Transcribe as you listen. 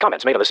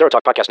Comments made on the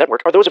Serotalk Podcast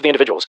Network are those of the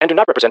individuals and do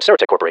not represent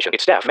Serotech Corporation,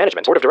 its staff,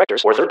 management, board of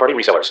directors, or third-party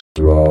resellers.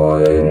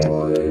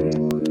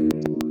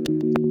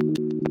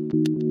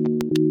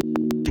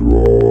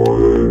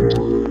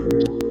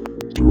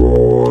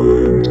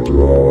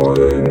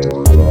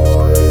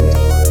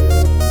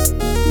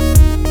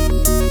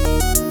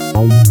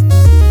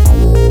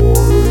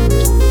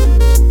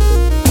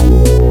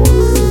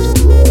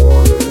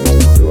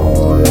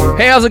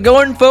 Hey, how's it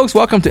going, folks?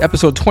 Welcome to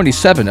episode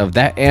 27 of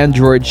That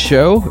Android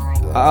Show.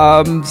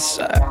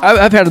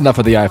 I've had enough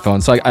of the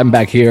iPhone, so I'm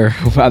back here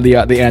on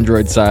the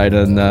Android side,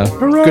 and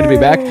good to be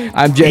back.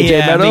 I'm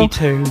JJ Meadow. Me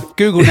too.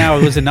 Google Now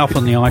was enough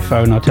on the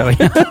iPhone, I'll tell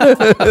you.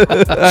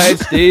 Hi,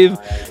 Steve.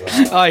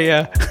 Oh,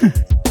 yeah.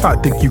 I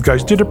think you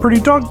guys did a pretty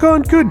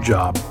doggone good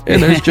job.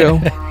 And there's Joe.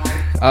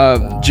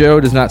 Joe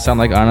does not sound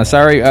like Anna.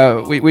 Sorry,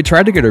 we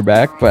tried to get her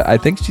back, but I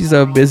think she's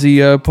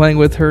busy playing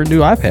with her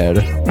new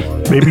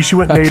iPad. Maybe she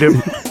went native.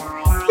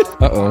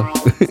 Uh-oh.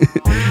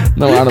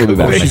 No Anna will be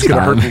back. She's going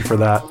to hurt me for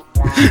that.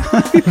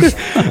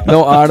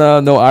 No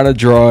Anna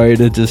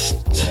droid.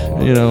 Just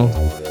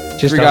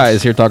three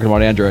guys here talking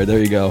about Android. There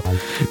you go.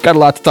 Got a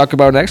lot to talk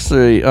about next.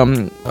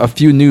 A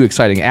few new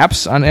exciting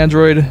apps on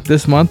Android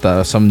this month.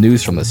 Some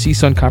news from the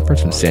CSUN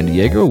conference in San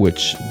Diego,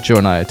 which Joe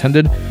and I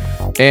attended.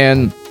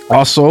 And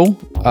also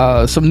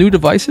some new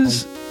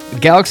devices.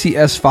 Galaxy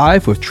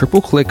S5 with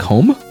triple-click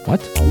home.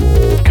 What?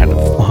 Kind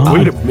of.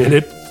 Wait a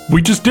minute.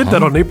 We just did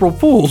that on April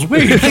Fool's.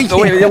 Wait. We're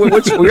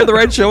the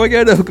right show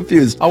again? I'm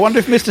confused. I wonder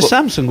if Mr.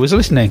 Samsung was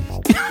listening.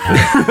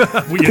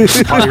 We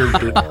inspired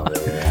it.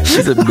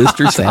 Is it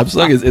Mr.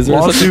 Samsung? Is there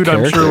lawsuit? such a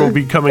I'm sure will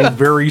be coming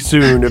very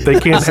soon. If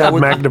they can't have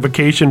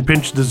magnification,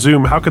 pinch the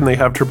zoom, how can they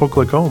have triple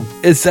click home?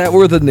 Is that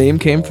where the name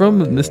came from?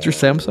 Mr.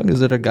 Samsung?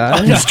 Is it a guy?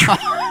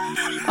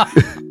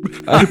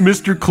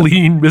 Mr.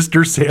 Clean,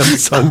 Mr.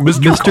 Samsung,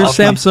 Mr.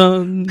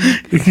 Samsung.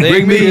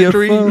 Bring me a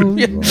phone.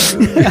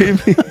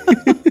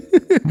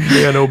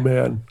 Man, oh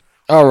man.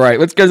 All right,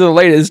 let's get to the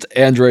latest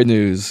Android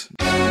news.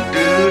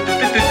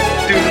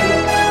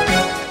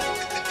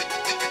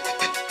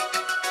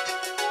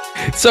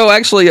 So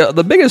actually,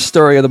 the biggest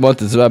story of the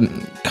month is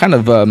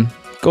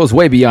goes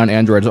way beyond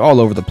Android. It's all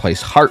over the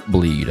place.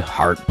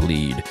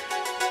 Heartbleed.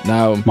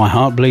 Now, my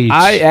heart bleeds.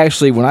 I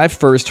actually, when I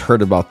first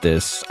heard about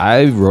this,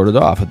 I wrote it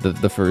off.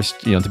 The first,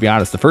 to be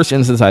honest, the first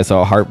instance I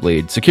saw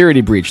Heartbleed, security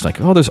breach, like,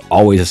 oh, there's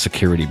always a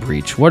security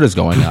breach. What is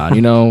going on?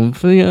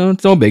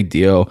 It's no big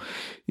deal.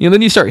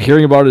 Then you start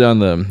hearing about it on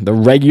the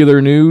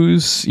regular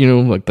news,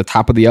 like the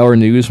top of the hour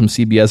news from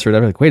CBS or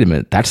whatever. Like, wait a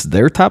minute, that's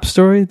their top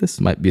story? This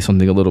might be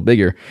something a little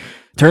bigger.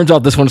 Turns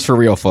out this one's for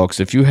real, folks.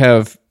 If you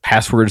have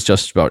passwords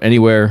just about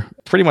anywhere,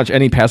 pretty much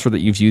any password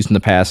that you've used in the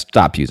past,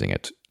 stop using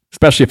it.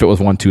 Especially if it was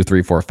 1, 2,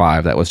 3, 4,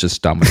 5. That was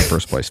just dumb in the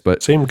first place.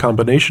 But same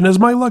combination as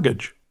my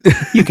luggage.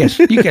 You guess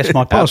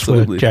my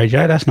password,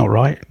 JJ. That's not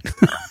right.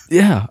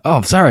 Yeah. Oh,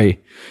 I'm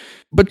sorry.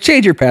 But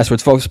change your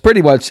passwords, folks.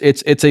 Pretty much,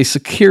 it's a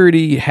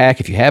security hack.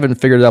 If you haven't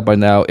figured it out by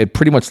now, it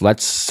pretty much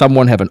lets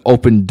someone have an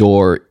open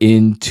door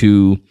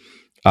into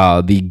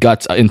the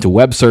guts, into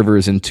web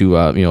servers, into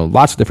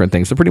lots of different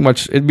things. So pretty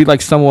much, it'd be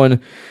like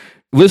someone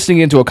listening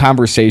into a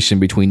conversation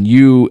between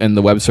you and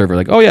the web server,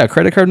 like, oh yeah,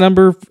 credit card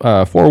number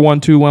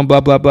 4121, blah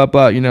blah blah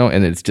blah,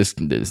 and it's just,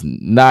 there's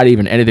not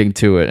even anything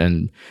to it,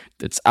 and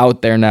it's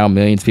out there now.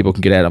 Millions of people can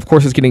get at it. Of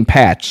course, it's getting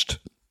patched,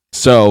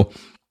 so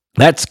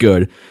that's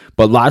good.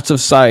 But lots of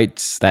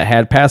sites that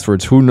had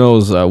passwords, who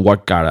knows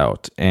what got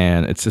out,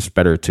 and it's just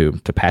better to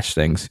patch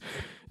things.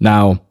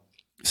 Now,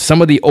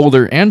 some of the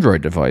older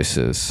Android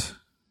devices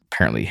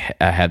apparently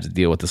had to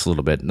deal with this a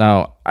little bit.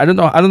 Now, I don't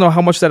know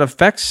how much that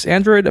affects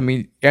Android. I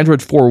mean,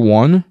 Android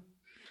 4.1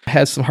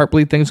 has some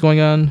Heartbleed things going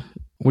on.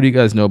 What do you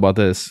guys know about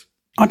this?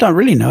 I don't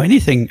really know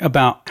anything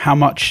about how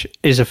much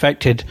is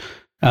affected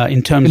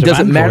in terms of Does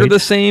it Android. matter the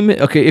same?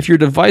 Okay, if your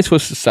device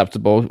was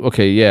susceptible,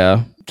 okay,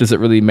 yeah. Does it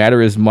really matter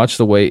as much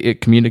the way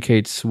it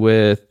communicates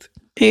with?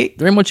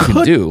 Very much you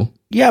can do.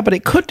 Yeah, but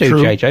it could do,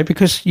 True. JJ,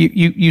 because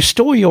you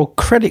store your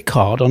credit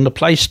card on the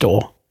Play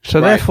Store.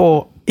 So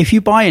therefore, if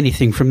you buy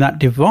anything from that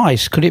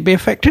device, could it be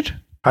affected?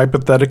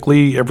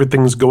 Hypothetically,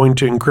 everything's going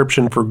to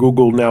encryption for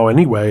Google now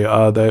anyway.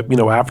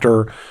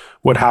 After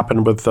what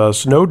happened with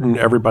Snowden,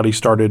 everybody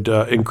started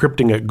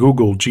encrypting at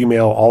Google,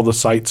 Gmail, all the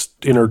sites,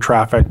 inner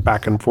traffic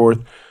back and forth.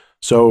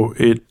 So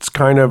it's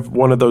kind of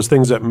one of those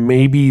things that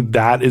maybe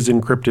that is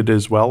encrypted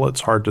as well. It's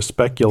hard to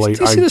speculate.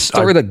 Did you see the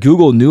story that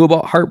Google knew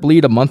about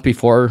Heartbleed a month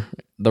before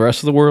the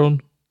rest of the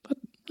world?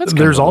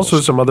 There's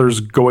also some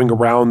others going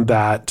around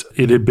that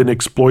it had been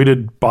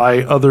exploited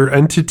by other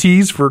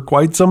entities for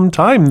quite some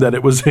time, that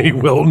it was a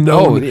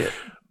well-known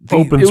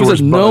open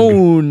source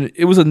bug.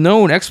 It was a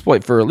known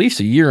exploit for at least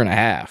a year and a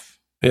half.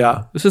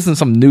 Yeah. This isn't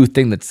some new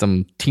thing that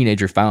some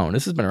teenager found.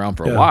 This has been around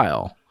for a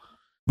while.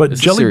 But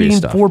Jelly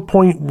Bean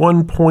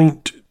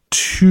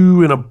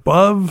 4.1.2 and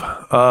above,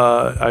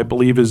 I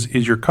believe, is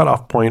your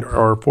cutoff point,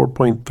 or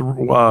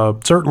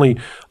 4.3. Certainly,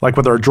 like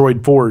with our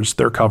Droid 4s,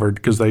 they're covered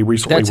because they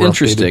recently were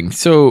interesting. Updated.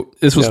 So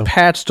this was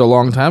patched a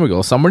long time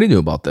ago. Somebody knew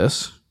about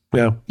this.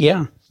 Yeah.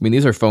 Yeah. I mean,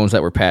 these are phones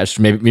that were patched.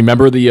 Maybe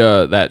remember the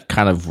that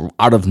kind of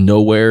out of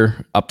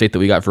nowhere update that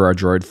we got for our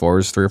Droid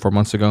 4s 3 or 4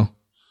 months ago?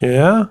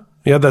 Yeah.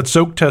 Yeah, that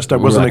soak test I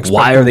wasn't expecting.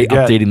 Why are they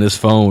updating this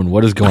phone?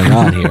 What is going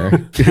on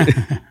here?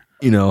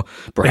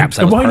 Perhaps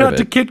that was why part not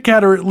of to it.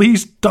 KitKat or at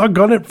least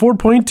doggone it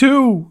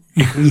 4.2?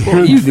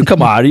 Well, you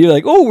come on, you're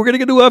like, oh, we're gonna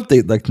get a new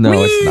update. Like, no,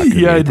 it's not.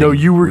 Yeah, no,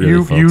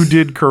 you folks.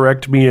 did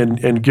correct me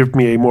and give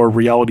me a more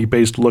reality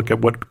based look at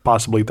what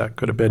possibly that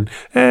could have been,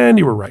 and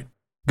you were right.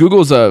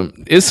 Google's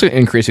is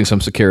increasing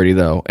some security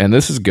though, and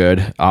this is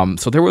good.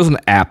 So there was an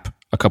app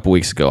a couple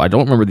weeks ago. I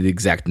don't remember the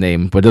exact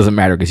name, but it doesn't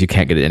matter because you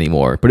can't get it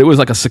anymore. But it was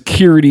like a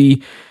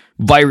security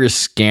virus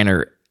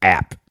scanner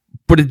app,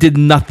 but it did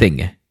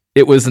nothing.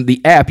 It wasn't the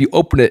app. You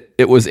open it,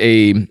 it was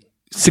a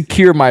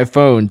secure my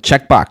phone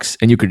checkbox,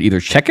 and you could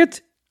either check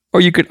it or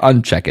you could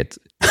uncheck it.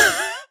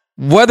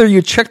 Whether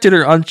you checked it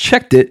or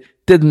unchecked it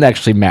didn't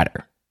actually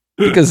matter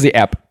because the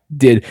app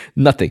did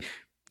nothing.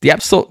 The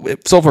app sold for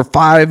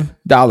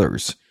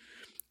 $5.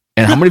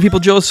 And how many people,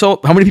 Joe,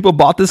 how many people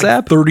bought this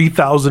app?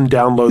 30,000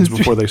 downloads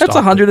before they stopped.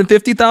 That's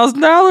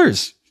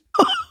 $150,000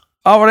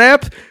 of an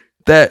app.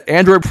 That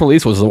Android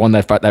Police was the one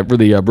that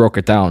really broke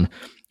it down.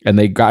 And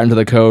they got into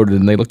the code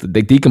and they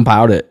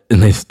decompiled it,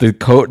 and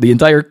the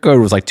entire code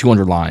was like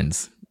 200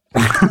 lines.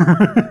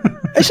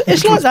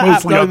 It's like that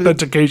app, mostly though,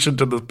 authentication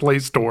to the Play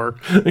Store.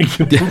 I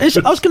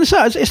was going to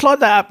say, it's like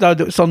that app, though,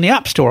 that's on the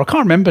App Store. I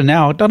can't remember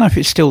now. I don't know if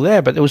it's still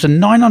there, but there was a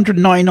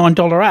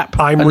 $999 app.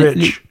 I'm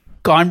Rich.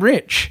 I'm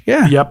Rich,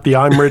 yeah. Yep, the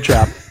I'm Rich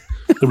app.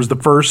 It was the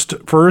first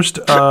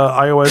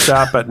iOS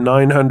app at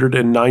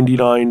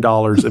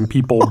 $999, and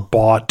people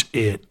bought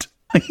it.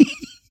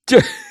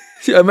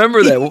 I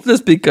remember that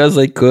just because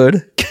they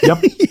could. Yep.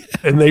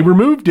 And they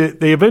removed it.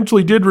 They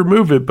eventually did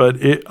remove it, but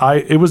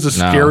it was a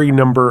scary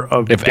number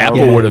of If downloads.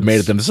 Apple would have made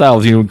it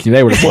themselves, they would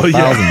have sold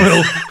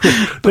thousands.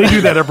 They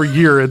do that every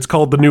year. It's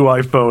called the new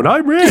iPhone.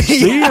 I'm rich.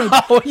 See?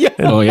 Oh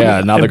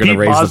yeah, now they're going to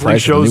raise the price of the new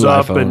shows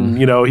up iPhone.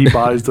 and he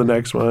buys the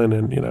next one,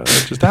 and it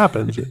just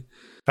happens.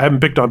 I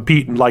haven't picked on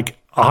Pete in like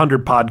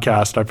 100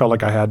 podcasts. I felt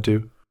like I had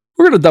to.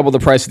 We're going to double the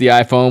price of the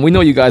iPhone. We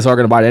know you guys are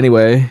going to buy it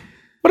anyway.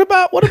 What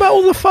about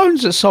all the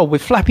phones that sold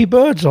with Flappy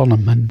Birds on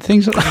them and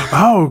things like that?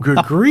 Oh, good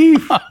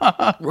grief!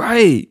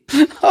 Right.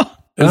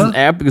 There's an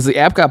app because the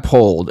app got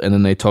pulled, and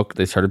then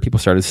people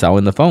started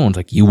selling the phones.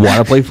 Like, you want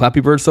to play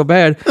Flappy Bird so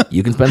bad,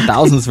 you can spend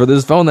thousands for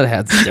this phone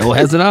that still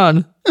has it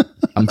on.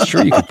 I'm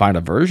sure you could find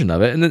a version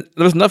of it, and there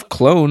was enough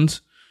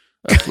clones.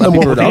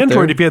 With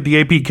Android, if you had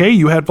the APK,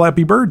 you had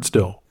Flappy Bird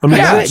still. I mean,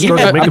 that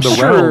started making the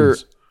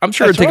rounds. I'm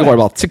sure it'd take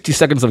about 60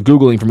 seconds of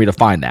Googling for me to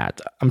find that.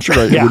 I'm sure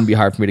it wouldn't be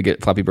hard for me to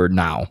get Flappy Bird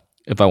now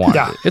if I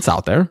wanted it. It's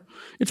out there.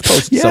 It's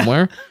posted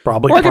somewhere.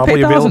 Probably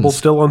available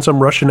still on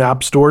some Russian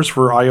app stores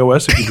for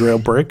iOS if you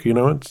jailbreak.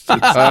 It's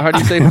how do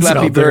you say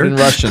Flappy Bird in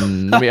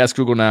Russian? Let me ask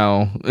Google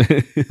now.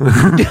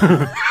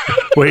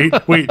 Wait.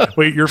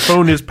 Your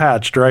phone is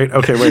patched, right?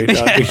 Okay, wait.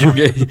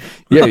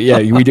 Yeah.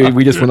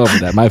 We just went over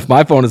that.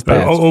 My phone is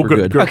patched. We're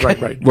good.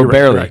 Right. We're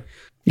barely. Right.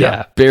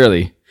 Yeah,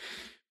 barely.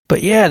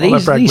 But yeah, all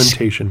that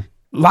fragmentation.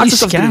 Lots of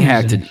stuff getting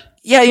hacked.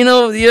 Yeah, in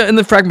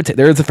the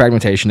there is a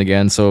fragmentation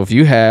again. So if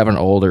you have an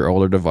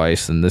older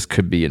device, then this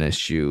could be an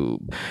issue.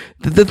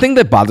 The thing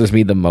that bothers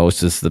me the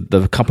most is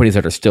the companies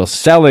that are still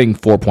selling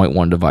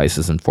 4.1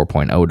 devices and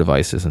 4.0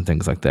 devices and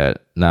things like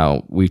that.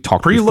 Now, we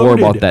talked before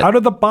about that. Out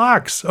of the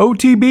box,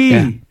 OTB.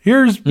 Yeah.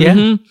 Here's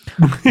new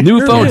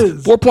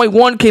phones.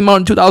 4.1 came out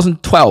in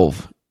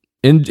 2012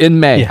 in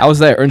May. Yeah. I was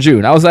there, or in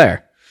June. I was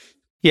there.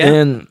 Yeah.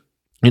 And,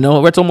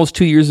 that's almost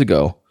 2 years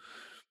ago.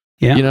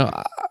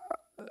 Yeah.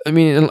 I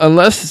mean,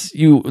 unless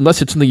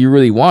it's something you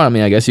really want, I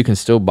mean, I guess you can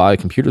still buy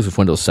computers with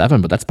Windows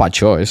 7, but that's by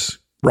choice.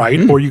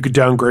 Right. Or you could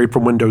downgrade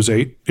from Windows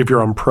 8 if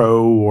you're on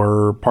Pro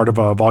or part of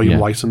a volume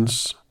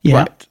license.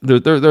 Yeah. Right.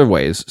 There are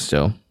ways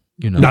still.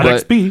 Not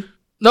XP.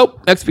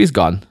 Nope. XP's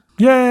gone.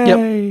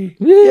 Yay.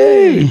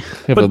 Yay.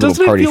 But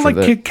doesn't it feel like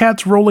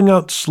KitKat's rolling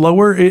out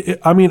slower?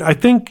 I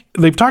think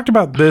they've talked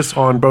about this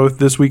on both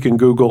This Week in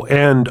Google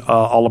and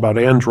All About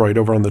Android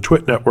over on the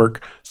Twit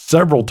Network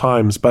several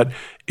times, but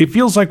it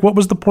feels like, what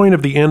was the point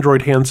of the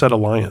Android Handset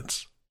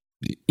Alliance?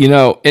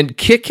 And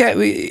KitKat,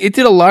 it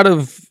did a lot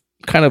of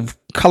kind of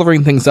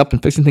coloring things up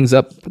and fixing things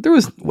up, but there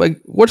was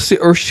what's the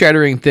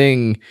earth-shattering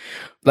thing?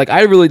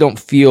 I really don't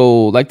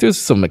feel like there's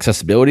some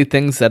accessibility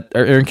things that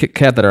are in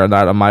KitKat that are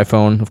not on my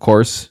phone, of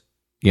course.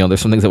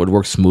 There's some things that would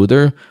work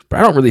smoother, but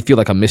I don't really feel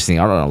like I'm missing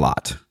out on a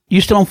lot.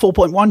 You still on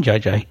 4.1,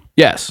 JJ?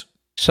 Yes.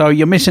 So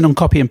you're missing on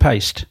copy and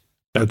paste.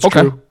 That's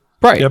true.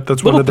 Right. Yep,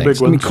 that's little one of the things.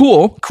 big ones. I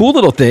mean, cool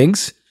little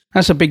things.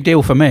 That's a big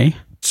deal for me.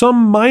 Some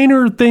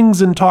minor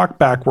things in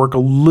TalkBack work a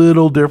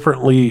little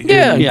differently.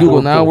 Yeah,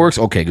 Google now works.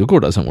 Okay,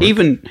 Google doesn't work.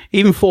 Even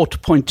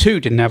 4.2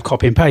 didn't have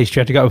copy and paste. You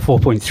had to go with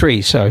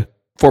 4.3, so...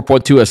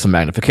 4.2 has some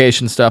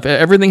magnification stuff.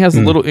 Everything has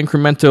a little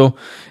incremental.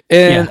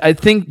 And I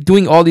think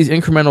doing all these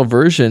incremental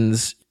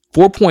versions,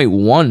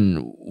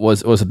 4.1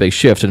 was a big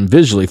shift, and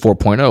visually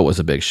 4.0 was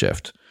a big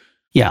shift.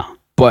 Yeah.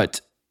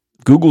 But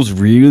Google's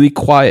really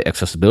quiet.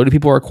 Accessibility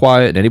people are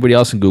quiet, and anybody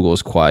else in Google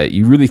is quiet.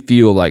 You really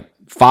feel like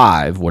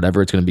 5,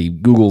 whatever it's going to be,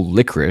 Google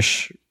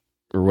licorice,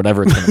 or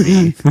whatever it's going to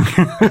be.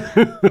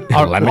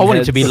 I want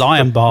it to be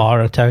Lion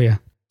Bar, I tell you.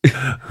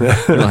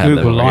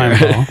 Google Lion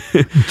Bar.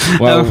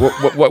 Well,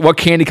 what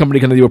candy company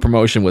can they do a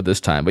promotion with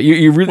this time? But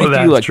you really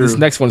feel like this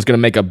next one's going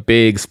to make a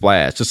big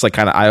splash, just like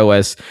kind of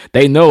iOS.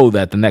 They know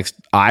that the next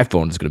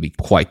iPhone is going to be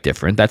quite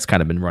different. That's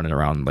kind of been running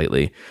around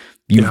lately.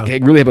 You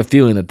really have a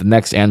feeling that the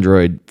next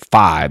Android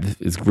 5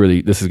 is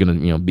really, this is going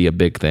to be a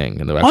big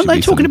thing. And aren't they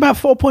talking about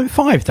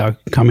 4.5 though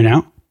coming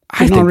out?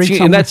 I think,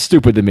 and that's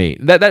stupid to me.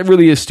 That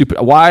really is stupid.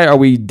 Why are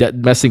we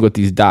messing with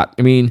these dot?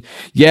 I mean,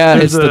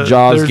 it's the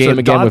Jaws game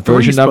again with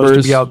version numbers.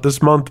 Supposed to be out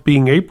this month,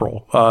 being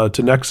April,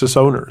 to Nexus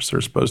owners.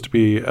 There's supposed to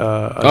be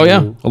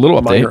a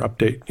little minor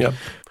update. Yep.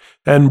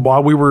 And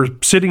while we were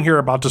sitting here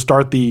about to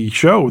start the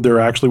show, there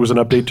actually was an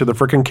update to the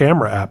freaking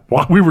camera app.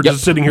 While we were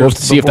just sitting here, we'll have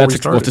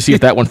to see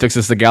if that one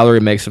fixes the gallery,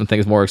 makes some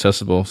things more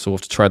accessible. So we'll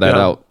have to try that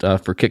out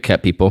for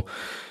KitKat people.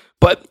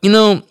 But,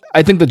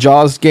 I think the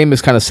Jaws game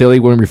is kind of silly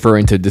when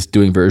referring to just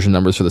doing version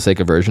numbers for the sake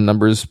of version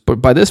numbers.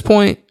 But by this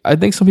point, I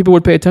think some people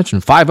would pay attention.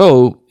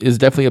 5.0 is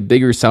definitely a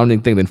bigger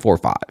sounding thing than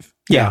 4.5.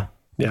 Yeah.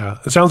 Yeah.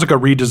 It sounds like a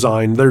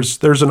redesign.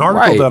 There's an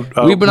article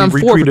that we've been on 4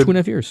 for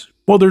 2.5 years.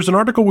 Well, there's an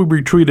article we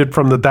retweeted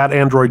from the That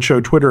Android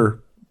Show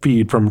Twitter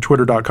feed from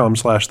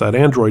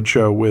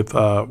twitter.com/thatandroidshow with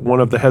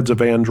one of the heads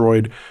of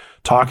Android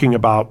talking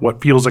about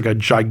what feels like a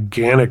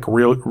gigantic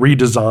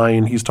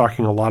redesign. He's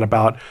talking a lot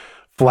about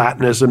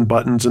flatness and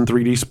buttons and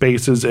 3D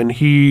spaces, and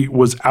he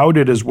was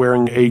outed as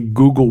wearing a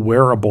Google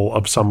wearable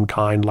of some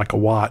kind, like a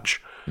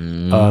watch.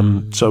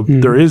 So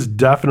there is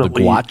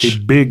definitely a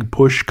big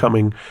push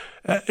coming,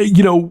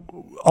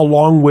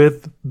 along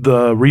with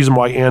the reason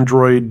why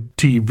Android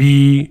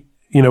TV,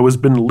 has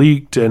been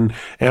leaked, and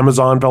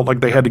Amazon felt like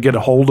they had to get a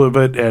hold of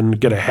it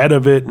and get ahead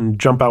of it and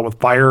jump out with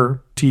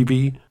Fire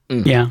TV.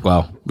 Yeah.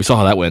 Well, we saw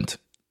how that went.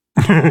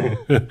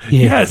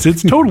 Yes,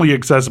 it's totally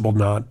accessible,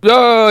 not.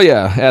 Oh,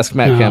 yeah. Ask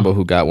Matt Campbell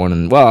who got one.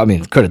 And,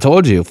 could have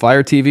told you.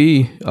 Fire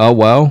TV,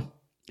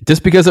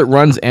 just because it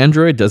runs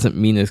Android doesn't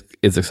mean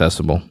it's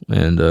accessible.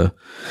 And the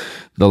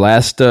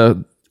last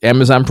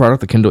Amazon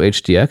product, the Kindle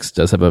HDX,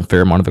 does have a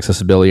fair amount of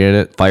accessibility in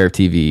it. Fire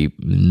TV,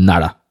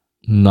 nada.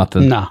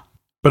 Nothing. Nah.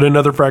 But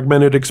another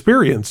fragmented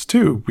experience,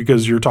 too,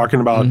 because you're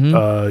talking about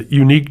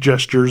unique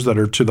gestures that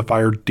are to the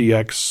Fire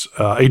DX,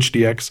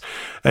 HDX,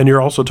 and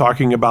you're also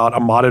talking about a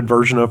modded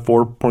version of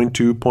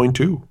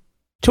 4.2.2.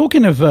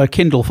 Talking of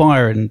Kindle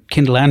Fire and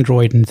Kindle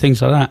Android and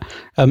things like that,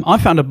 I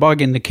found a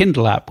bug in the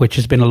Kindle app, which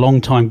has been a long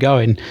time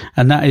going,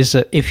 and that is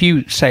that if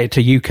you say it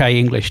to UK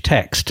English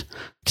text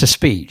to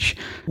speech,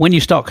 when you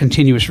start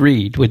continuous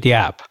read with the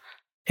app,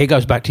 it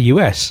goes back to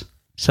US.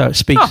 So it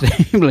speaks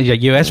a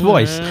US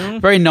voice.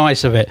 Very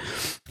nice of it.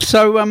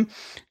 So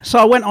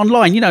I went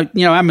online.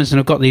 Amazon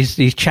have got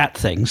these chat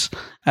things,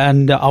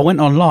 and I went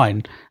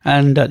online,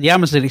 and the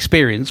Amazon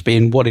experience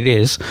being what it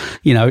is,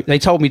 they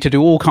told me to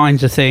do all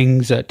kinds of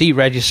things: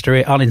 deregister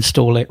it,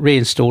 uninstall it,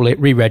 reinstall it,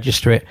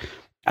 re-register it,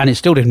 and it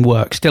still didn't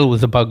work. Still,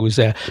 the bug was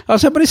there. I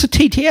said, but it's a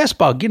TTS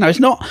bug. It's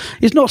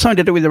not something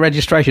to do with the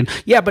registration.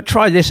 Yeah, but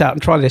try this out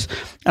and try this.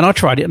 And I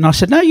tried it, and I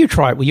said, no, you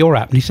try it with your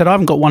app. And he said, I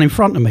haven't got one in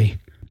front of me.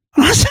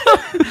 And I said,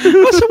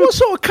 what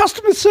sort of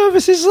customer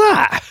service is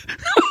that?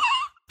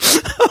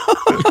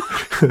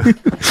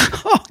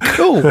 Oh,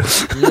 cool.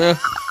 Yeah,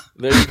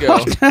 there you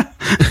go.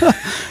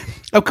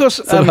 Of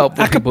course, some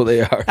helpful people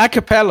they are.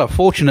 Acapella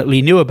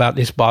fortunately knew about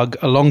this bug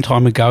a long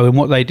time ago, and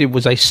what they did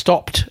was they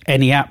stopped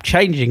any app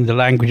changing the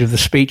language of the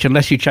speech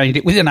unless you changed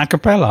it within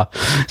Acapella.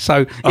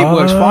 So it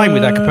works fine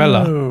with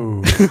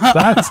Acapella.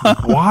 That's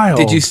wild.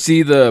 Did you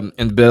see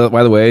and Bill,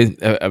 by the way,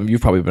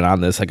 you've probably been on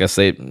this. I guess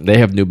they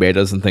have new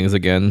betas and things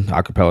again.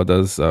 Acapella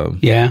does.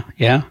 Yeah.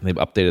 They've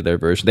updated their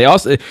version.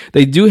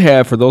 They do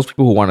have, for those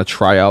people who want to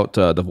try out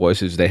the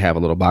voices, they have a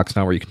little box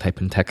now where you can type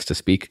in text to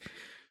speak.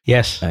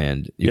 Yes.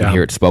 And you can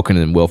hear it spoken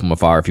in Will from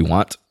afar if you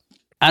want.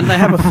 And they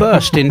have a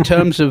first in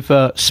terms of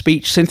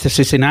speech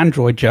synthesis in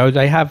Android, Joe.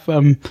 They have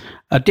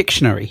a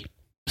dictionary.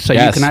 So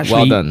you can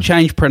actually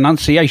change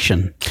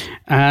pronunciation.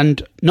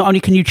 And not only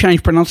can you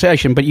change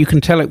pronunciation, but you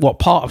can tell it what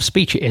part of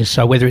speech it is.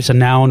 So whether it's a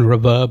noun or a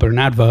verb or an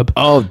adverb.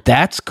 Oh,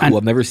 that's cool.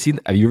 I've never seen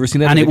that. Have you ever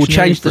seen that? And it will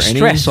change the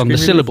stress on the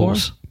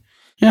syllables.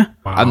 Yeah.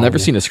 Wow. I've never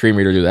seen a screen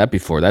reader do that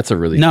before. That's a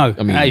really... No,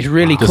 that is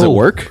really cool. Does it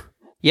work?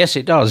 Yes,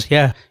 it does.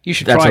 Yeah, you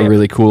should try it. That's a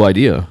really cool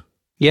idea.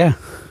 Yeah,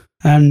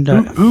 and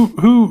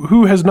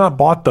who has not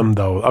bought them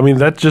though? I mean,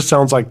 that just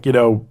sounds like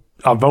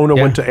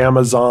Avona went to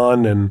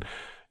Amazon and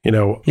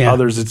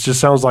others. It just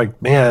sounds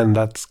like, man,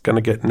 that's going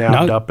to get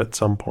nabbed up at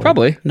some point.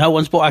 Probably. No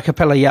one's bought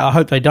Acapella yet. I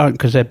hope they don't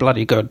because they're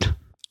bloody good.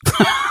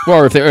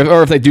 Or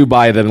if they do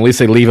buy it, then at least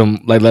they leave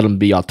them. They let them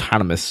be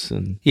autonomous.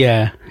 And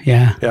yeah.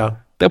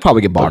 They'll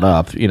probably get bought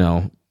up.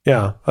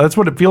 Yeah, that's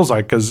what it feels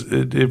like, because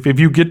if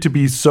you get to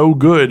be so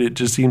good, it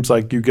just seems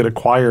like you get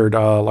acquired,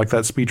 like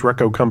that speech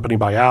reco company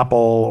by Apple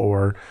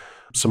or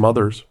some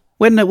others.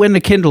 When the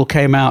Kindle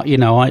came out,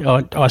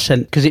 I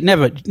sent, because it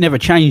never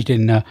changed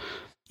in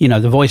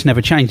the voice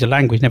never changed, the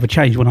language never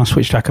changed when I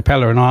switched to a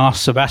cappella. And I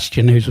asked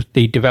Sebastian, who's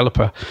the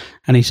developer,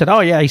 and he said, "Oh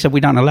yeah," he said, "we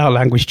don't allow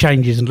language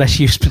changes unless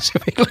you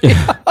specifically."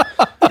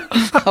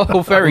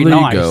 Oh, very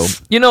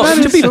nice. You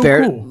go. To be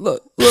fair, cool.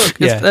 look,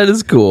 that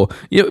is cool.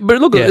 But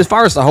look, as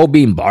far as the whole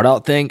being bought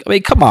out thing, I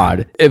mean, come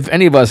on. If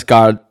any of us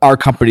got our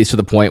companies to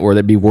the point where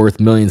they'd be worth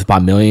millions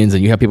upon millions,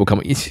 and you have people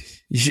coming,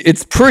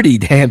 it's pretty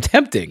damn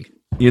tempting.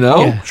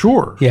 Oh,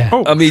 sure. Yeah.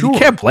 Oh, I mean, sure. you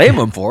can't blame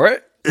them for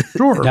it.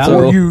 Sure.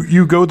 No. Or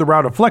you go the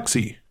route of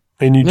Flexi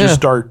and you just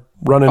start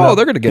running. Oh, up,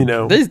 they're going to get.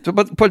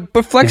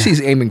 But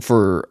Flexi's aiming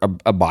for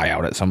a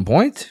buyout at some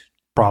point.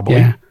 probably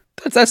Yeah.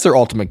 That's their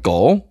ultimate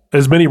goal.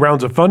 as many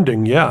rounds of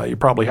funding. Yeah, you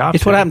probably have.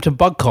 It's to. what happened to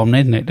Bugcon,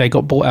 isn't it? They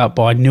got bought out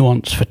by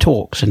Nuance for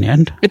Talks in the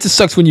end. It just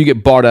sucks when you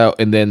get bought out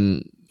and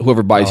then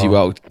whoever buys you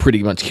out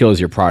pretty much kills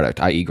your product,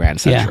 i.e.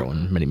 Grand Central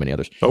and many, many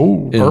others.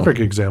 Oh, perfect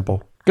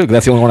example. Good.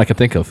 That's the only one I can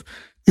think of.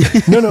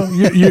 No,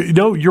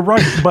 you're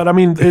right. But I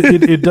mean,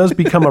 it does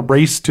become a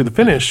race to the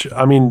finish.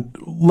 I mean,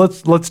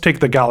 let's take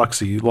the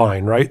Galaxy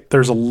line, right?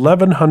 There's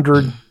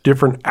 1,100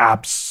 different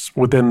apps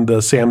within the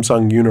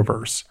Samsung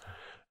universe.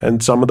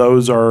 And some of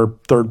those are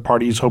third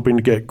parties hoping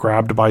to get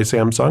grabbed by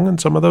Samsung, and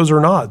some of those are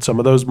not. Some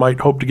of those might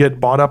hope to get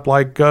bought up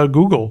like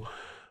Google,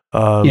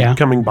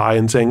 coming by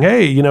and saying,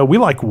 hey, we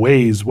like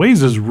Waze.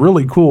 Waze is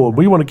really cool. And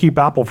we want to keep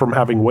Apple from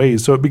having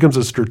Waze. So it becomes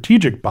a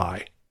strategic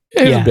buy.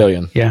 Here's $1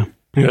 billion. Yeah.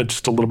 Yeah,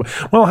 just a little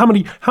bit. Well, how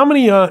many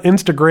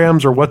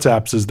Instagrams or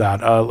WhatsApps is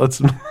that?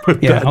 Let's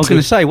put Yeah, that I was going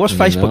to say, what's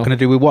Facebook going to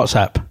do with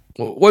WhatsApp?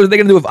 What are they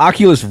going to do with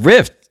Oculus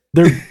Rift?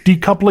 They're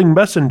decoupling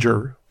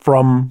Messenger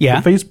from the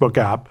Facebook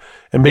app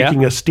and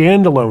making a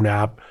standalone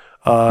app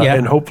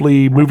and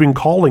hopefully moving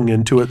calling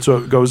into it so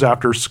it goes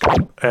after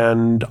Skype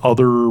and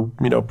other,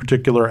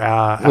 particular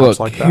apps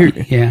like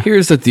that.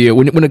 Here's the deal.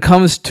 When it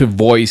comes to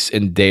voice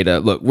and data,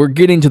 look, we're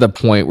getting to the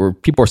point where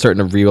people are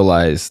starting to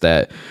realize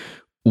that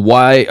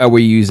why are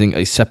we using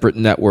a separate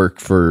network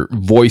for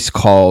voice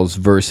calls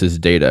versus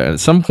data? And at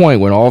some point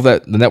when all of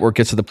that, the network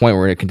gets to the point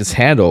where it can just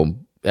handle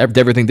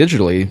everything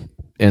digitally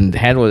and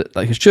handle it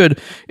like it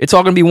should, it's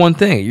all going to be one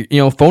thing.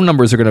 Phone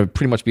numbers are going to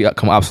pretty much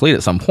become obsolete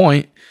at some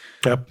point.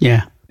 Yep.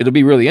 Yeah. It'll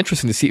be really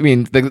interesting to see. I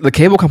mean, the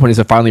cable companies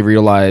have finally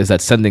realized that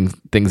sending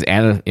things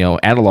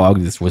analog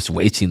was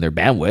wasting their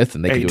bandwidth,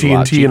 and they can do it a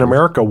lot AT&T in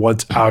America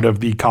wants out of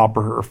the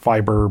copper or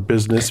fiber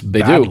business They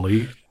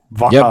badly. do.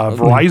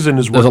 Verizon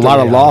is. There's a lot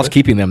of laws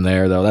keeping them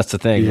there, though. That's the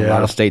thing. Yeah. A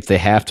lot of states they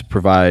have to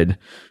provide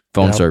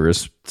phone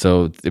service.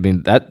 So I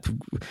mean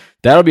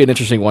that'll be an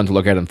interesting one to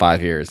look at in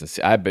 5 years. And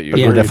see, I bet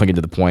we're definitely getting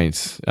to the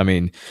points. I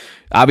mean,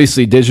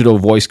 obviously digital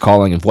voice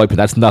calling and VoIP,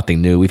 that's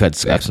nothing new. We've had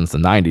Skype since the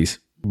 90s.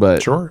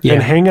 But sure. Yeah.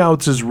 And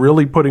Hangouts is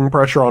really putting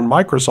pressure on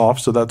Microsoft,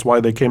 so that's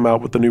why they came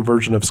out with the new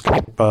version of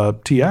Skype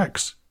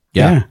TX.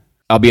 Yeah.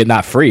 Albeit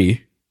not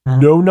free.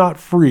 No, not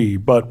free.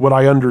 But what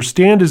I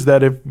understand is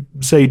that if,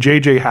 say,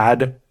 JJ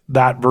had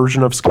that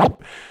version of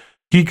Skype,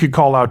 he could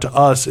call out to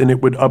us and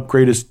it would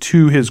upgrade us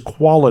to his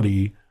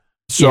quality.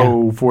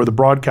 So for the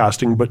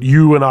broadcasting, but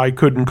you and I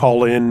couldn't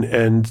call in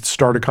and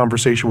start a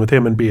conversation with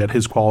him and be at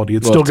his quality.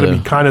 It's still going to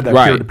be kind of that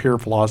peer-to-peer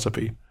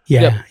philosophy.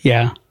 Yeah.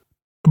 Yeah.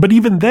 But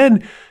even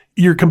then,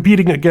 you're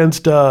competing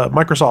against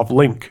Microsoft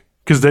Lync,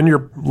 because then your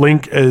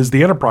Lync is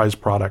the enterprise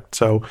product.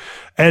 So,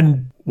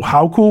 and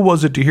how cool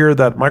was it to hear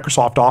that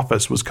Microsoft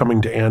Office was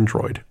coming to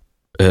Android?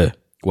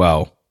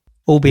 Wow.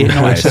 Albeit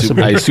not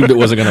accessible. I assumed it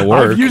wasn't going to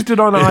work. I've used it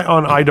on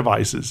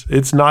iDevices.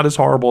 It's not as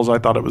horrible as I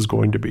thought it was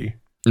going to be.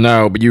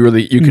 No, but you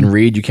can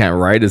read, you can't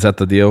write. Is that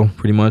the deal?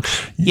 Pretty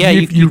much. Yeah,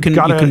 you've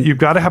got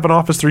to have an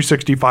Office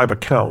 365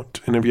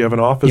 account, and if you have an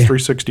Office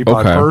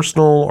 365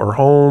 personal or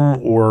home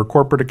or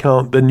corporate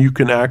account, then you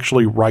can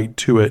actually write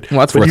to it. Well,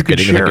 that's worth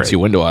getting if it gives you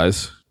window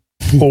eyes.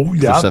 Oh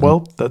yeah,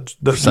 that's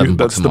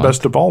the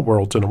best of all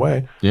worlds in a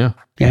way. Yeah.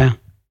 Yeah.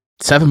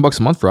 $7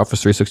 a month for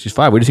Office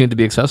 365. We just need to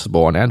be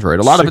accessible on Android.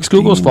 A lot of it's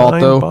Google's fault,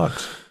 though.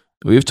 $69.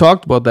 We've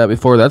talked about that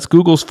before. That's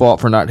Google's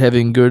fault for not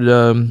having good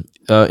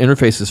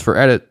interfaces for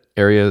edit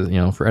areas,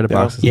 for edit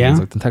boxes and things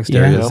like the text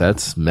areas.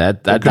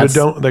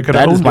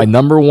 That is my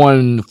number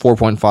one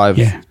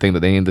 4.5 thing that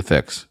they need to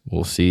fix.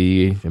 We'll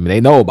see. I mean, they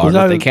know about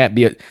it.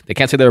 They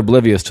can't say they're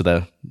oblivious to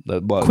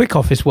the bug. Quick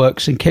Office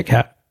works in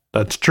KitKat.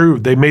 That's true.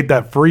 They made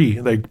that free.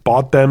 They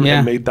bought them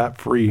and made that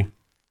free.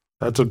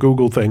 That's a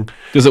Google thing.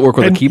 Does it work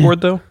with a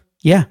keyboard though?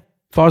 Yeah,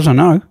 as far as I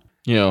know.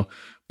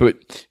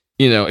 But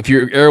if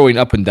you're arrowing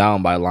up and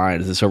down by line,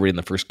 is this already in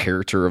the first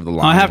character of the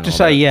line? I have to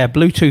say,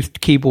 Bluetooth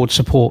keyboard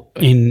support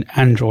in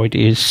Android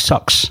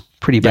sucks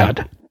pretty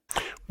bad.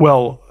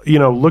 Well,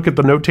 look at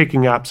the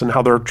note-taking apps and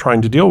how they're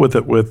trying to deal with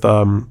it with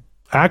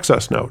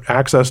Access Note.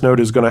 Access Note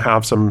is going to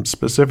have some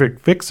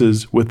specific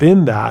fixes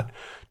within that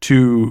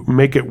to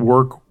make it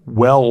work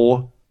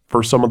well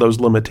for some of those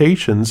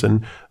limitations,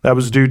 and that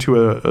was due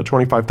to a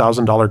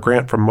 $25,000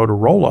 grant from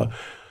Motorola.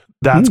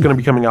 That's going to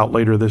be coming out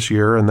later this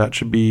year, and that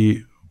should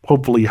be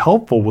hopefully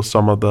helpful with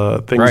some of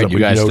the things that we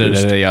noticed. You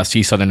guys did a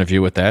CSUN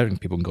interview with that, and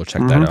people can go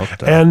check that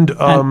out.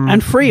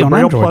 And free on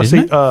Android,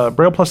 isn't it?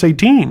 Braille Plus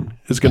 18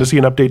 is going to see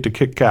an update to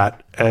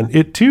KitKat, and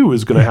it too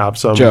is going to have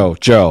some... Joe,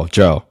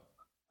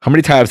 how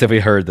many times have we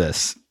heard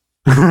this?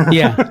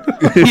 Yeah.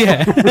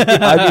 Yeah.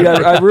 I mean,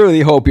 I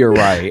really hope you're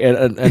right.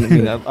 And I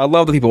mean, I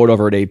love the people vote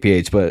over at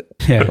APH, but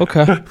Yeah.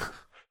 okay.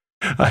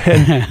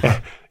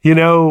 And, you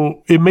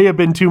know, it may have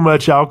been too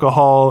much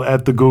alcohol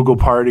at the Google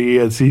party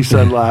at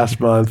CSUN last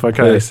month. What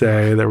can I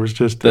say? There was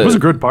just, it was a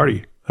good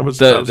party. It was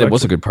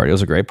a good party. It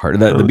was a great party.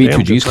 The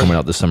B2G is coming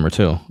out this summer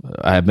too.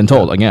 I have been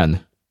told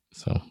again.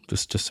 So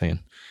just saying.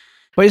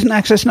 But isn't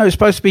Access Note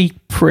supposed to be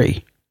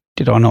free?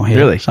 Did I not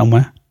hear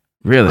somewhere?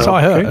 Really? So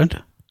I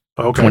heard.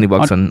 Okay.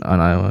 $20 on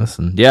iOS,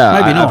 and yeah,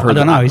 maybe not. I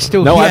don't know. It's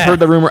still I've heard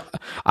the rumor.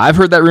 I've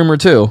heard that rumor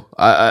too.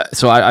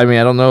 So I mean,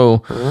 I don't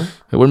know.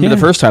 It wouldn't be the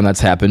first time that's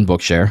happened.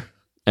 Bookshare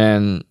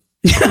and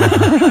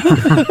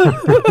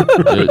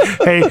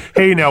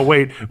hey, now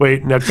wait,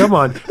 now come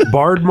on,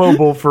 Bard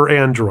Mobile for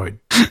Android,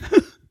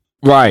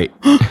 right?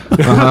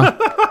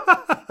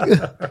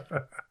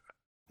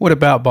 What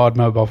about Bard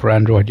Mobile for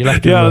Android?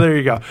 There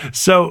you go.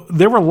 So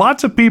there were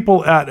lots of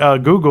people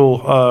at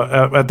Google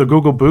at the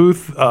Google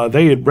booth.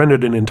 They had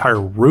rented an entire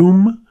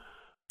room.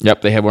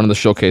 Yep, they had one of the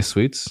showcase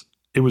suites.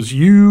 It was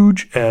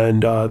huge,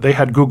 and they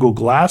had Google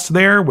Glass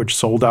there, which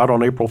sold out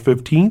on April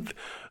 15th.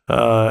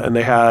 And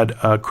they had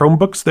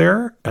Chromebooks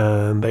there,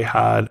 and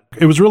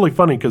it was really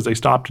funny because they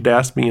stopped and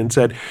asked me and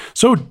said,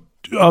 so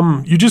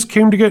you just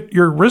came to get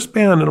your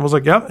wristband? And I was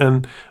like, yeah.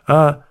 And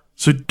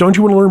so don't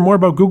you want to learn more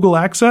about Google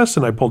Access?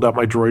 And I pulled out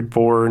my Droid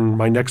 4 and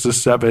my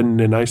Nexus 7,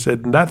 and I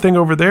said, and that thing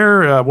over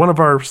there, one of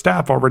our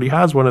staff already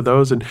has one of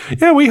those. And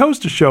yeah, we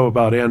host a show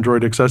about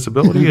Android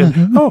accessibility.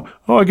 And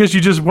I guess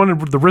you just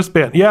wanted the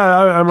wristband. Yeah,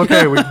 I'm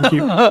okay. We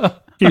can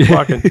keep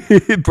walking.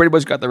 Pretty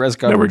much got the rest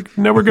covered.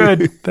 No, we're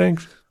good.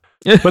 Thanks.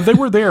 But they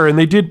were there, and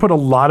they did put a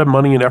lot of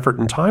money and effort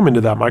and time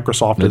into that,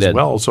 Microsoft as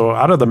well. So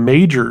out of the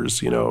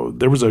majors,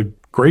 there was a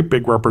great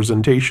big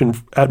representation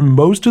at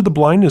most of the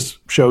blindness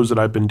shows that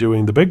I've been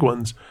doing, the big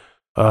ones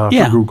for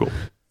Google.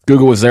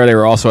 Google was there. They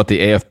were also at the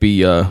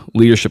AFB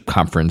Leadership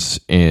Conference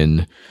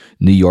in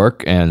New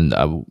York, and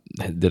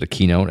did a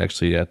keynote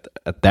actually at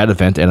that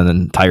event and an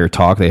entire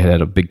talk. They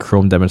had a big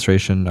Chrome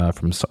demonstration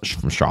from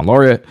Sean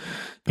Laureate.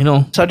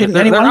 So didn't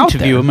anyone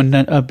interview them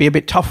and be a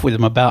bit tough with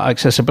them about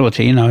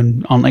accessibility?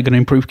 And aren't they going to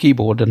improve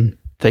keyboard and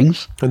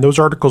things? And those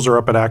articles are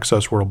up at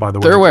Access World, by the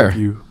way. They're aware.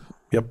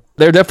 Yep,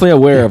 they're definitely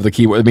aware of the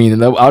keyboard. I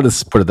mean, I'll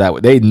just put it that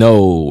way. They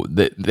know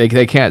that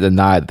they can't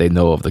deny that they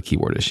know of the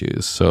keyboard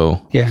issues.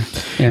 So yeah.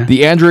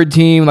 The Android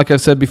team, like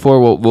I've said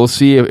before, we'll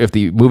see if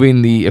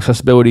moving the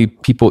accessibility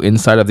people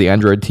inside of the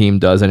Android team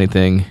does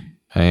anything.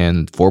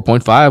 And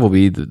 4.5 will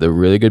be the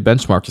really good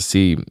benchmark to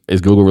see, is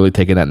Google really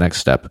taking that next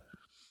step?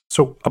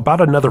 So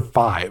about another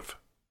 5.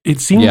 It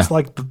seems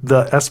like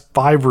the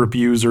S5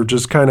 reviews are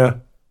just kind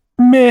of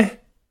meh.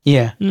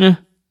 Yeah.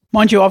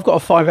 Mind you, I've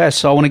got a 5S,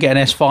 so I want to get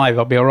an S5.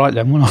 I'll be all right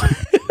then, won't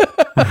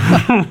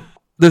I?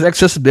 There's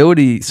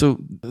accessibility. So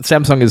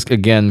Samsung is,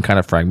 again, kind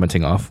of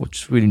fragmenting off,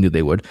 which we knew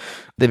they would.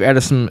 They've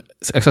added some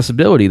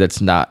accessibility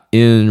that's not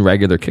in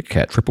regular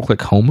KitKat.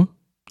 Triple-click home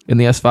in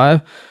the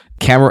S5.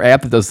 Camera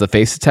app that does the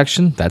face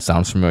detection. That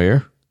sounds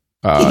familiar.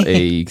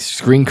 A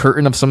screen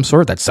curtain of some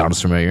sort. That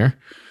sounds familiar.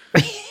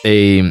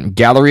 A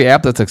gallery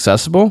app that's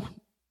accessible.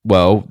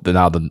 Well,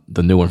 now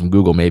the new one from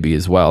Google maybe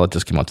as well. It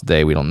just came out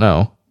today. We don't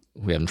know.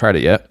 We haven't tried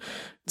it yet.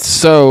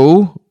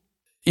 So,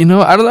 I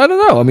don't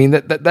know. I mean,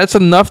 that's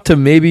enough to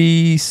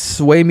maybe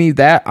sway me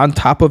that on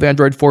top of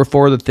Android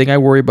 4.4. The thing I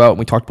worry about, and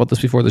we talked about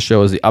this before the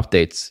show, is the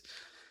updates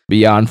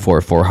beyond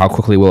 4.4. How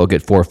quickly will it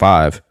get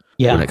 4.5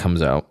 when it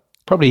comes out?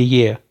 Probably a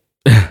year.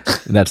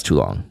 That's too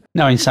long.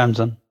 No, in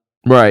Samsung.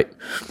 Right.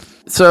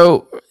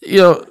 So,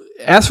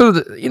 as for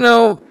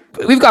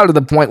we've got to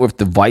the point with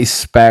device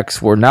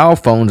specs where now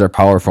phones are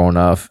powerful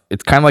enough.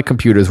 It's kind of like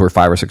computers were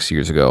 5 or 6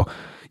 years ago.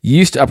 You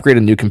used to upgrade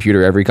a new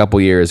computer every couple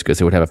of years because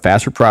it would have a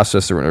faster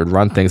processor and it would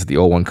run things that the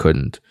old one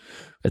couldn't.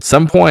 At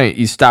some point,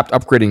 you stopped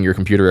upgrading your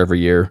computer every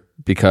year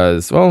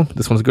because, well,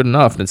 this one's good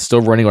enough and it's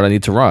still running what I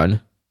need to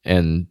run,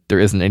 and there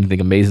isn't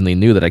anything amazingly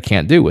new that I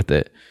can't do with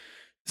it.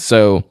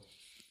 So,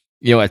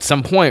 at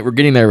some point, we're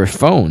getting there with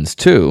phones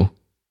too.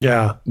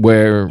 Yeah.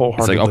 Where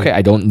it's like, okay,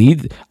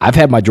 I've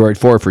had my Droid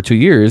 4 for 2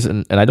 years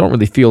and I don't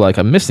really feel like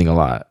I'm missing a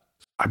lot.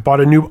 I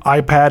bought a new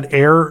iPad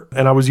Air,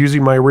 and I was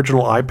using my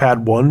original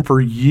iPad 1 for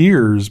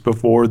years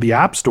before the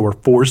App Store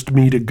forced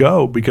me to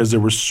go because there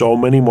were so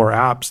many more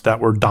apps that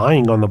were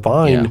dying on the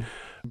vine,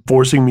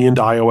 forcing me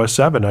into iOS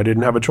 7. I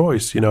didn't have a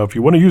choice. If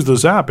you want to use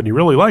this app and you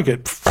really like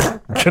it,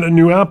 get a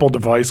new Apple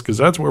device because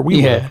that's where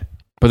we live.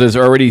 But there's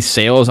already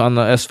sales on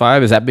the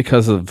S5. Is that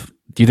because of...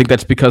 Do you think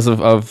that's because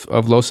of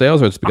low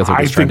sales, or it's because of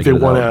just trying to get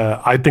it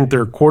out? I think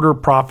their quarter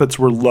profits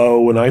were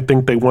low, and I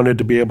think they wanted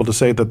to be able to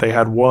say that they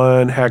had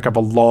one heck of a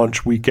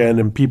launch weekend,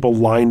 and people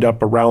lined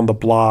up around the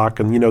block,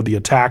 and the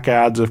attack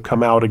ads have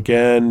come out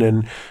again,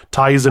 and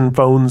Tizen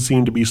phones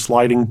seem to be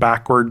sliding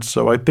backwards.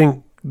 So I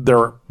think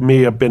there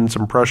may have been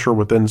some pressure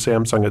within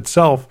Samsung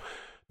itself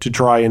to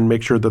try and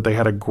make sure that they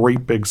had a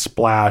great big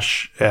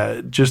splash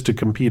just to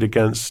compete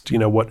against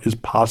what is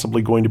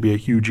possibly going to be a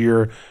huge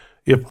year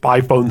if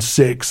iPhone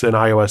 6 and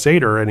iOS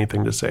 8 are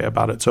anything to say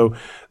about it. So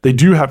they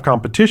do have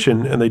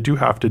competition and they do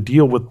have to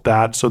deal with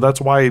that. So that's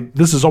why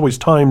this is always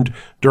timed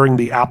during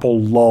the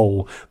Apple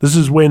lull. This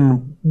is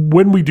when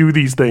we do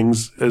these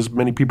things, as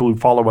many people who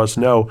follow us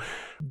know,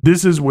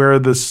 this is where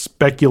the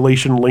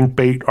speculation link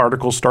bait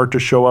articles start to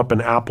show up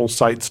and Apple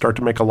sites start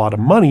to make a lot of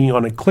money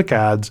on click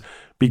ads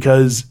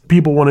because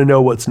people want to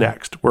know what's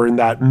next. We're in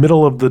that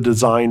middle of the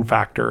design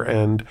factor,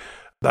 and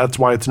that's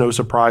why it's no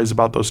surprise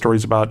about those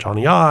stories about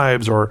Johnny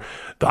Ives or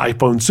the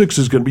iPhone 6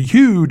 is going to be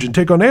huge and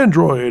take on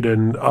Android.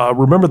 And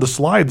remember the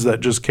slides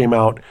that just came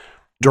out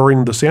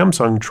during the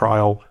Samsung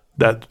trial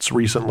that's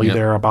recently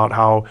there about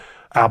how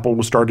Apple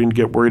was starting to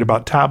get worried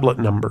about tablet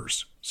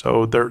numbers.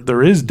 So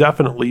there is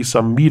definitely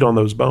some meat on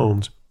those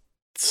bones.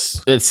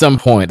 At some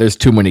point, there's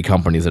too many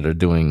companies that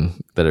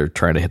are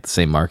trying to hit the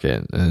same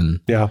market.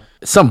 And at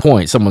some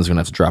point, someone's going to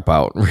have to drop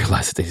out and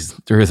realize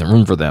that there isn't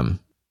room for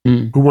them.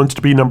 Who wants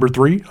to be number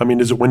 3? I mean,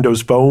 is it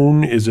Windows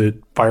Phone? Is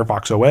it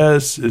Firefox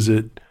OS? Is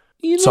it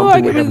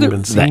something we haven't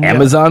even seen the yet?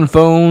 Amazon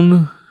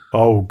phone?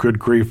 Oh, good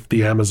grief,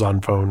 the Amazon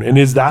phone. And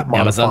is that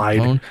modified?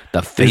 Amazon phone? The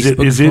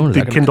Facebook is it phone?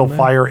 the Kindle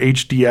Fire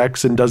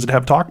HDX, and does it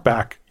have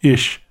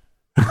TalkBack-ish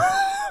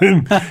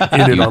in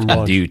it on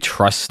launch? Do you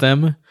trust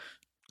them?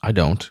 I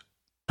don't.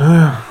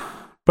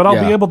 But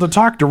I'll be able to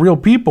talk to real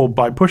people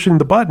by pushing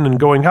the button and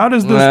going, how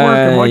does this work?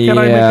 And why can't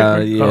I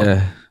make it?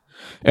 Yeah.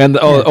 And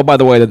by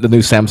the way, the new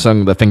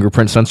Samsung, the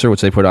fingerprint sensor,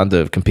 which they put on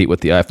to compete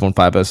with the iPhone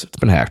 5S, it's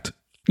been hacked.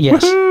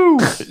 Yes.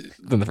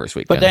 In the first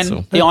week. But then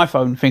the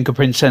iPhone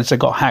fingerprint sensor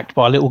got hacked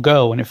by a little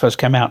girl when it first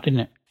came out, didn't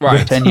it?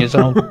 Right. 10 years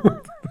old.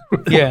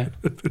 Yeah.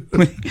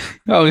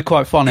 That was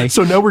quite funny.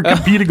 So now we're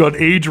competing on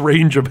age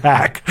range of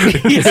hack.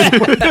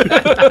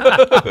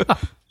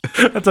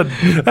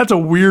 That's a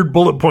weird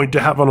bullet point to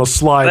have on a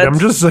slide. I'm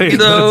just saying.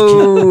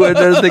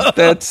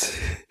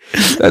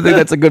 I think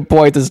that's a good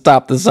point to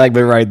stop the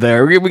segment right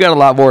there. We got a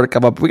lot more to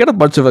come up. We got a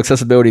bunch of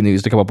accessibility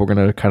news to come up. We're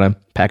going to kind of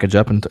package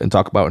up and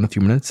talk about in a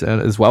few minutes,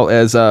 and as well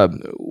as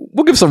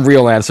we'll give some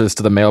real answers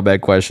to the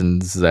mailbag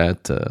questions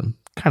that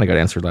kind of got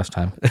answered last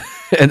time,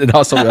 and then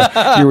also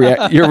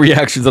your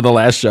reactions on the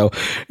last show,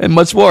 and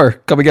much more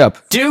coming up.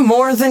 Do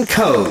more than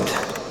code.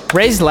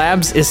 Raise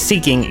Labs is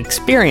seeking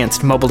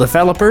experienced mobile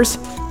developers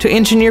to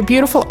engineer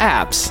beautiful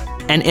apps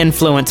and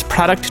influence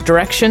product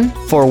direction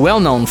for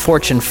well-known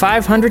Fortune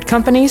 500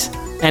 companies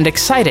and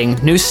exciting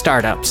new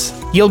startups.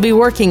 You'll be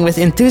working with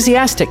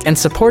enthusiastic and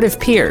supportive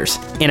peers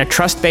in a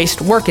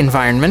trust-based work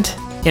environment.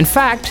 In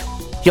fact,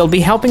 you'll be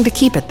helping to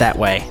keep it that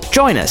way.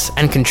 Join us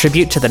and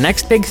contribute to the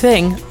next big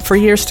thing for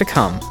years to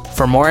come.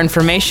 For more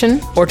information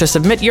or to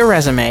submit your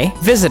resume,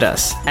 visit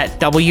us at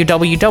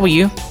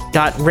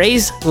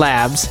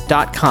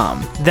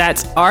www.raiselabs.com.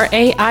 That's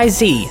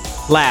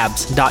RAIZ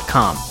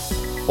labs.com.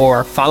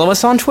 Or follow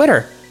us on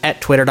Twitter at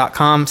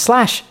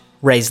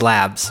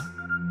twitter.com/raiselabs.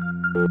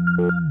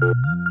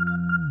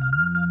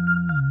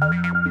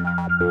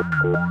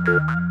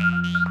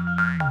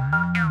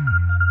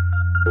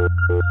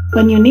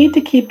 When you need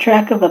to keep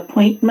track of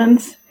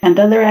appointments and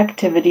other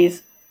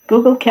activities,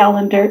 Google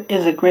Calendar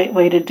is a great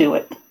way to do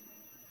it.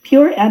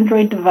 Pure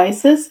Android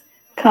devices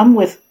come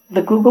with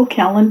the Google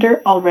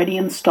Calendar already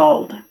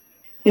installed.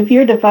 If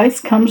your device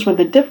comes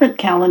with a different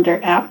calendar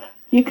app,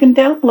 you can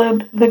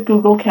download the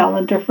Google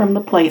Calendar from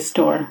the Play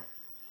Store.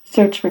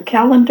 Search for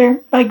Calendar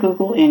by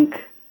Google Inc.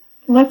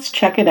 Let's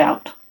check it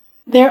out.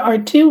 There are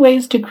 2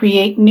 ways to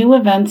create new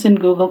events in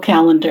Google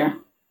Calendar.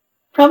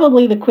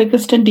 Probably the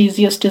quickest and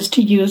easiest is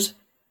to use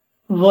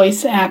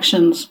voice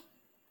actions.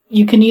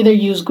 You can either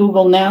use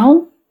Google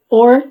Now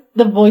or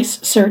the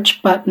voice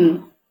search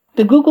button.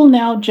 The Google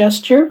Now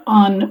gesture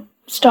on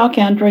stock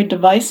Android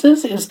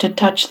devices is to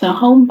touch the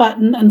home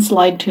button and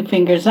slide 2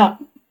 fingers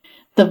up.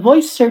 The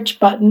voice search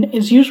button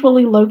is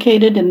usually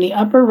located in the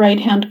upper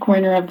right-hand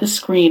corner of the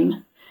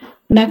screen,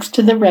 next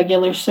to the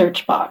regular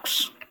search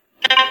box.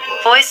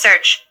 Voice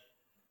search.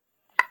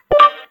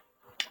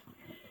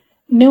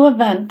 New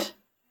event.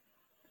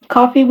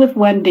 Coffee with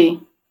Wendy,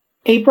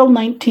 April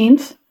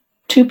 19th,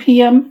 2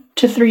 p.m.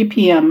 to 3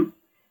 p.m.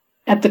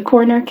 at the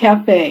Corner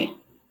Cafe.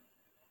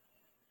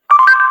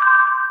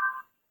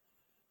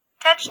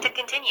 Touch to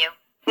continue.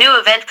 New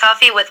event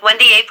Coffee with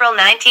Wendy, April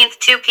 19th,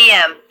 2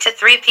 p.m. to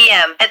 3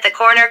 p.m. at the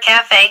Corner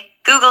Cafe.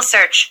 Google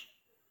search.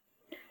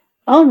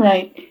 All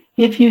right.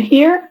 If you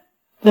hear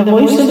the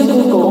voice of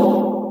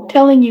Google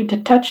telling you to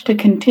touch to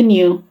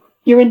continue,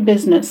 you're in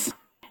business.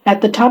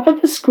 At the top of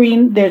the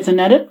screen, there's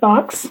an edit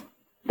box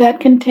that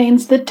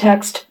contains the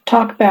text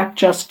TalkBack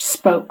just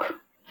spoke.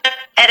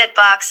 Edit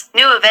box.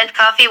 New event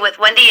Coffee with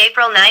Wendy,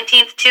 April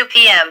 19th, 2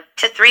 p.m.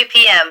 to 3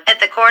 p.m.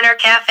 at the Corner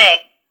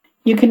Cafe.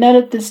 You can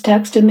edit this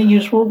text in the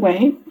usual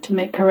way to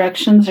make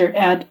corrections or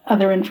add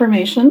other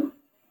information.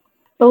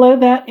 Below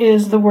that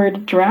is the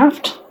word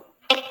draft.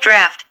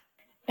 Draft.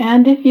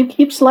 And if you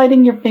keep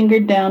sliding your finger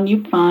down,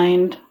 you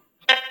find...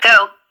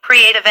 Go.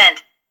 Create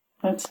event.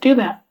 Let's do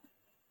that.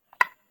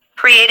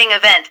 Creating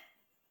event.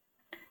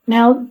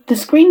 Now, the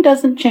screen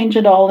doesn't change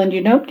at all and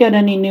you don't get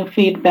any new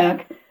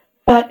feedback,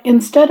 but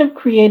instead of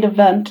create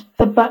event,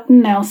 the button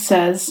now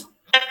says...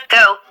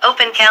 Go,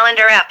 open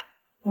calendar app.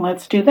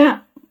 Let's do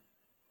that.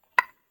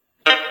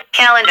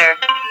 Calendar.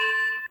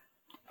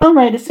 All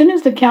right, as soon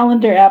as the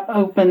calendar app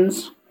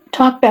opens,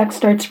 TalkBack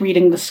starts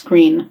reading the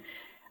screen.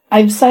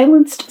 I've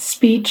silenced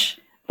speech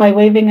by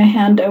waving a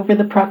hand over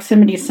the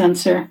proximity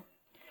sensor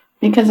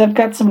because I've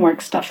got some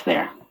work stuff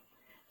there.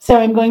 So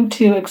I'm going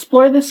to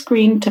explore the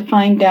screen to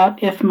find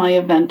out if my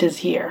event is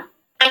here.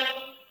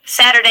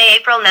 Saturday,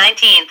 April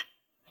 19th.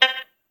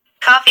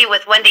 Coffee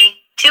with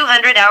Wendy,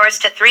 200 hours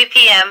to 3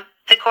 p.m.,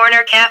 The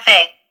Corner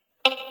Cafe.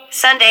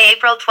 Sunday,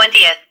 April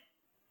 20th.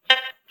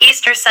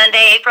 Easter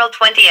Sunday, April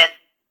 20th.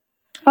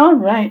 All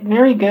right,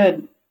 very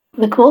good.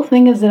 The cool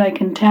thing is that I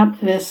can tap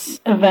this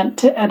event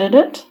to edit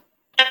it.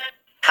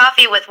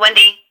 Coffee with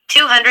Wendy,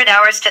 200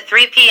 hours to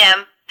 3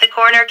 p.m., The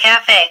Corner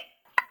Cafe.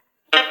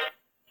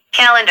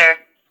 Calendar.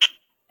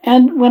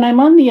 And when I'm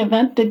on the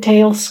event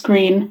details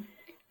screen,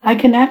 I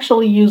can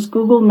actually use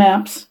Google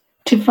Maps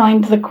to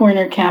find the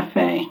Corner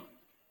Cafe.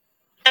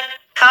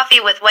 Coffee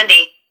with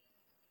Wendy.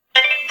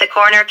 The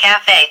Corner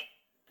Cafe.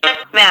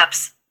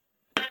 Maps.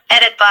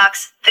 Edit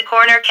box, The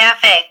Corner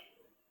Cafe.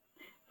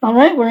 All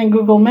right, we're in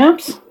Google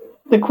Maps.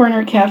 The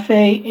Corner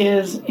Cafe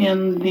is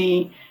in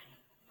the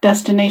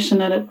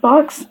destination edit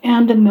box,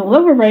 and in the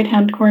lower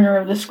right-hand corner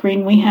of the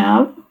screen we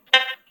have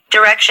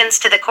Directions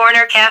to The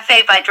Corner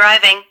Cafe by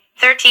driving,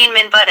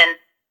 13-min button.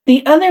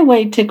 the other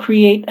way to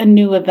create a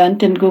new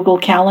event in Google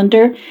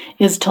Calendar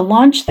is to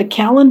launch the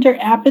Calendar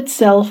app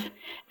itself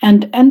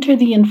and enter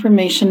the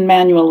information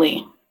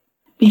manually.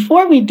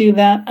 Before we do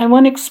that, I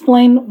want to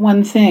explain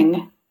one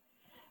thing.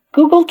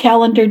 Google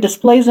Calendar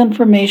displays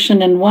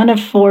information in one of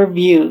 4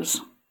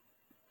 views: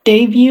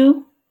 day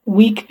view,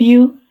 week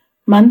view,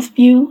 month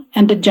view,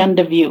 and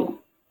agenda view.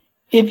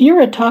 If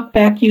you're a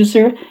TalkBack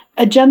user,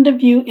 agenda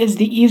view is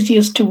the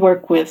easiest to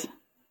work with.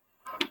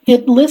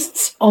 It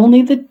lists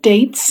only the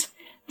dates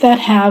that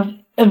have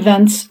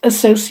events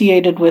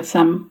associated with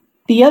them.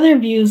 The other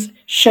views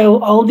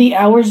show all the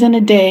hours in a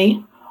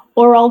day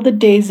or all the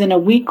days in a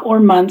week or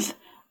month,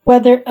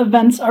 whether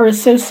events are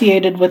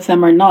associated with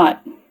them or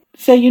not.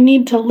 So you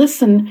need to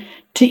listen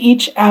to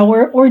each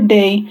hour or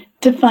day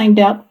to find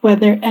out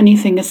whether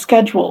anything is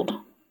scheduled.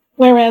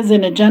 Whereas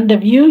in Agenda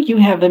View, you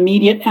have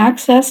immediate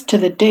access to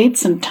the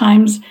dates and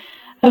times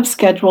of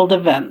scheduled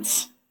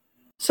events.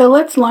 So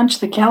let's launch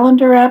the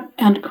Calendar app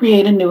and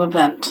create a new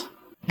event.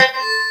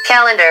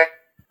 Calendar.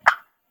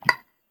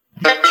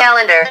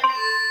 Calendar.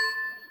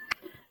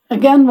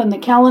 Again, when the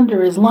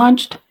calendar is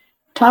launched,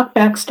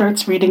 TalkBack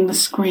starts reading the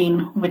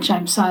screen, which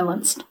I've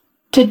silenced.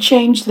 To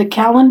change the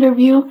calendar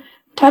view,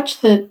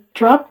 touch the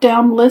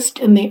drop-down list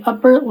in the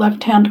upper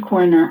left-hand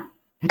corner.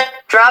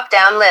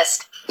 Drop-down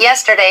list.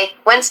 Yesterday,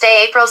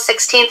 Wednesday, April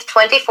 16th,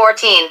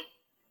 2014.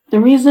 The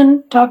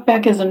reason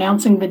TalkBack is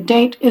announcing the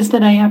date is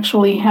that I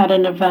actually had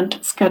an event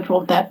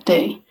scheduled that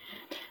day.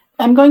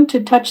 I'm going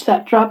to touch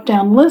that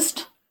drop-down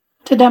list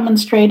to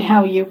demonstrate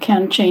how you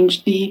can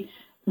change the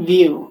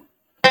view.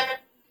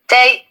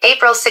 Day,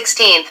 April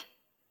 16th.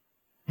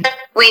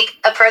 Week,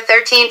 April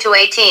 13 to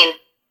 18.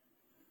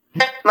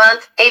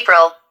 Month,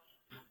 April.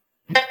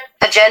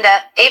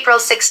 Agenda, April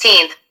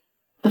 16th.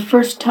 The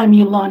first time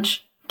you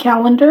launch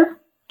Calendar,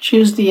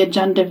 choose the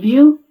agenda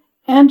view,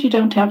 and you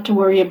don't have to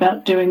worry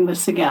about doing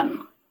this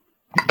again.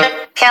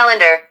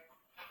 Calendar.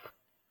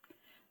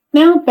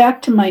 Now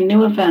back to my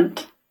new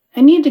event.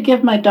 I need to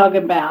give my dog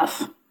a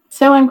bath,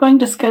 so I'm going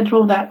to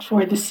schedule that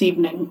for this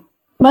evening.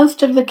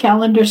 Most of the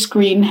calendar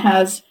screen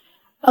has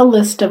a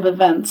list of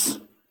events.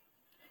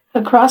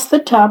 Across the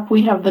top,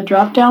 we have the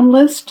drop-down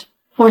list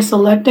for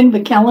selecting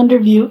the calendar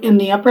view in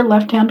the upper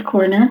left-hand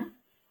corner.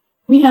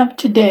 We have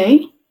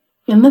Today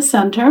in the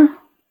center,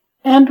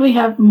 and we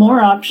have More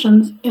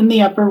Options in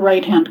the upper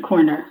right-hand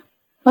corner.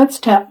 Let's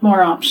tap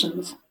More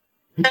Options.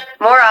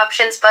 More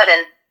Options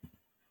button.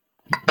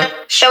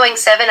 Showing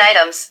 7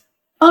 items.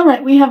 All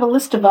right, we have a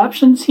list of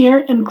options here,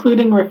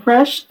 including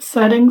Refresh,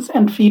 Settings,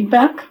 and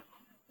Feedback.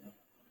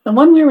 The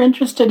one we're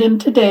interested in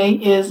today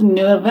is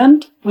New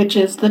Event, which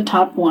is the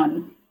top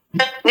one.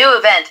 New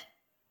event.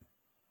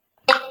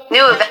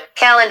 New event.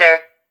 Calendar.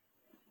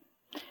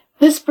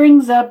 This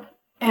brings up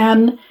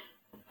an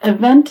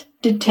event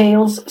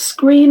details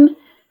screen.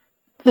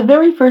 The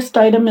very first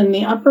item in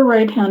the upper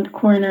right-hand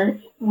corner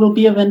will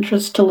be of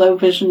interest to low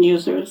vision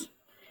users,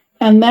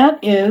 and that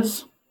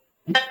is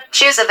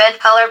Choose event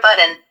color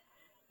button.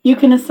 you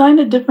can assign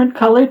a different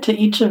color to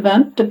each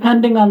event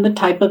depending on the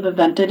type of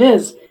event it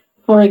is.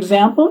 For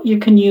example, you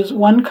can use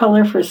one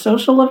color for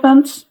social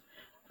events,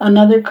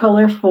 another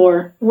color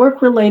for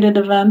work-related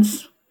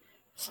events,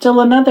 still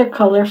another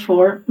color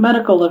for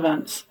medical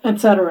events,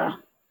 etc.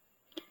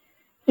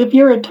 If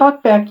you're a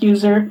TalkBack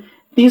user,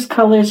 these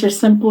colors are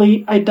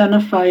simply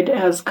identified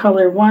as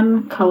color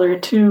 1, color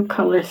 2,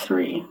 color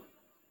 3.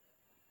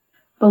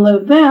 Below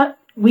that,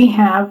 we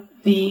have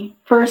the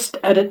first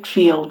edit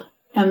field,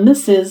 and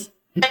this is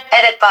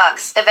Edit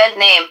box. Event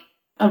name.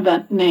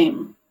 event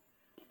name.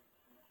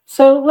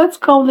 So let's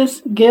call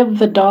this Give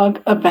the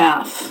Dog a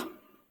Bath.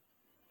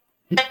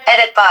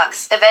 Edit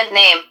box. Event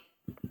name.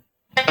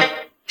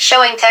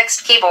 Showing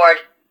text keyboard.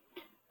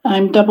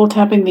 I'm double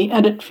tapping the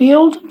edit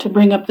field to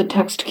bring up the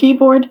text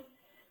keyboard,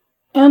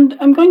 and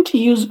I'm going to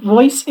use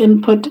voice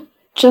input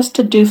just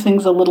to do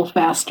things a little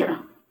faster.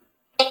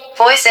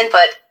 Voice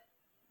input.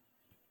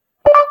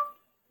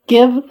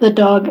 Give the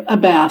dog a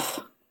bath.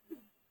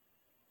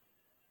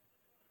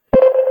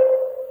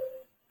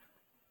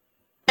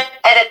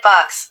 Edit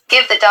box.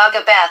 Give the dog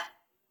a bath.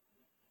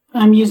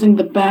 I'm using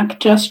the back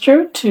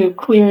gesture to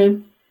clear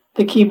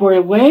the keyboard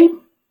away.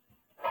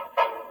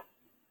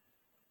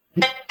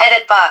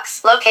 Edit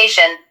box.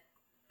 Location.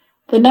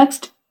 The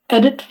next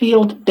edit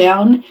field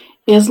down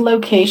is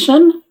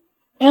location,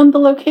 and the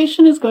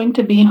location is going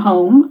to be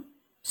home.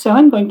 So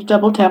I'm going to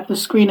double tap the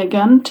screen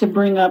again to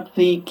bring up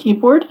the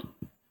keyboard.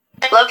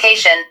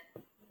 Location.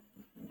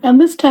 And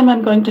this time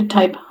I'm going to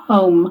type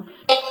home.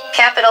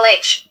 Capital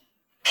H.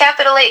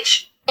 Capital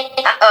H.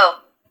 O.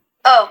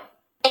 O.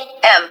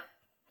 M.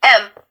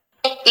 M.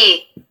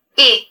 E.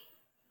 E.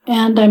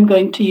 And I'm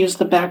going to use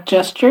the back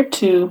gesture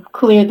to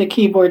clear the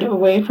keyboard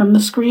away from the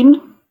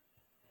screen.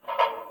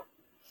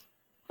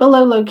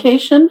 Below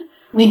location,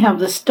 we have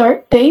the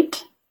start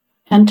date,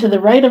 and to the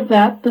right of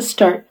that, the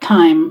start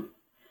time.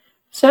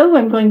 So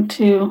I'm going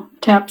to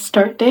tap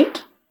start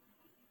date.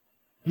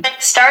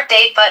 Start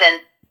date button.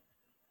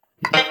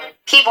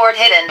 Keyboard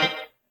hidden.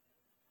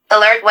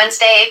 Alert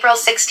Wednesday, April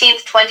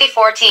 16th,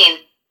 2014.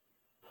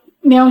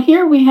 Now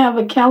here we have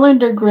a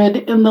calendar grid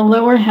in the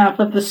lower half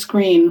of the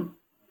screen.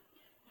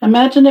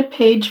 Imagine a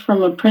page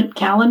from a print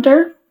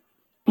calendar.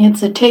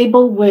 It's a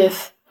table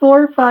with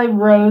 4 or 5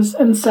 rows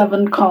and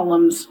 7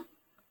 columns.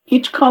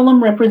 Each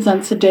column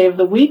represents a day of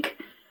the week,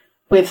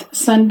 with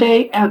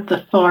Sunday at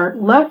the far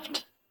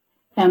left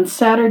and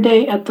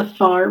Saturday at the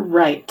far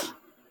right.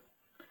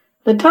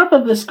 The top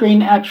of the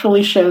screen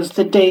actually shows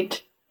the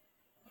date.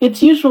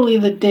 It's usually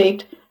the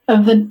date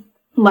of the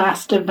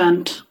last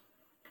event.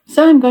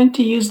 So I'm going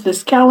to use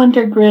this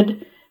calendar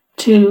grid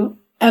to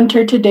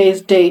enter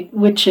today's date,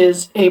 which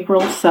is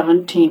April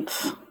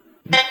 17th.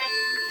 The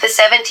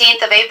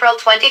 17th of April,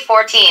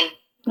 2014.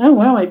 Oh,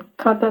 wow, I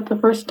caught that the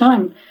first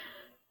time.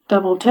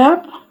 Double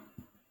tap.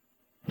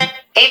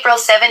 April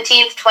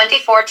 17th,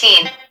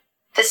 2014.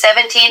 The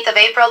 17th of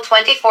April,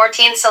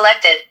 2014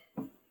 selected.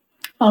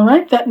 All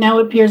right, that now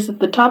appears at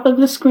the top of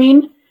the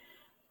screen.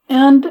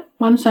 And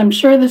once I'm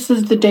sure this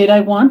is the date I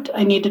want,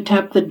 I need to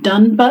tap the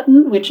Done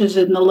button, which is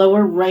in the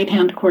lower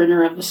right-hand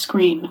corner of the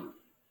screen.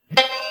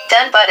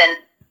 Done button.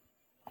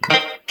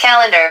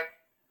 Calendar.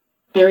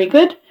 Very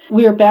good.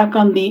 We are back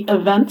on the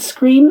Event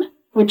screen,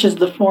 which is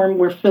the form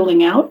we're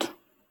filling out.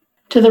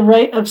 To the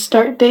right of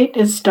Start Date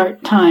is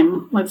Start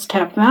Time. Let's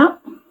tap that.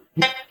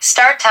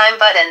 Start Time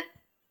button.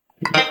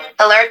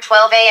 Alert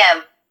 12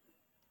 a.m.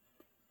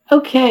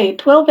 Okay,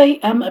 12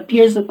 a.m.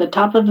 appears at the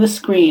top of the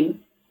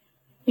screen.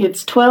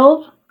 It's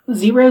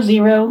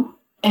 12:00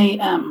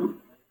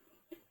 a.m.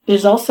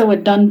 There's also a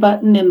Done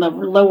button in the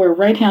lower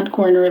right-hand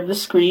corner of the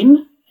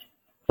screen.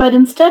 But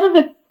instead of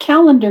a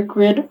calendar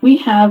grid, we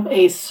have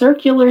a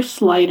circular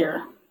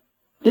slider.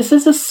 This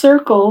is a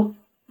circle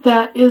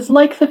that is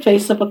like the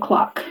face of a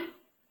clock.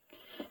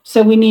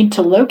 So we need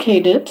to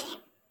locate it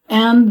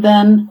and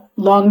then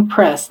long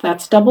press.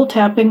 That's double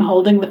tapping,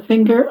 holding the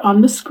finger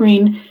on the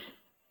screen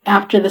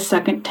after the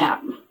second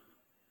tap.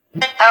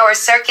 Our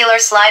circular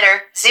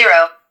slider, 0.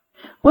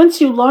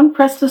 Once you long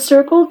press the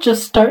circle,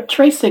 just start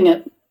tracing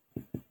it.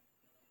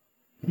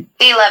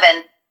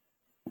 11.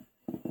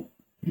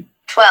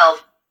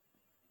 12.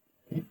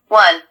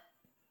 1.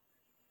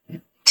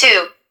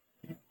 2.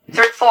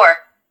 3, 4.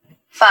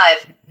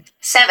 5.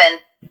 7.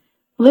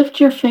 Lift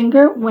your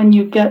finger when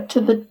you get to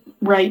the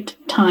right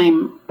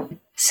time.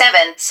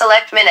 7.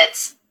 Select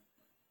minutes.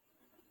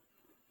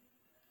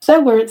 So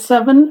we're at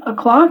 7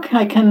 o'clock.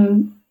 I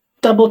can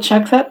double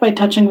check that by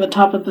touching the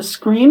top of the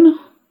screen.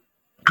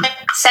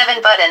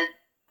 7 button.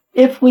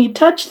 If we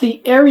touch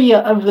the area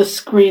of the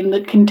screen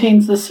that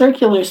contains the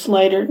circular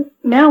slider,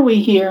 now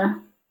we hear.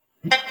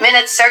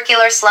 Minutes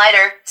circular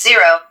slider, 0.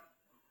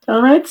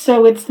 All right,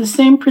 so it's the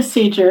same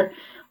procedure.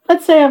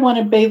 Let's say I want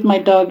to bathe my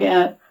dog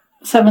at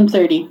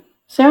 7:30.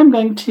 So I'm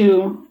going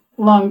to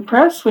long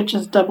press, which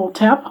is double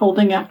tap,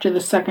 holding after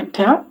the second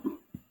tap.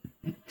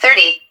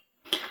 30.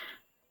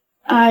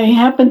 I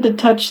happened to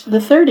touch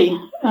the 30,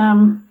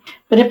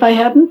 but if I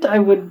hadn't, I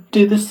would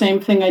do the same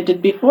thing I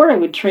did before. I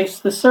would trace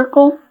the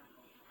circle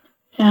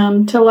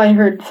until I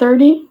heard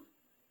 30,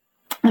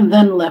 and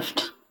then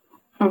lift.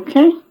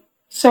 Okay,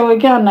 so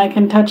again, I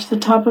can touch the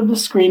top of the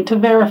screen to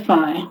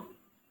verify.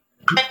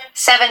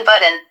 7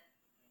 button.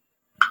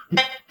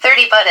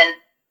 30 button.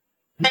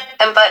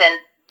 M button.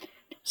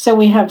 So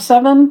we have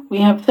 7, we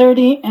have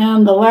 30,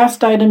 and the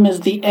last item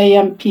is the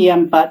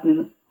AM/PM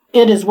button.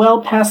 It is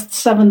well past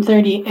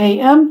 7:30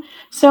 a.m.,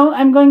 so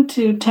I'm going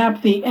to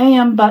tap the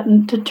AM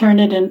button to turn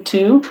it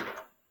into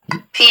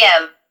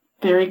PM.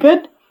 Very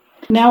good.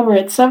 Now we're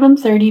at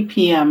 7:30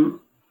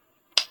 p.m.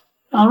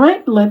 All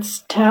right,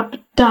 let's tap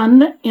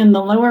Done in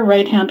the lower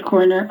right-hand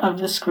corner of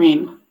the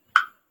screen.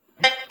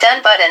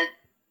 Done button.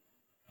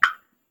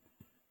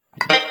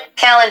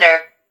 Calendar.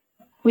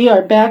 We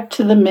are back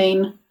to the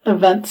main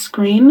event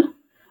screen.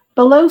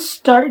 Below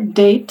start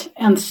date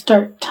and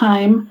start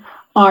time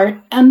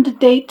are end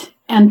date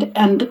and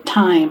end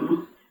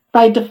time.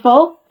 By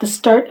default, the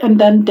start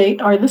and end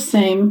date are the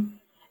same,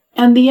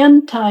 and the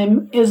end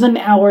time is an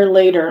hour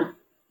later.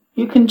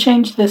 You can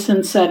change this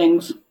in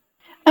settings.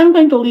 I'm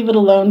going to leave it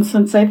alone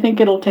since I think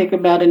it'll take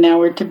about an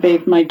hour to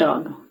bathe my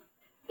dog.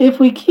 If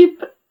we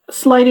keep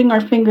sliding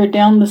our finger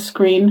down the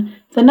screen,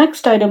 the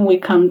next item we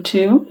come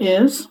to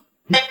is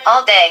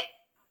all day.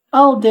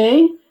 All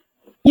day.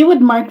 You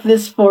would mark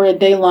this for a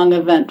day-long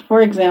event,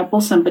 for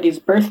example, somebody's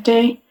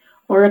birthday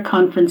or a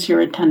conference you're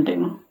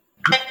attending.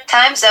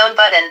 Time zone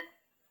button.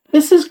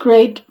 This is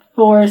great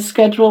for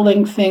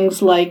scheduling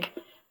things like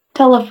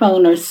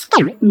telephone or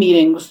Skype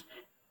meetings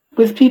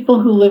with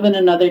people who live in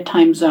another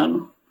time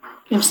zone.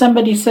 If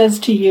somebody says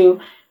to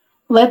you,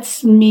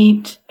 let's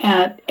meet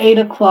at 8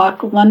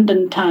 o'clock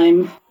London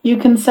time, you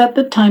can set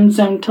the time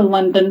zone to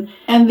London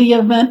and the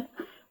event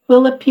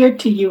will appear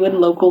to you in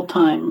local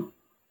time.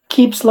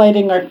 Keep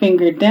sliding our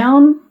finger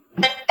down.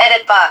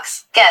 Edit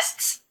box,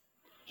 guests.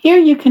 Here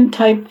you can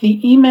type the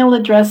email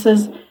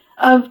addresses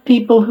of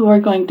people who are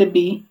going to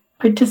be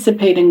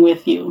participating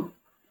with you.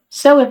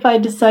 So if I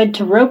decide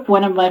to rope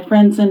one of my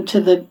friends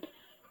into the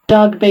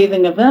dog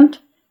bathing event,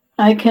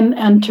 I can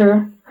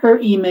enter her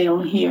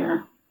email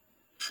here.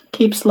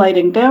 Keep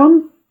sliding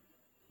down.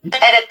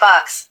 Edit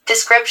box,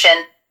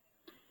 description.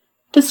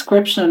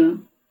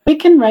 Description. We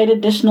can write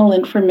additional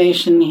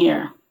information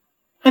here.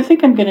 I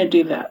think I'm going to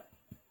do that.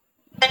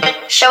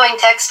 Showing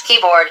text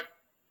keyboard.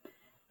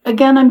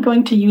 Again, I'm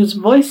going to use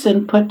voice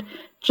input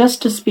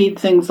just to speed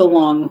things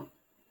along.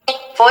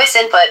 Voice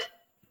input.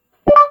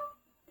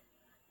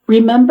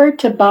 Remember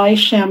to buy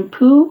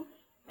shampoo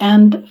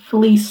and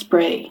flea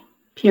spray,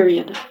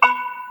 period.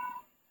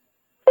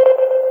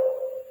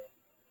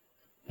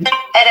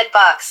 Edit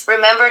box.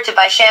 Remember to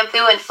buy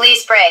shampoo and flea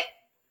spray.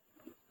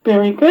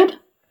 Very good.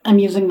 I'm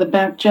using the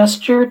back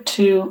gesture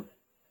to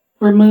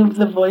remove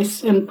the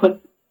voice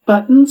input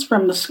buttons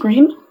from the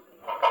screen.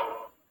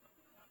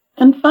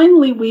 And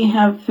finally, we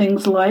have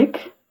things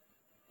like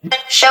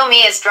Show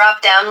me as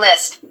drop-down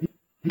list.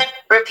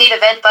 Repeat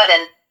event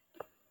button.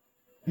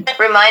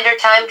 Reminder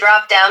time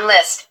drop-down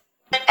list.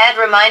 Add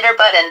reminder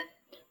button.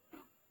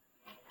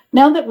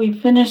 Now that we've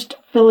finished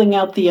filling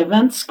out the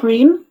event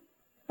screen,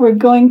 we're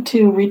going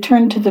to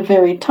return to the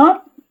very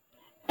top,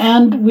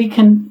 and we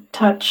can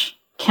touch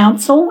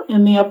Cancel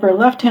in the upper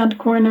left-hand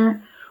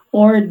corner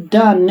or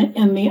Done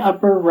in the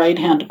upper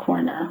right-hand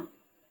corner.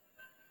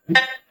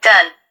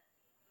 Done.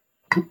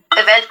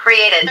 Event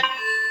created.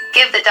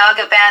 Give the dog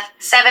a bath,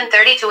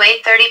 7:30 to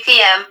 8:30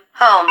 p.m.,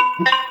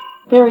 home.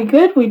 Very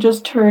good. We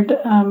just heard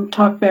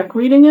TalkBack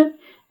reading it,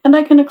 and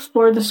I can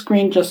explore the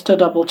screen just to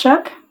double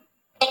check.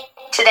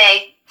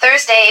 Today,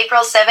 Thursday,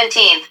 April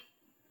 17th.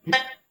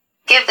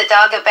 Give the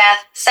dog a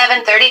bath,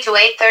 7:30 to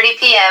 8:30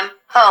 p.m.,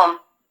 home.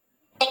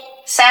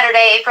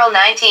 Saturday, April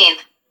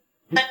 19th.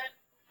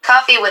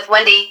 Coffee with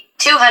Wendy,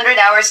 200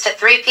 hours to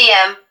 3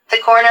 p.m., The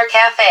Corner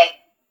Cafe.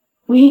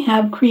 We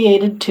have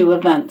created 2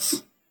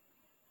 events.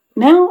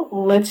 Now,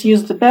 let's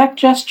use the back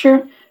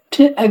gesture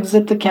to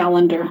exit the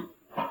calendar.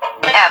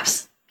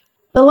 Apps.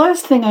 The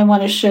last thing I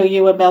want to show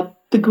you about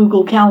the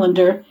Google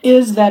Calendar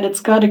is that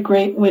it's got a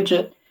great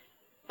widget.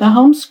 The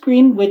home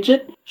screen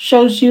widget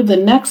shows you the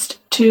next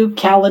 2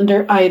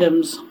 calendar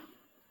items.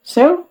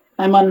 So,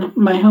 I'm on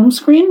my home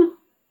screen.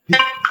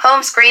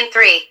 Home screen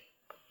 3.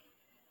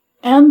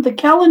 And the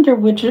calendar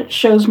widget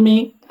shows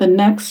me the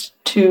next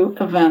 2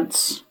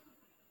 events.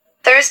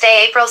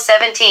 Thursday, April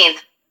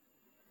 17th.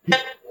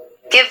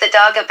 Give the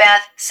dog a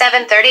bath,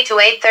 7:30 to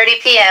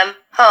 8:30 p.m.,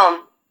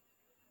 home.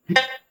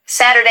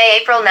 Saturday,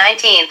 April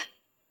 19th.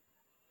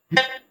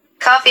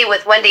 Coffee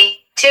with Wendy,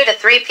 2 to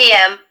 3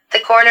 p.m., The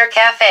Corner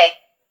Cafe.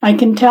 I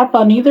can tap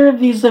on either of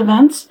these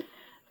events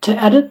to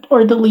edit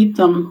or delete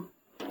them.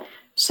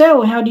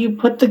 So, how do you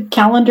put the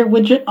calendar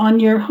widget on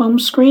your home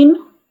screen?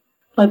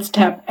 Let's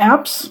tap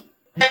Apps.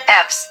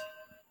 Apps.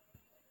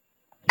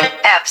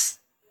 Apps.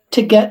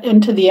 To get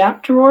into the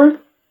app drawer.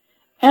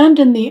 And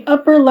in the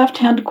upper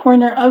left-hand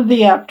corner of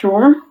the app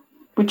drawer,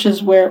 which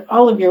is where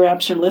all of your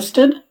apps are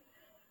listed,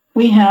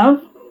 we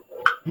have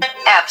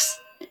Apps.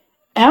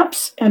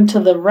 Apps, and to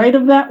the right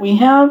of that we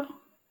have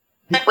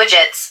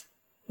Widgets.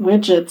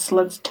 Widgets.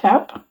 Let's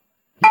tap.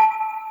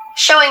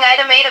 Showing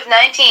item 8 of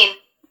 19.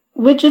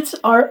 Widgets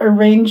are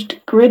arranged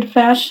grid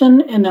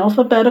fashion in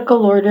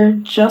alphabetical order,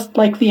 just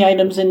like the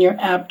items in your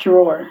app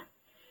drawer.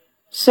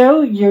 So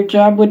your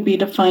job would be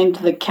to find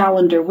the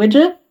calendar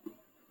widget.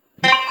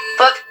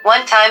 Book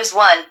 1 times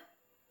 1.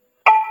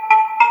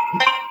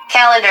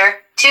 Calendar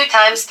 2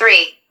 times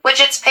 3.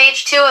 Widgets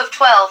page 2 of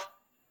 12.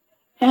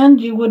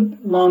 And you would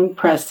long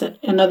press it.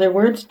 In other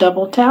words,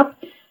 double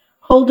tap,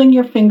 holding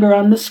your finger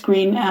on the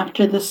screen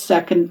after the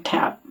second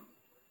tap.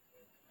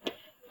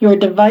 Your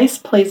device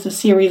plays a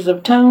series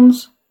of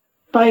tones,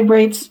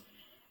 vibrates,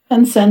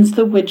 and sends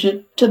the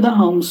widget to the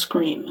home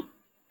screen.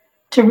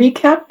 To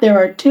recap, there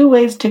are 2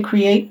 ways to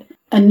create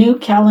a new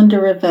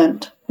calendar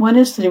event. One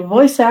is through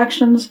voice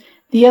actions,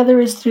 the other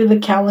is through the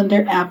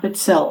calendar app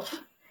itself.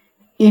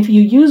 If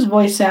you use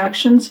voice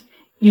actions,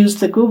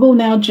 use the Google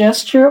Now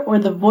gesture or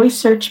the voice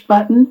search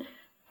button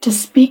to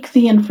speak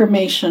the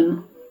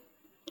information.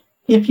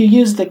 If you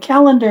use the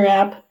Calendar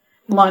app,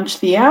 launch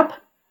the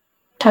app,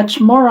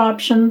 touch More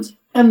Options,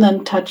 and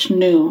then touch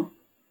New.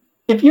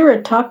 If you're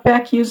a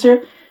TalkBack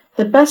user,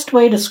 the best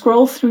way to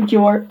scroll through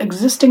your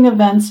existing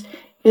events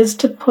is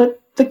to put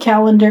the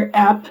Calendar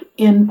app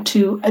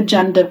into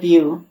Agenda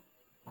View.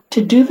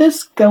 To do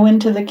this, go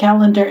into the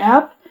Calendar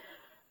app,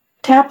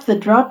 tap the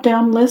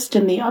drop-down list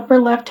in the upper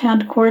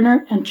left-hand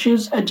corner and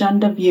choose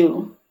Agenda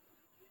View.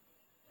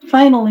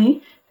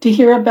 Finally, to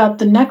hear about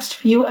the next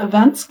few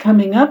events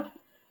coming up,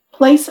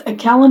 place a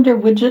calendar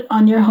widget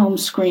on your home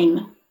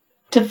screen.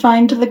 To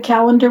find the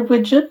calendar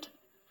widget,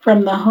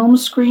 from the home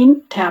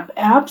screen, tap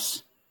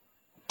Apps,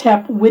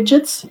 tap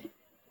Widgets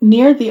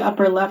near the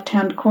upper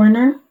left-hand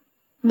corner,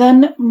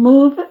 then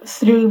move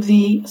through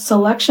the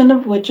selection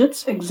of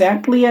widgets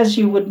exactly as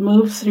you would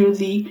move through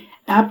the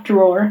app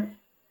drawer,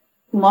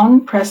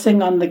 long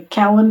pressing on the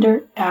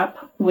Calendar app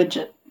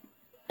widget.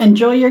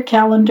 Enjoy your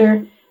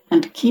calendar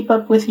and keep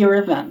up with your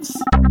events.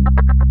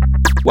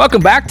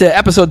 Welcome back to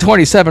episode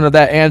 27 of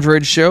That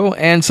Android Show,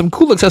 and some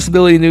cool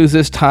accessibility news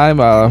this time.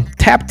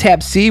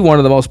 TapTapC, one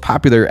of the most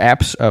popular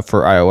apps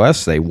for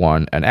iOS, they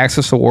won an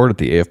Access Award at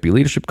the AFB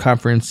Leadership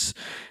Conference,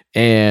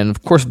 and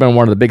of course, been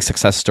one of the big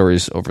success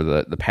stories over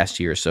the past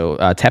year. So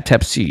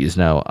TapTapC is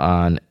now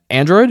on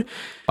Android.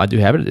 I do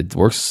have it. It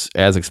works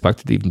as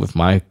expected, even with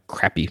my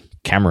crappy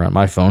camera on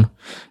my phone.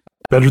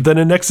 Better than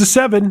a Nexus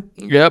 7.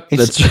 Yep,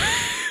 that's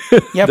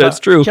Yeah, that's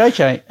but true.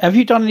 JJ, have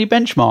you done any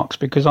benchmarks?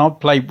 Because I've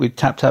played with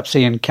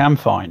TapTapC and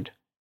CamFind,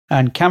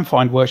 and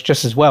CamFind works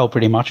just as well,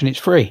 pretty much, and it's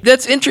free.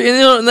 That's interesting.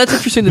 That's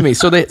interesting to me.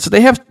 So they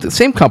have the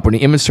same company.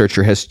 Image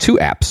Searcher has two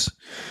apps.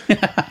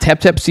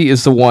 TapTapC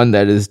is the one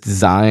that is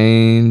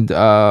designed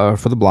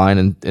for the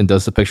blind and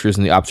does the pictures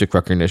and the object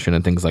recognition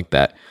and things like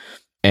that.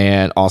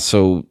 And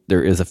also,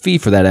 there is a fee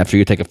for that. After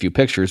you take a few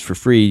pictures for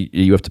free,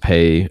 you have to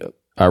pay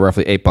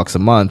roughly $8 a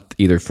month,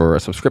 either for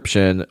a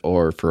subscription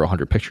or for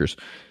 100 pictures.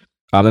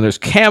 Then there's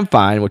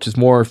CamFind, which is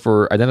more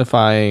for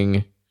identifying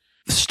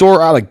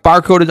like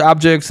barcoded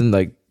objects and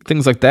like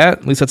things like that.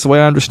 At least that's the way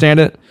I understand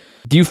it.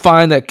 Do you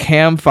find that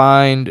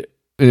CamFind,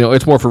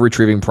 it's more for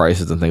retrieving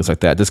prices and things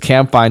like that? Does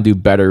CamFind do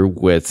better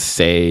with,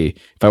 say,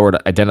 if I were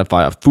to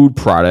identify a food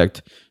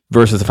product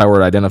versus if I were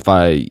to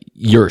identify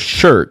your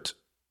shirt?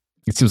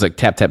 It seems like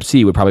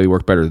TapTapC would probably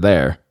work better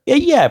there.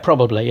 Yeah,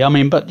 probably. I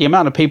mean, but the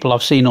amount of people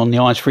I've seen on the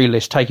Eyes Free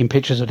list taking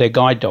pictures of their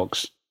guide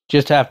dogs,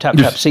 just to have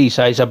TapTapC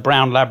say it's a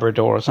brown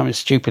Labrador or something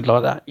stupid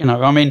like that.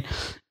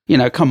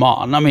 Come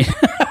on. I mean,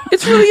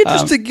 it's really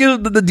interesting,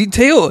 the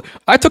detail.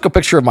 I took a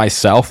picture of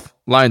myself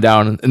lying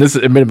down, and this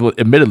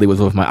admittedly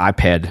was with my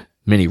iPad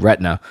Mini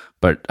Retina,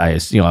 but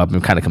I've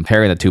been kind of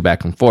comparing the two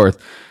back and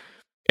forth,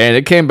 and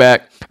it came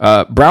back,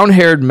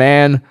 brown-haired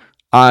man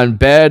on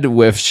bed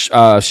with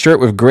shirt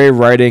with gray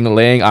writing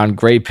laying on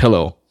gray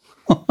pillow.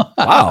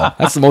 Wow,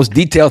 that's the most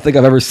detailed thing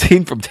I've ever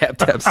seen from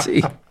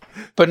TapTapC.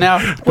 But now,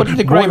 what did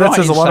the gray that writing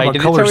says a lot say? about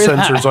Did color it tell you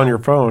that? sensors on your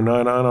phone.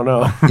 I don't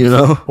know.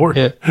 Or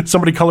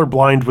somebody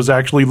colorblind was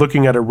actually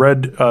looking at a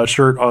red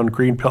shirt on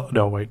green pillow.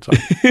 No, wait. Sorry.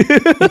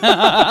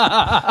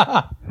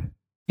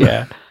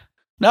 Yeah.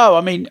 No,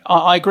 I mean,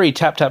 I agree.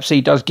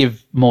 TapTapC does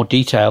give more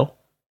detail.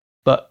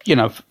 But,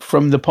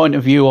 from the point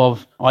of view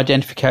of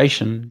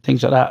identification,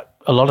 things like that,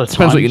 a lot of times.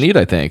 Depends what you need,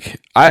 I think.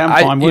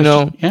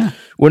 Yeah.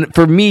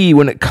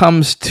 When it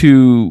comes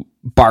to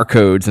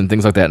barcodes and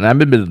things like that, and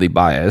I'm admittedly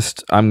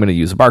biased, I'm going to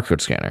use a barcode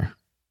scanner.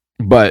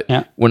 But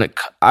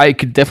I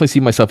could definitely see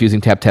myself using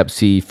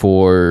TapTapC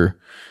for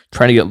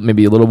trying to get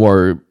maybe a little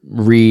more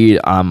read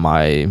on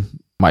my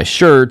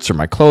shirts or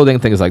my clothing,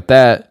 things like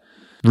that,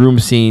 room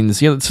scenes.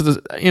 Again,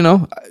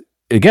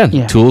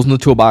 tools in the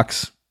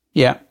toolbox.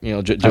 Yeah,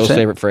 Joe's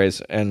favorite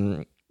phrase,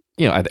 and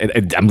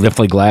I'm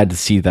definitely glad to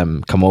see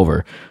them come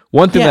over.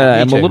 One thing that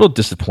I'm a little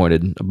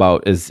disappointed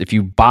about is if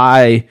you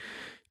buy.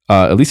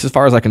 At least as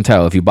far as I can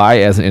tell, if you buy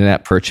as an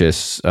in-app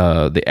purchase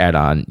the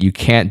add-on, you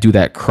can't do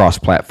that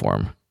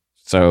cross-platform.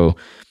 So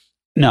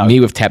me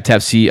with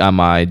TapTapC on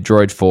my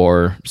Droid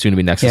 4, soon to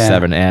be Nexus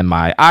 7, and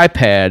my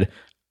iPad,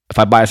 if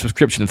I buy a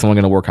subscription, it's only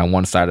going to work on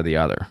one side or the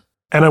other.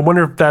 And I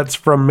wonder if that's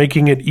from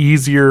making it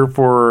easier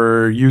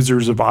for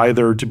users of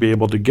either to be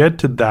able to get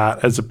to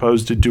that as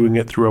opposed to doing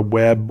it through a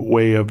web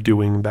way of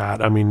doing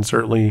that. I mean,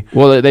 certainly.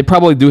 Well, they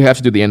probably do have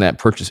to do the in-app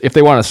purchase. If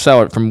they want to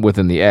sell it from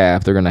within the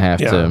app, they're going to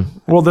have to.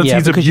 Well, that's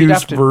ease of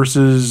use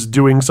versus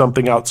doing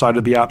something outside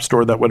of the App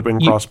Store that would have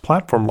been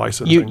cross-platform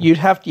licensing. You'd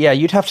have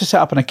to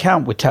set up an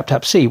account with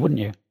TapTapC,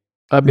 wouldn't you?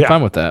 I'd be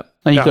fine with that.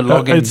 And you could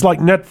log in. It's like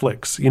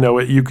Netflix.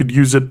 You could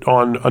use it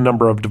on a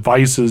number of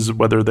devices,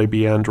 whether they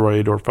be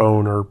Android or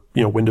phone or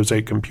Windows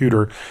 8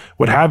 computer,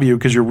 what have you,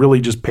 because you're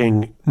really just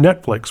paying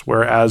Netflix,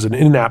 whereas an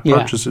in-app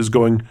purchase is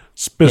going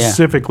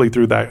specifically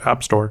through that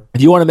app store.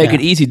 If you want to make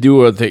it easy,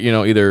 do it.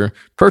 Either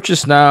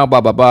purchase now,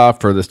 blah blah blah,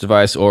 for this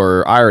device,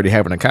 or I already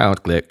have an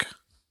account. Click.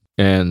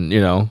 and,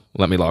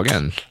 let me log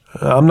in.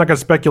 I'm not going to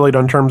speculate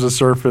on terms of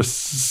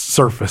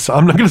Surface.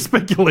 I'm not going to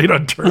speculate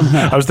on terms.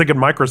 I was thinking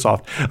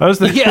Microsoft. I was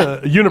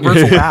thinking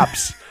universal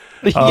apps.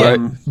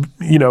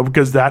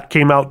 Because that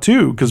came out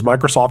too, because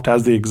Microsoft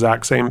has the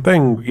exact same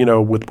thing,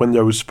 with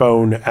Windows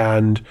Phone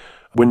and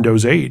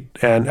Windows 8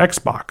 and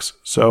Xbox.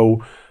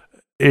 So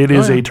it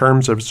is a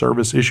terms of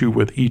service issue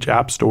with each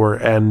app store,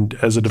 and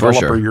as a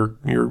developer,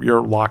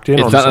 you're locked in.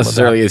 It's not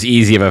necessarily as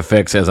easy of a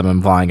fix as I'm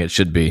implying it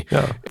should be.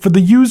 Yeah. For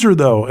the user,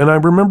 though, and I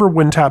remember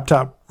when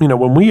TapTap,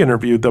 when we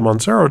interviewed them on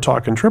Sero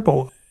Talk and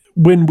Triple,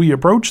 when we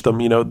approached them,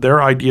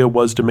 their idea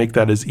was to make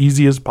that as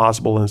easy as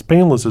possible and as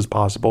painless as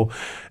possible.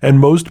 And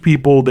most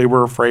people, they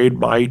were afraid,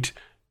 might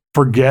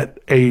forget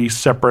a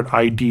separate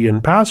ID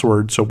and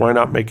password. So why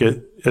not make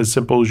it as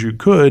simple as you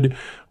could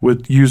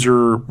with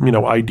user,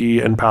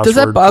 ID and password?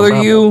 Does that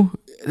bother you?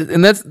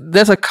 And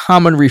that's a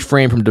common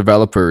refrain from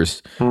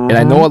developers. Mm-hmm. And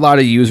I know a lot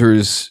of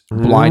users,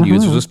 blind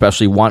users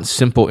especially, want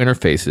simple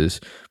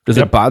interfaces. Does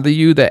it bother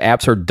you that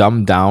apps are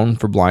dumbed down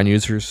for blind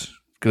users?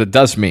 Because it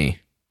does me.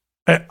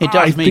 It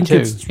does me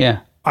too.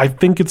 Yeah. I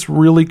think it's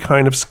really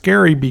kind of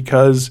scary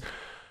because,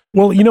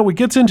 it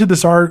gets into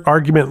this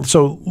argument.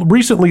 So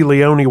recently,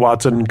 Leonie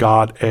Watson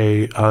got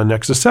a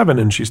Nexus 7,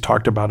 and she's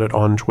talked about it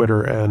on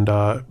Twitter. And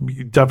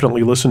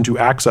definitely listen to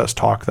Access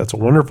Talk. That's a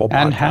wonderful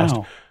podcast. And how?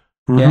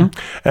 Mm-hmm. Yeah.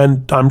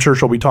 And I'm sure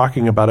she'll be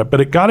talking about it. But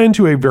it got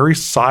into a very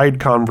side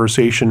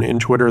conversation in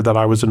Twitter that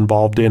I was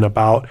involved in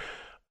about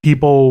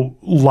people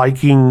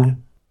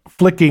liking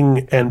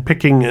flicking and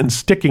picking and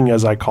sticking,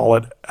 as I call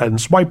it, and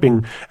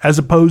swiping, as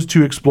opposed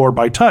to explore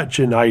by touch.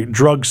 And I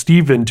drug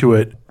Steve into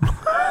it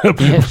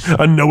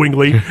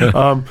unknowingly.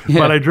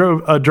 But I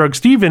drug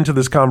Steve into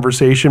this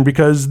conversation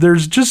because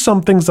there's just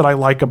some things that I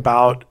like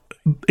about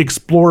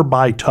explore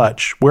by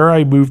touch. Where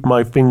I move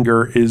my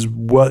finger is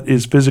what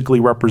is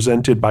physically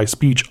represented by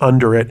speech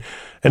under it.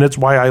 And it's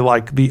why I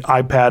like the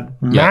iPad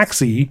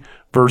Maxi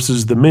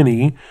versus the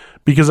Mini,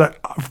 because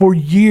for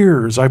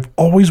years I've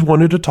always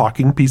wanted a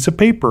talking piece of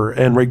paper,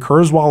 and Ray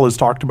Kurzweil has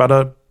talked about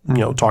a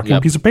talking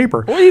piece of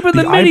paper. Well, even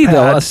the Mini iPad,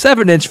 though, a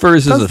 7-inch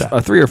versus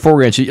a 3 or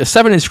 4 inch, a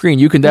 7-inch screen,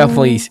 you can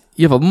definitely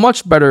you have a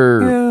much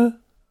better. Yeah.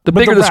 The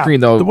bigger the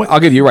screen, though, I'll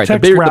give you right. The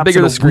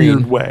bigger the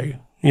screen, weird way,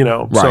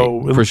 right,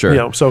 so for sure.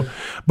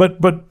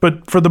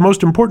 But for the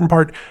most important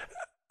part,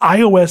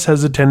 iOS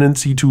has a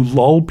tendency to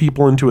lull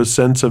people into a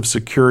sense of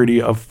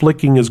security of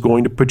flicking is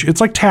going to put you,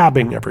 it's like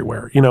tabbing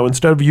everywhere,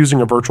 instead of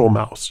using a virtual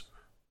mouse.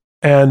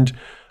 And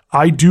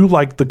I do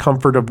like the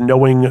comfort of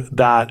knowing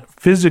that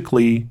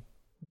physically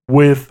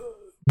with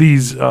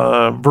these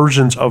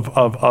versions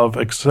of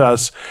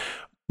Access,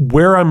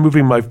 where I'm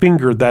moving my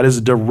finger, that is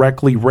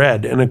directly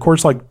read. And of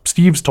course, like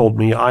Steve's told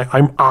me,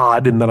 I'm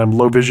odd in that I'm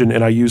low vision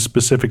and I use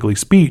specifically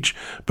speech,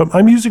 but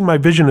I'm using my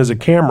vision as a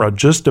camera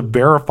just to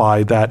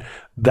verify that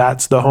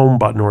that's the home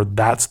button, or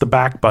that's the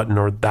back button,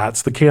 or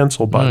that's the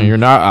cancel button. No, you're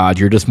not odd.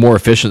 You're just more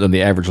efficient than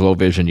the average low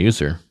vision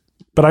user.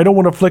 But I don't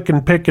want to flick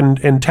and pick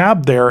and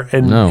tab there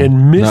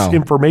and miss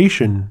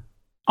information.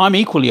 I'm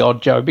equally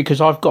odd, Joe, because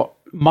I've got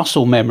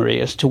muscle memory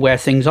as to where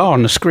things are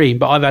on the screen,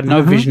 but I've had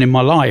no vision in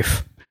my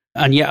life.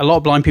 And yet a lot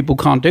of blind people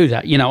can't do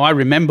that. I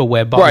remember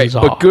where buttons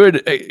are. But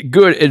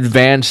good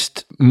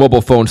advanced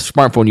mobile phone,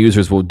 smartphone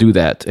users will do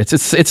that. It's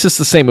just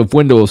the same with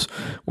Windows,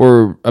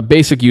 where a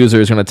basic user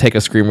is going to take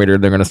a screen reader,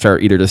 they're going to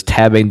start either just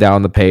tabbing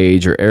down the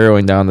page or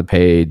arrowing down the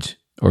page,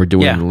 or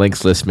doing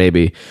links list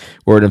maybe,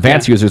 or an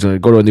advanced user is going to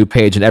go to a new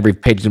page and every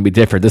page is going to be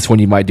different. This one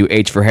you might do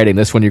H for heading.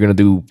 This one you're going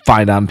to do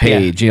find on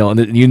page, and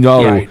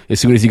as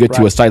soon as you get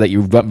to a site that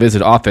you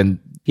visit often.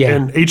 Yeah.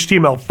 And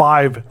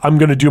HTML5, I'm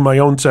going to do my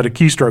own set of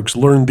keystrokes,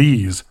 learn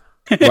these.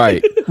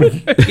 Right. But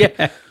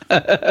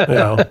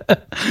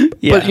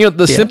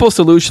the simple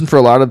solution for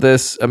a lot of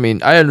this, I mean,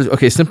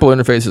 simple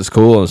interface is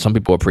cool and some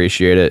people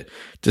appreciate it.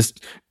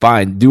 Just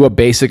fine, do a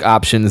basic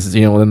options,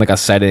 then like a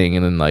setting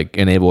and then like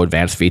enable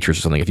advanced features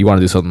or something. If you want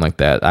to do something like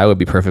that, I would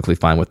be perfectly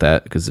fine with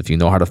that, because if you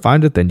know how to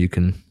find it, then you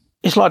can.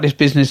 It's like this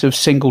business of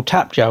single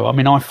tap, Joe. I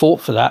mean, I fought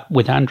for that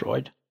with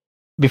Android.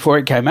 Before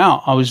it came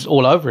out, I was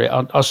all over it.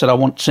 I said I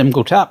want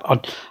single tap.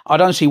 I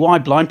don't see why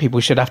blind people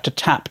should have to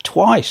tap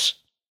twice.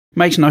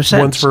 Makes no sense.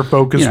 Once for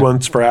focus,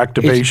 once for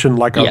activation,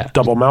 like a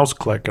double mouse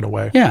click in a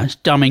way. Yeah, it's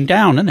dumbing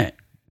down, isn't it?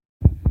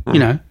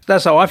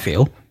 That's how I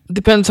feel.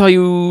 Depends how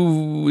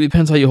you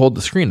hold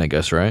the screen, I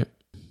guess, right?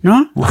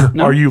 No.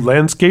 Are you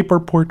landscape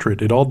or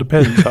portrait? It all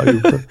depends how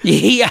you.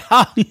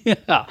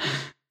 Yeah.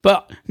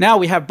 But now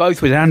we have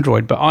both with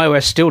Android, but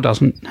iOS still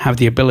doesn't have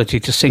the ability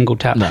to single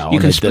tap. No, you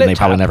can split tap. They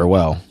probably never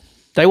will.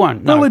 They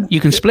won't. No, you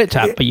can split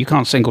tap, but you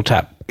can't single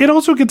tap. It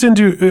also gets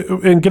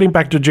into, and getting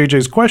back to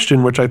JJ's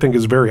question, which I think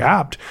is very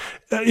apt,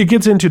 it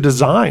gets into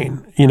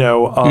design.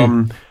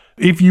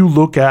 If you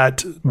look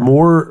at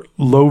more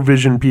low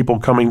vision people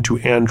coming to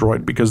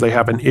Android because they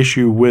have an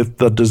issue with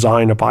the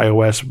design of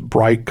iOS,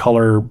 bright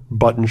color,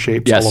 button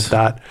shapes, all of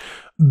that.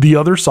 The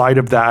other side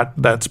of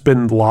that's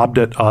been lobbed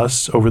at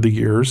us over the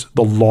years,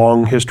 the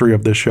long history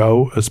of the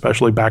show,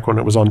 especially back when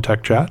it was on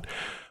Tech Chat,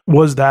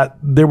 was that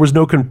there was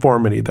no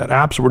conformity, that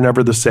apps were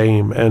never the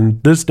same,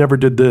 and this never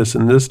did this,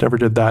 and this never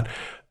did that.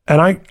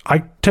 And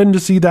I tend to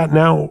see that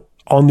now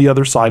on the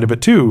other side of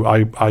it too.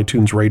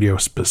 iTunes Radio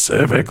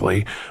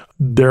specifically,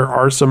 there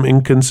are some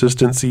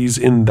inconsistencies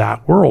in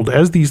that world.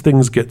 As these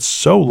things get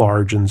so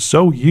large and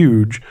so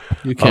huge,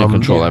 you can't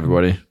control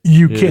everybody.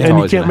 You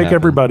can't make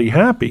everybody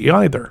happy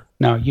either.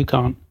 No, you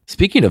can't.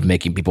 Speaking of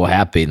making people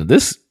happy,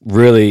 this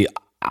really,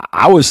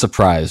 I was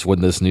surprised when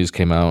this news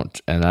came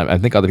out, and I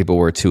think other people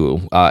were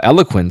too.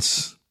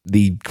 Eloquence,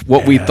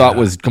 what we thought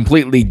was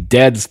completely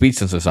dead speech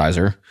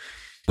synthesizer,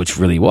 which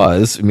really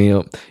was,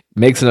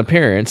 makes an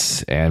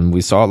appearance, and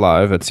we saw it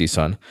live at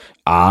CSUN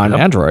on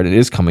Android. It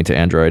is coming to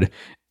Android,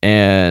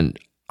 and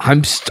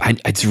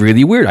it's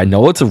really weird. I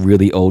know it's a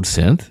really old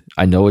synth.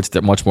 I know it's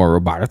much more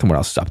robotic than what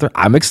else is up there.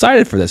 I'm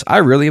excited for this. I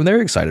really am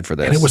very excited for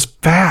this. And it was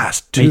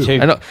fast too. Me too.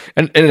 I know.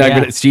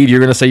 And Steve,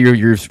 you're gonna say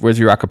where's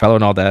your acapella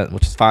and all that,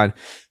 which is fine.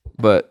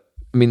 But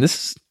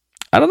this,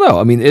 I don't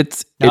know.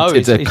 It's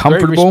a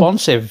comfortable, very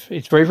responsive.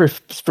 It's very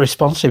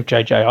responsive,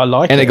 JJ. I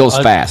like it. And it goes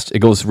fast. It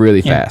goes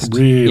really fast.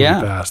 Really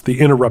fast. The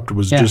interrupt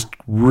was just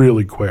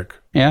really quick.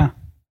 Yeah.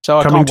 So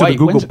I coming can't to wait. the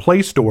Google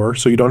Play Store,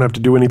 so you don't have to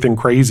do anything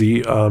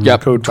crazy. Code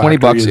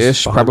 $20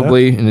 ish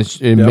probably, and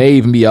it may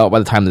even be out by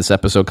the time this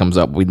episode comes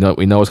up. We know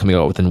it's coming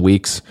out within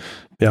weeks.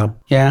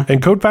 Yeah.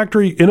 And Code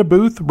Factory in a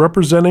booth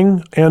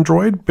representing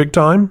Android big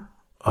time.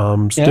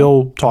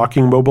 Still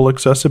talking mobile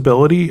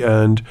accessibility,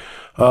 and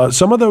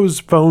some of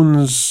those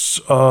phones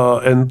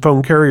and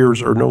phone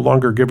carriers are no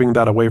longer giving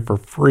that away for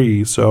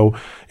free. So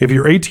if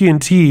you're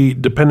AT&T,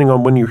 depending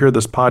on when you hear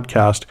this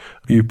podcast,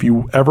 if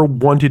you ever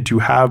wanted to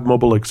have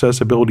mobile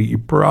accessibility, you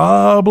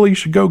probably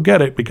should go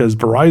get it, because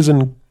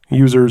Verizon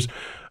users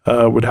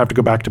would have to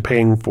go back to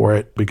paying for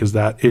it, because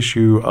that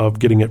issue of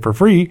getting it for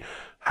free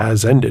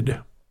has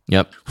ended.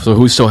 Yep. So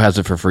who still has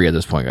it for free at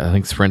this point? I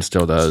think Sprint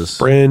still does.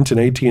 Sprint and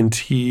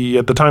AT&T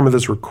at the time of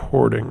this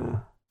recording.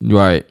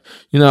 Right.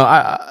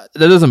 That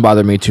doesn't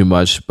bother me too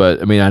much,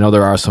 but I know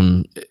there are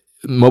some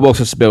mobile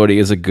accessibility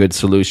is a good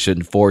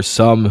solution for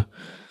some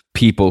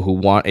people who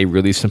want a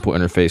really simple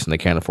interface and they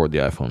can't afford the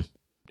iPhone.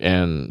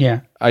 And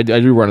I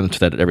do run into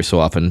that every so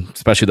often,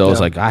 especially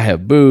those like I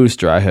have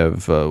Boost or I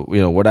have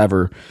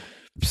whatever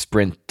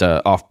Sprint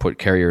off-put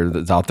carrier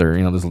that's out there.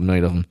 There's a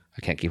million of them. I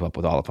can't keep up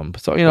with all of them.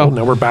 So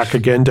now we're back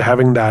again to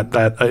having that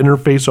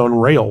interface on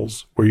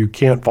rails where you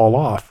can't fall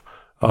off.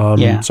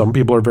 Some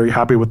people are very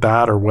happy with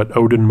that, or what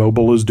Odin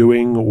Mobile is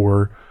doing,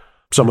 or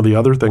some of the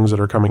other things that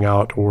are coming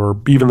out, or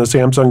even the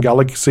Samsung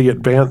Galaxy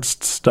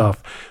Advanced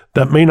stuff.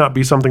 That may not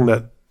be something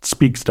that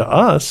speaks to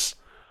us,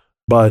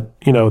 but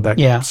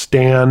that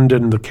stand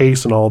and the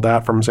case and all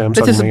that from Samsung.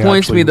 It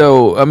disappoints me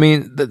though.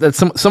 That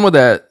some of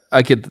that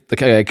I get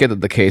that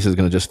the case is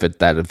going to just fit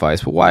that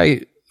device, but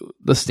why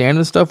the stand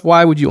and stuff?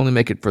 Why would you only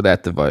make it for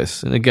that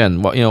device? And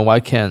again, why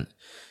can't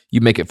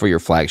you make it for your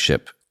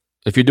flagship?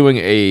 If you're doing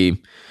a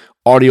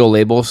audio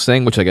labels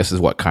thing, which I guess is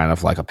what kind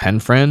of like a pen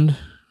friend,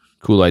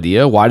 cool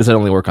idea. Why does that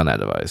only work on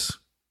that device?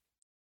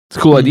 It's a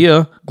cool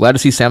idea. Glad to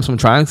see Samsung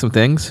trying some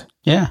things.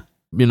 Yeah.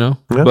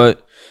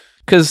 But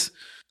because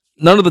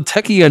none of the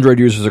techie Android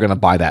users are going to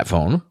buy that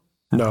phone.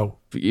 No.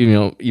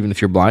 Even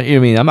if you're blind,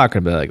 I'm not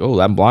going to be like, oh,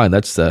 I'm blind.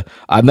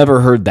 I've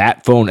never heard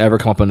that phone ever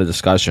come up in a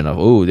discussion of,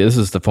 oh, this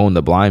is the phone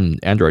the blind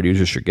Android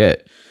users should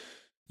get.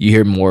 You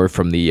hear more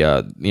from the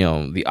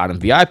the Autumn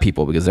VI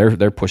people, because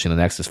they're pushing the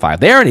Nexus 5.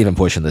 They aren't even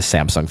pushing the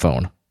Samsung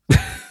phone.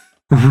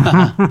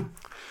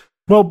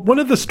 Well, one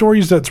of the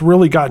stories that's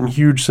really gotten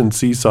huge since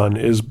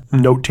CSUN is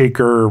note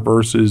taker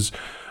versus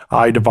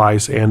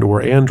iDevice and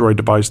or Android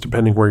device,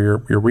 depending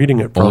where you're reading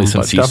it from. Only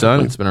since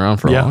CSUN? It's been around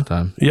for a long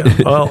time. Yeah.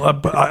 Well,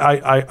 but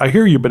I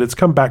hear you, but it's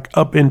come back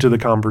up into the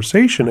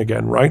conversation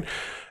again, right?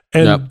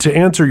 And to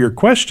answer your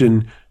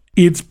question,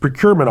 it's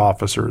procurement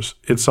officers.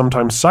 It's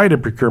sometimes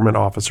cited procurement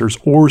officers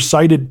or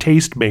cited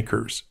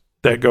tastemakers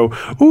that go,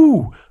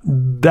 ooh,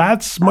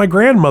 that's my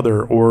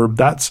grandmother, or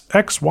that's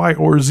X, Y,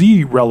 or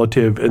Z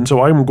relative, and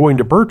so I'm going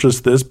to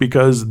purchase this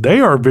because they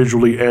are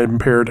visually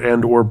impaired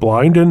and or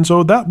blind, and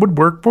so that would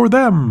work for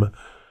them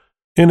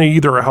in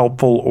either a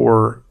helpful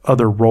or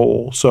other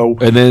role. So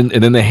and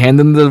then they hand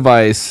them the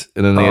device,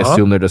 and then they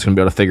assume they're just going to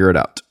be able to figure it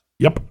out.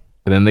 Yep.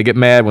 And then they get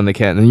mad when they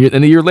can't.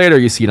 And a year later,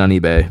 you see it on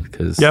eBay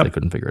because they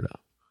couldn't figure it out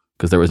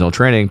because there was no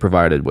training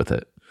provided with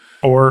it.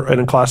 Or an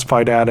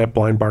unclassified ad at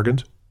Blind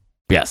Bargains.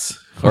 Yes.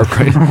 Or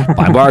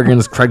Blind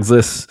Bargains,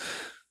 Craigslist,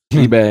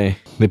 eBay.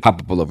 They pop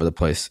up all over the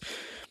place.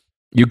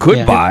 You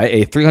could buy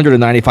a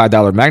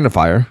 $395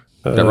 magnifier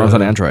that runs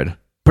on Android.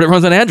 But it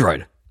runs on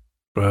Android.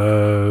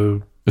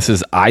 This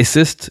is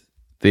iSyst.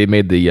 They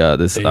made the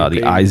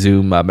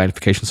iZoom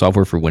magnification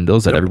software for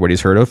Windows that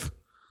everybody's heard of.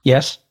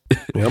 Yes.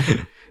 Yep.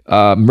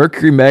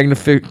 Mercury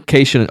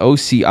magnification and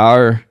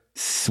OCR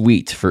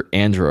suite for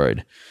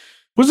Android.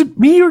 Was it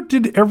me, or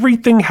did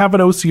everything have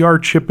an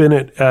OCR chip in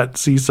it at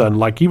CSUN?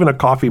 Like even a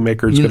coffee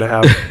maker is going to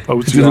have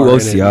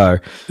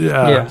OCR. In it.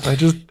 Yeah. I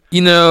just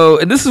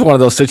and this is one of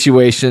those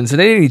situations. It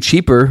ain't any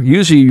cheaper.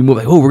 Usually you move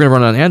like, oh, we're going to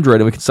run on Android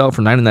and we can sell it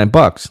for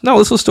 $99. No,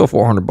 this was still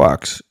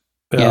 $400.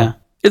 Yeah.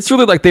 It's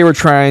really like they were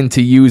trying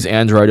to use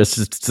Android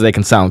just so they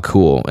can sound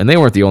cool, and they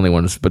weren't the only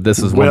ones. But this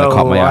is one that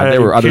caught my eye.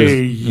 There were others.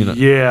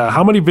 Yeah,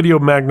 how many video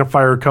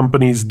magnifier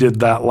companies did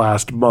that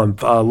last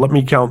month? Let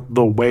me count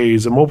the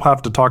ways, and we'll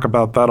have to talk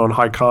about that on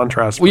high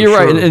contrast. Well, you're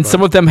right, and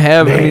some of them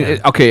have. Man.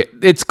 I mean,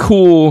 it's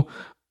cool.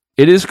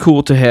 It is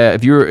cool to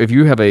have if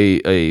you have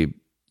a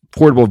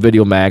portable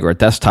video mag or a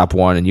desktop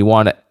one, and you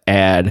want to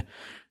add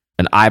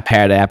an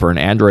iPad app or an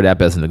Android app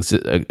as an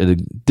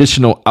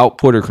additional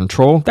output or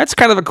control. That's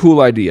kind of a cool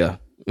idea.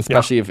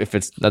 Especially if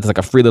that's like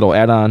a free little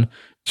add-on,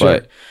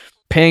 but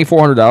paying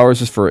 $400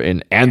 just for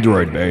an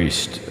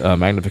Android-based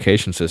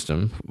magnification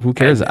system, who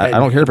cares? I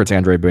don't care if it's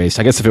Android-based.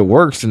 I guess if it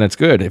works, then that's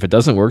good. If it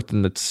doesn't work,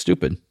 then that's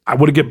stupid. I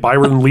would get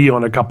Byron Lee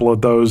on a couple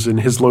of those in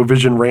his Low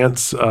Vision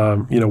Rants,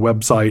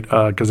 website,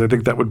 because I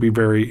think that would be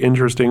very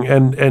interesting.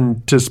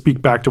 And to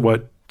speak back to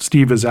what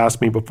Steve has asked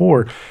me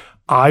before,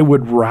 I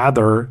would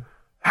rather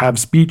have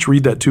speech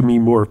read that to me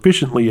more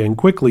efficiently and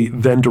quickly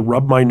than to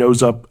rub my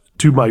nose up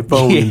to my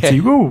phone and see,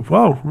 oh,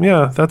 wow,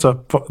 yeah, that's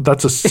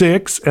a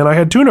 6, and I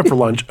had tuna for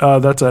lunch.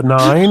 That's a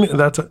 9.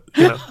 That's a,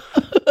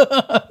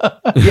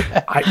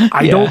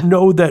 I don't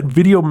know that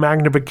video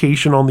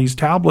magnification on these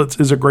tablets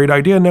is a great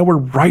idea. Now we're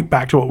right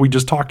back to what we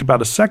just talked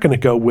about a second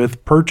ago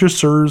with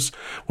purchasers.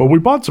 Well, we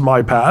bought some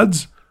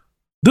iPads.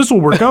 This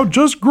will work out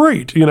just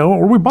great,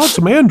 or we bought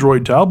some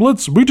Android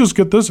tablets. We just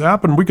get this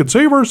app and we could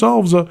save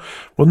ourselves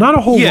not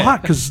a whole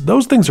lot, because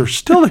those things are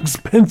still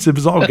expensive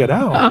as all get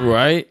out.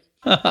 Right.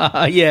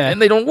 And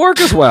they don't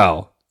work as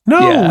well.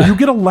 No, you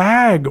get a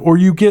lag or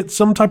you get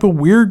some type of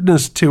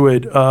weirdness to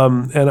it.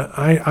 And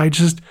I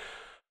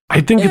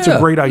think it's a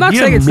great idea. I'm not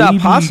saying it's not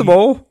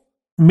possible.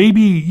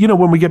 Maybe,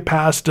 when we get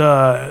past,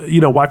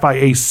 Wi-Fi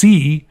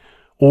AC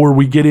or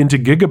we get into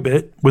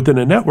gigabit within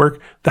a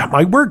network, that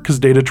might work because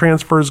data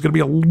transfer is going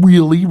to be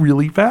really,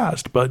 really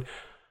fast. But,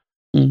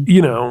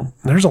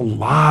 there's a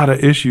lot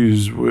of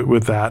issues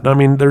with that. I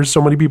mean, there's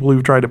so many people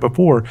who've tried it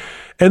before,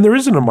 and there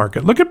isn't a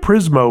market. Look at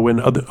Prismo and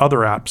other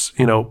apps.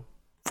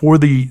 For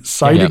the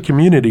sighted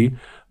community,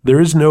 there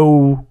is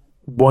no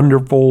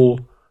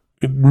wonderful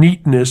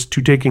neatness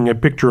to taking a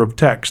picture of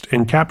text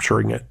and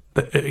capturing it.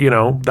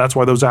 That's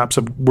why those apps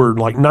were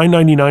like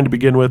 $9.99 to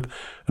begin with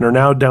and are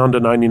now down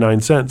to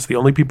 99 cents. The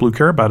only people who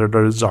care about it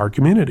is our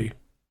community.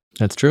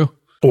 That's true.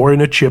 Or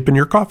in a chip in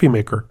your coffee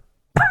maker.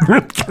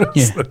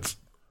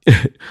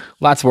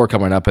 Lots more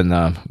coming up, and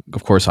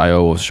of course,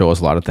 I/O will show us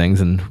a lot of things,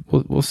 and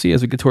we'll see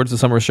as we get towards the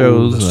summer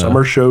shows. The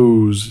summer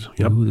shows,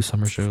 the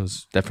summer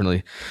shows,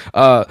 definitely.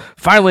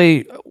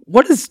 Finally,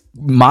 what is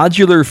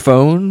modular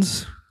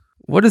phones?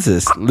 What is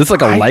this? This is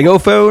like a Lego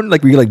phone?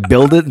 Like we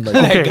build it? And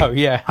Lego,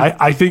 yeah.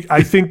 I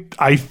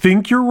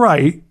think you're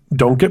right.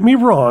 Don't get me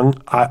wrong.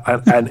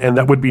 And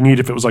that would be neat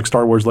if it was like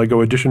Star Wars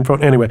Lego Edition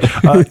phone. Anyway,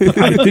 I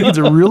think it's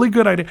a really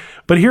good idea.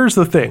 But here's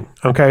the thing,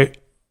 okay?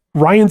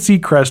 Ryan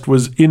Seacrest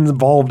was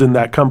involved in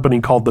that company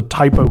called the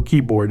Typo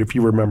Keyboard, if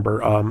you remember.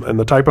 And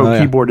the Typo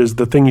Keyboard is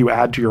the thing you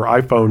add to your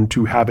iPhone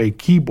to have a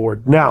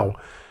keyboard. Now,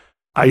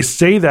 I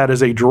say that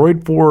as a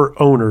Droid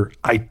 4 owner.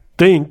 I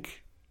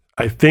think,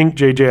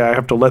 JJ, I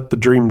have to let the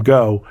dream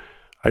go.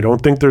 I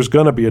don't think there's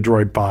going to be a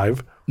Droid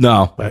 5.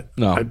 No.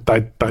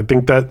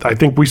 I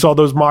think we saw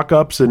those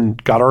mock-ups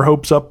and got our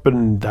hopes up,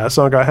 and that's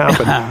not going to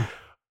happen.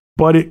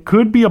 But it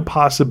could be a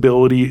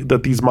possibility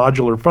that these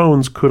modular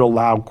phones could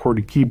allow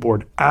QWERTY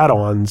keyboard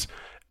add-ons.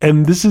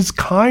 And this is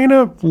kind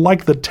of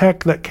like the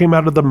tech that came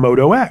out of the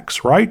Moto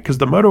X, right? Because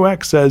the Moto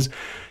X says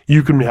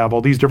you can have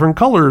all these different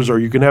colors, or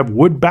you can have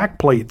wood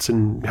backplates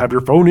and have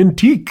your phone in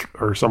teak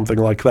or something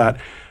like that.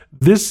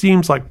 This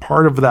seems like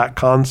part of that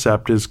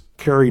concept is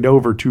carried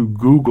over to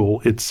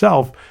Google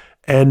itself.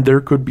 And there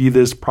could be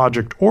this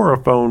Project Aura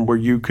phone where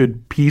you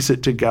could piece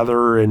it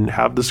together and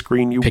have the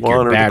screen you want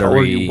or the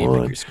color you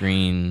want. Pick your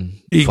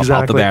screen,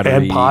 exactly,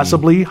 and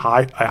possibly,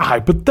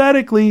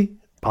 hypothetically,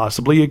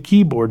 possibly a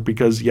keyboard,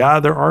 because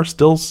there are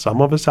still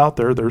some of us out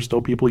there. There's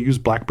still people who use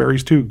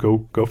Blackberries too.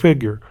 Go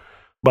figure.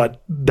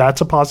 But that's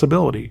a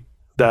possibility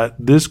that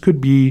this could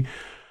be.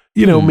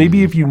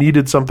 Maybe if you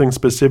needed something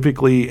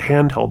specifically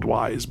handheld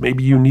wise,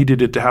 maybe you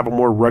needed it to have a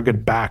more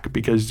rugged back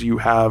because you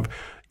have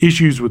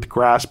issues with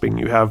grasping,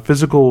 you have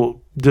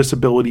physical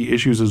disability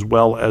issues as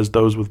well as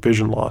those with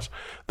vision loss,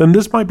 then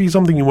this might be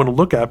something you want to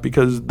look at,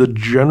 because the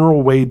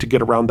general way to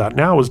get around that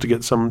now is to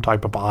get some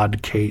type of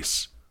odd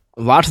case.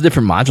 Lots of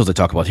different modules they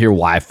talk about here: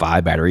 Wi-Fi,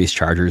 batteries,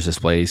 chargers,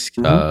 displays,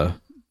 build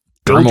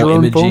your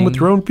own phone with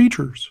your own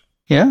features.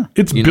 Yeah.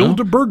 It's build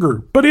a burger,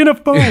 but in a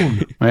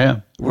phone.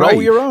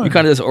 Roll your own. You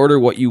kind of just order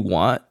what you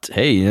want.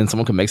 Hey, and then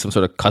someone can make some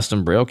sort of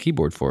custom Braille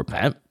keyboard for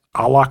it.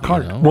 A la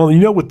carte. Well,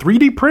 with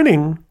 3D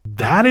printing,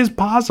 that is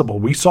possible.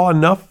 We saw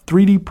enough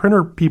 3D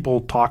printer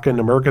people talking,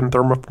 American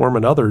Thermoform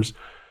and others,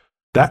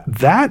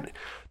 that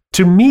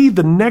to me,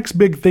 the next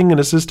big thing in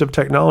assistive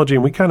technology,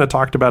 and we kind of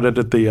talked about it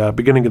at the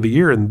beginning of the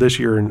year and this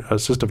year in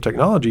assistive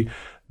technology,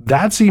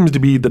 that seems to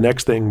be the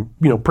next thing,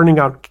 printing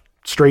out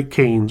straight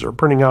canes or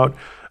printing out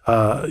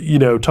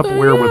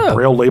Tupperware with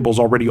Braille labels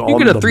already on them.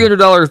 You get a $300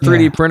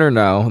 3D printer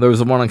now. There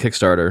was one on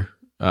Kickstarter.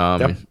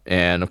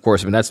 And of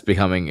course, I mean, that's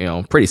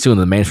becoming, pretty soon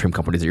the mainstream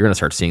companies that you're going to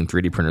start seeing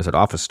 3D printers at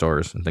office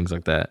stores and things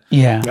like that.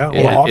 Yeah.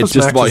 Well, it's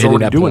just about hitting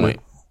that point.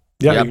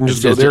 Yeah, you can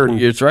just go there and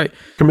it's right.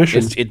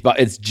 commission.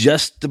 It's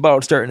just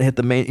about starting to hit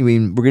the main. I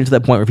mean, we're getting to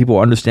that point where people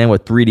understand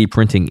what 3D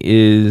printing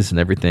is and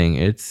everything.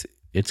 It's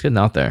getting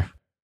out there.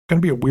 It's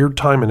going to be a weird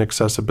time in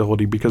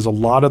accessibility because a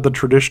lot of the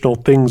traditional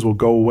things will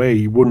go away.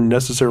 You wouldn't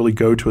necessarily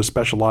go to a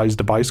specialized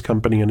device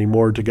company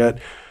anymore to get,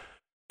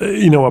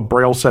 a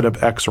braille set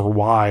of X or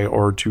Y,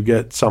 or to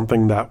get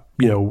something that,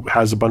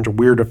 has a bunch of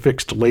weird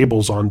affixed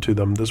labels onto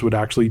them. This would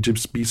actually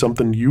just be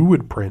something you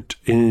would print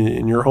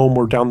in your home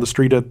or down the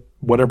street at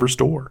whatever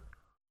store.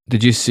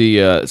 Did you see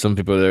some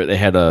people there? They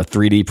had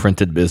 3D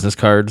printed business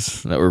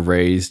cards that were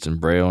raised in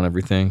braille and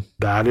everything.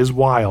 That is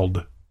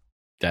wild.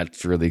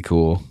 That's really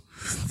cool.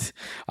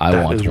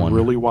 I want is one,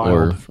 really wild.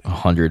 or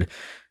 100.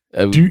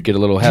 Get a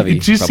little heavy.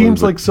 It just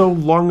seems like so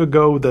long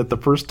ago that the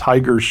first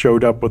Tigers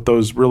showed up with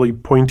those really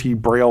pointy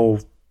braille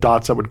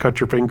dots that would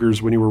cut your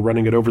fingers when you were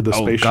running it over the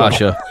space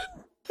shuttle.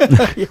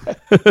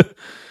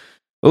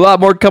 A lot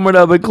more coming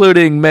up,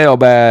 including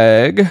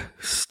mailbag.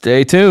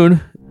 Stay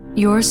tuned.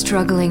 You're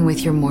struggling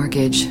with your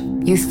mortgage.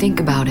 You think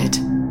about it.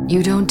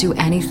 You don't do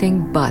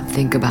anything but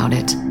think about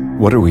it.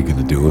 What are we going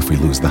to do if we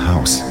lose the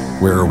house?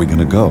 Where are we going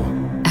to go?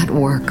 At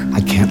work. I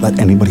can't let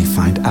anybody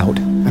find out.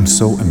 I'm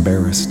so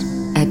embarrassed.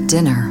 At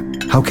dinner.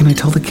 How can I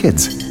tell the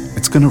kids?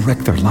 It's going to wreck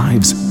their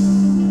lives.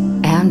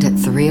 And at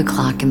 3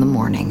 o'clock in the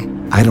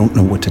morning. I don't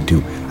know what to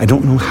do. I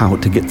don't know how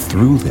to get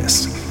through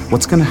this.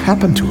 What's going to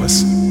happen to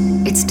us?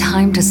 It's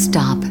time to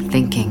stop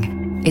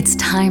thinking. It's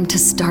time to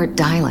start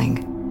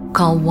dialing.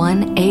 Call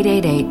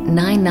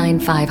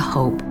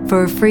 1-888-995-HOPE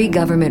for a free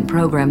government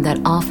program that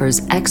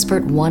offers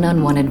expert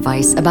one-on-one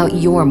advice about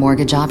your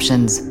mortgage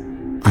options.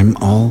 I'm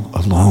all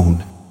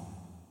alone.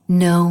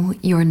 No,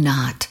 you're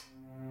not.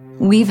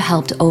 We've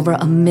helped over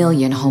 1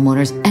 million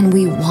homeowners, and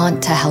we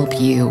want to help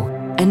you.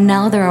 And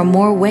now there are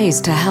more ways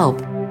to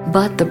help.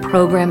 But the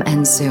program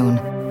ends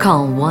soon.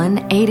 Call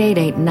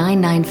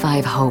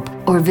 1-888-995-HOPE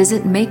or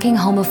visit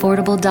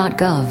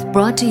makinghomeaffordable.gov.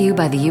 Brought to you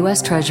by the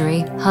U.S.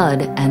 Treasury,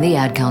 HUD, and the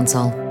Ad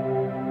Council.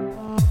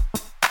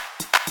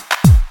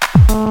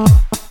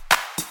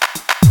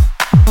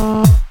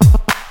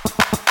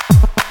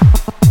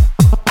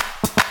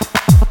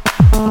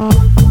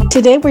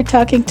 Today we're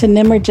talking to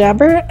Nimmer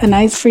Jabber, an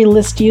Eyes-Free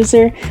List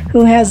user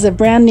who has a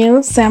brand new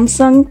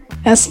Samsung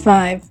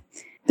S5.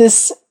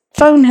 This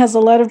phone has a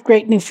lot of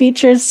great new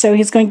features, so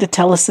he's going to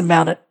tell us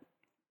about it.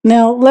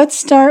 Now let's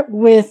start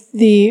with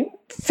the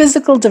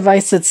physical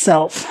device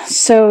itself.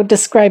 So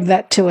describe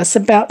that to us.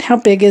 About how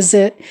big is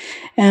it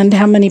and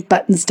how many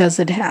buttons does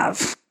it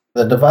have?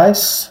 The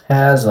device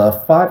has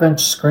a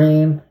 5-inch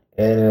screen.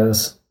 It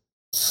is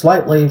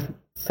slightly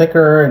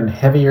thicker and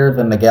heavier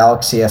than the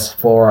Galaxy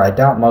S4. I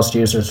doubt most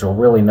users will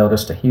really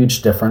notice a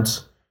huge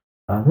difference.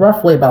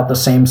 Roughly about the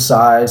same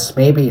size,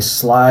 maybe a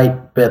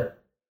slight bit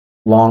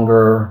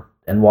longer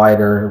and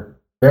wider,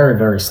 very,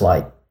 very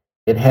slight.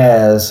 It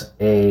has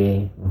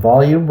a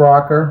volume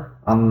rocker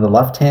on the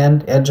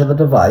left-hand edge of the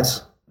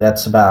device.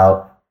 That's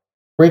about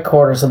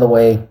 3/4 of the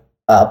way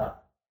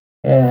up.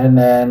 And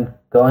then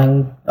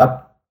going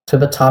up to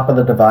the top of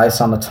the device,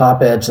 on the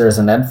top edge, there's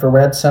an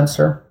infrared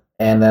sensor.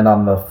 And then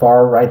on the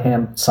far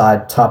right-hand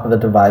side, top of the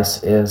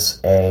device,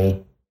 is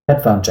a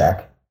headphone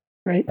jack.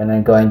 Right. And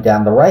then going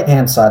down the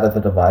right-hand side of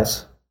the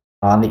device,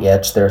 on the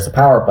edge, there's a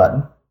power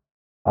button.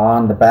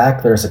 On the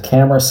back, there's a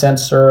camera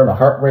sensor and a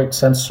heart rate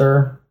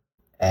sensor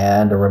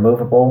and a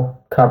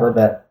removable cover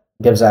that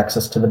gives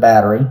access to the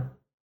battery.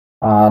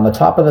 On the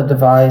top of the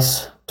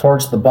device,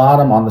 towards the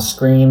bottom on the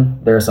screen,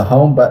 there's a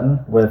home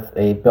button with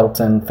a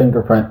built-in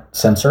fingerprint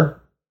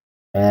sensor.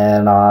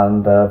 And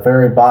on the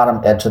very bottom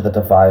edge of the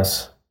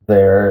device,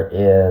 there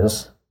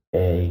is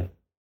a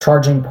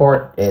charging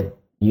port. It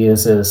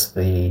uses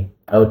the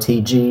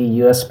OTG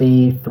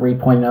USB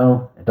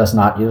 3.0. It does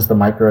not use the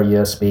micro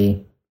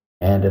USB,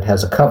 and it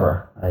has a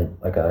cover,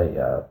 like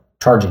a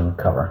charging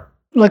cover.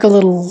 Like a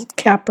little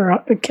cap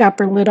or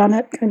lid on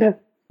it, kind of.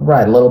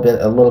 Right, a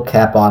little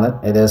cap on it.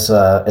 It is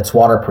it's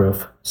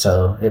waterproof,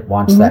 so it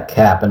wants that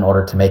cap in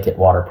order to make it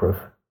waterproof.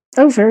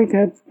 Oh, very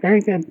good,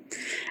 very good.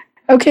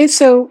 Okay,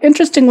 so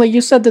interestingly,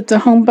 you said that the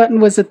home button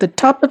was at the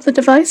top of the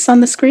device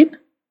on the screen?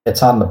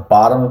 It's on the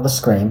bottom of the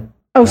screen.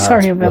 Oh,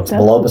 sorry about that. It's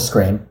below the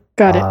screen.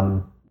 Got it.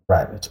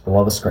 Right, it's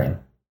below the screen.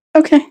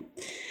 Okay.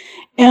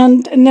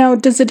 And now,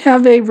 does it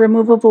have a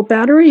removable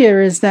battery,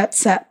 or is that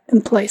set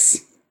in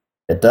place?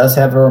 It does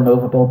have a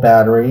removable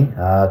battery,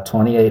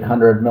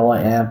 2,800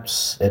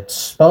 milliamps. It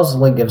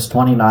supposedly gives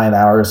 29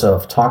 hours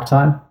of talk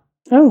time.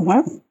 Oh,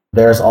 wow.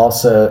 There's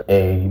also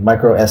a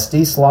micro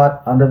SD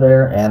slot under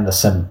there and the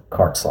SIM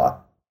card slot.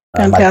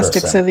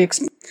 Fantastic. So the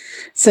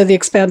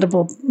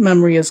expandable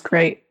memory is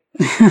great.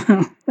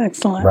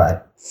 Excellent. Right.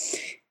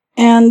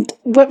 And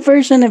what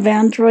version of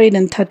Android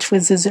and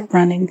TouchWiz is it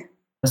running?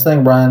 This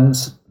thing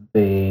runs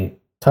the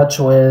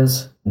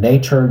TouchWiz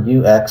Nature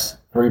UX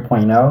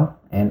 3.0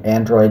 and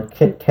Android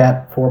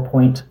KitKat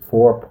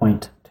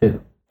 4.4.2.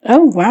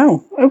 Oh,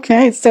 wow.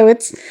 Okay. So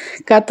it's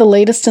got the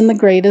latest and the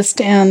greatest.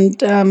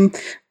 And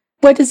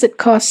what does it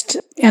cost?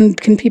 And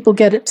can people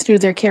get it through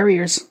their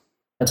carriers?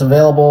 It's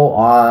available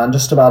on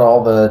just about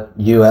all the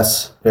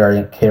U.S.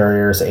 variant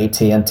carriers,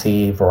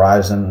 AT&T,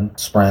 Verizon,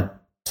 Sprint,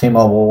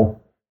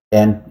 T-Mobile,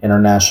 and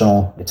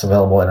international. It's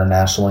available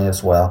internationally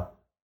as well.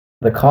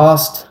 The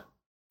cost,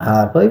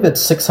 I believe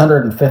it's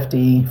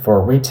 $650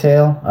 for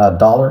retail,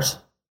 dollars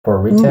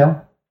for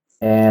retail.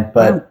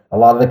 But a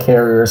lot of the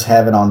carriers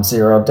have it on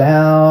zero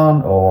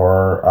down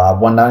or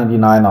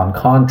 $199 on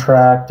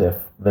contract if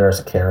there's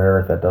a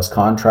carrier that does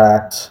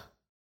contracts,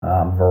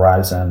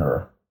 Verizon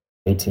or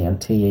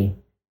AT&T.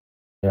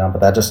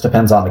 But that just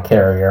depends on the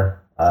carrier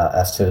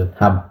as to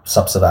how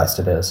subsidized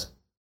it is.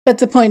 But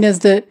the point is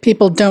that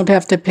people don't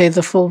have to pay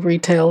the full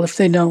retail if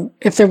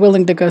they're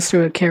willing to go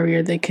through a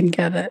carrier, they can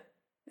get it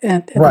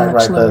at a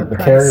much lower The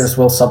price. carriers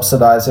will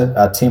subsidize it.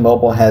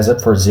 T-Mobile has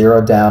it for zero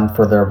down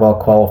for their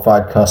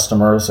well-qualified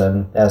customers,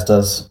 and as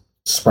does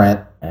Sprint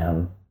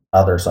and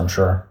others, I'm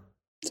sure.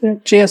 So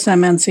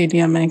GSM and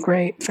CDMA,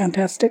 great,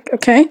 fantastic.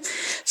 Okay,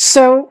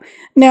 so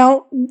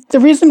now the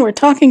reason we're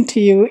talking to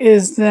you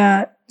is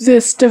that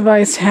this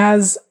device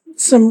has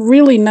some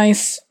really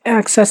nice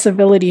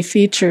accessibility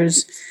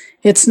features.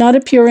 It's not a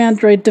pure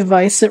Android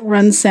device. It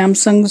runs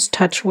Samsung's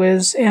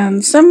TouchWiz,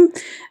 and some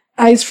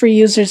eyes-free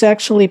users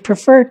actually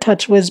prefer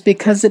TouchWiz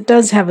because it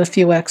does have a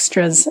few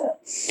extras.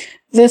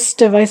 This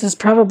device is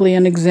probably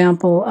an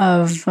example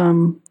of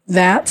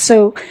that.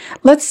 So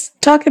let's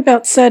talk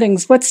about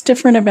settings. What's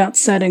different about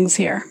settings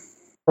here?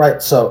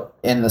 Right, so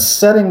in the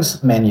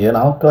settings menu, and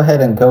I'll go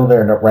ahead and go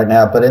there right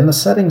now, but in the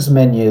settings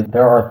menu,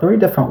 there are 3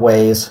 different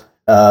ways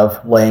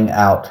of laying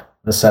out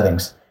the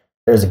settings.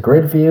 There's a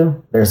grid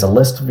view, there's a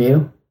list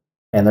view,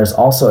 and there's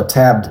also a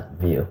tabbed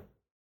view.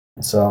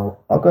 So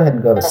I'll go ahead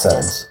and go to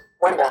settings.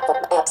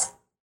 Apps.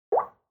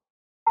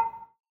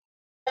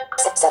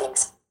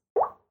 Settings.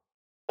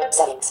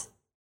 Settings.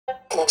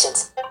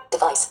 Connections.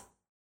 Device.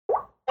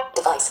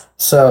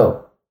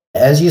 So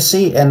as you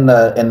see in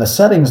the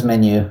settings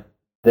menu,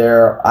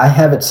 I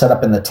have it set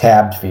up in the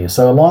tabbed view.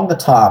 So along the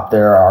top,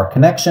 there are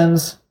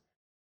connections,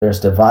 there's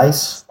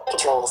device,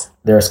 Controls.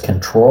 there's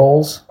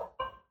controls,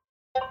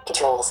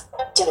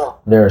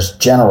 General. there's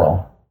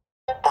general,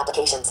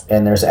 Applications.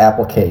 and there's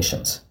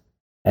applications.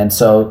 And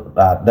so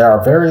there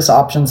are various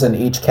options in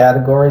each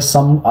category.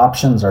 Some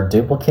options are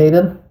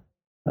duplicated.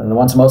 And the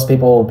ones most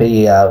people will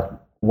be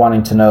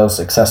wanting to know is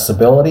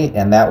accessibility,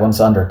 and that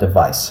one's under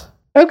device.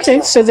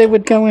 Okay, so they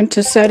would go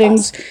into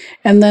settings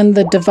and then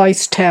the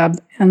device tab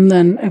and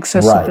then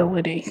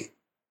accessibility.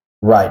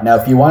 Right. Now,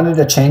 if you wanted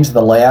to change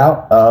the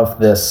layout of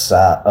this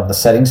of the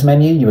settings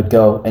menu, you would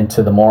go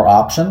into the more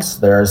options.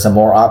 There's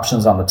more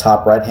options on the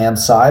top right-hand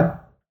side,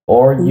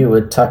 or you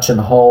would touch and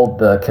hold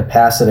the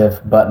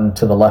capacitive button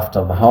to the left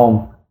of the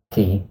home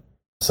key.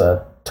 It's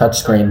a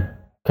touchscreen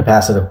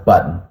capacitive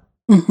button.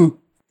 Mm-hmm.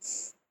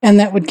 And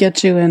that would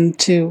get you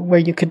into where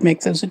you could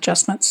make those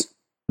adjustments.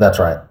 That's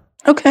right.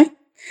 Okay.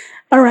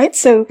 All right,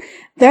 so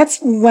that's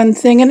one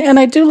thing. And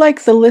I do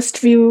like the list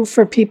view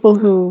for people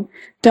who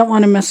don't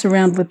want to mess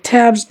around with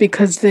tabs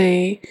because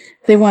they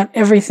want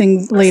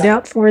everything laid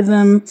out for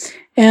them.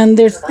 And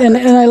and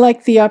I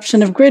like the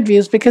option of grid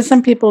views because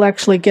some people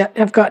actually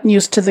have gotten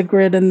used to the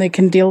grid and they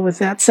can deal with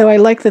that. So I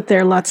like that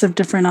there are lots of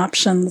different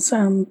options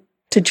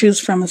to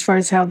choose from as far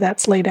as how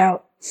that's laid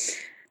out.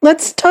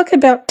 Let's talk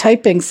about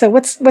typing. So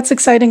what's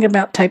exciting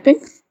about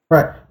typing?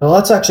 Right. Well,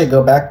 let's actually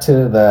go back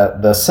to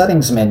the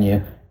settings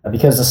menu,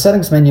 because the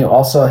settings menu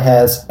also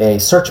has a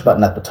search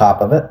button at the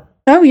top of it.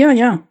 Oh,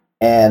 yeah.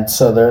 And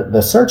so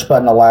the search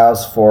button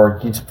allows for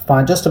you to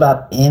find just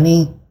about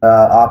any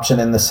option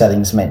in the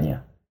settings menu.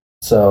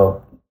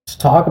 So to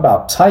talk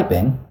about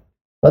typing,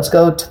 let's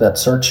go to that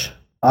search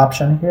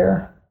option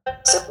here.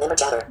 Search number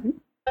chatter.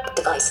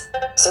 Device.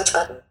 Search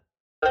button.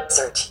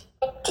 Search.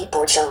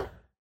 Keyboard shown.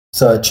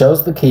 So it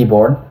shows the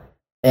keyboard.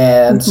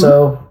 And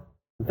so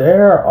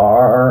there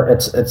are,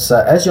 it's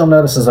as you'll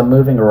notice as I'm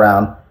moving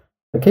around,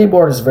 the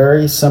keyboard is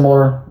very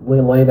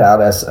similarly laid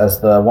out as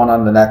the one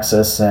on the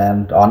Nexus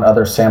and on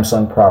other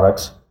Samsung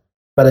products,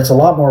 but it's a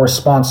lot more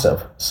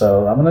responsive.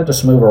 So I'm going to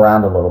just move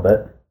around a little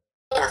bit.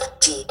 F,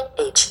 G,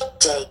 H,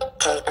 J,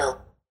 K,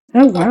 L.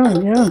 Oh,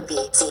 wow, yeah.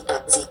 B, C,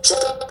 F, Z,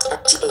 Shift,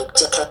 F, G, H,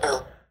 J, K,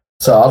 L.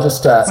 So I'll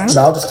just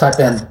type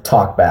in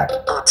talk back.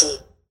 R, T,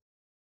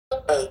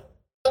 A,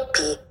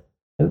 P.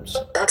 Oops.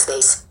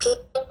 Backspace, P,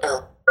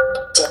 L,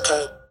 J,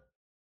 K.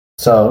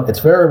 So it's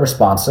very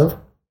responsive.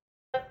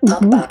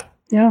 Talk back.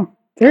 Yeah,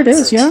 there it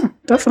is. Yeah,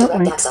 definitely.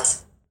 Direct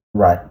access.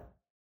 Right.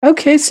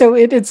 Okay, so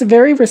it's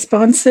very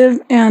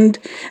responsive, and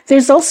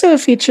there's also a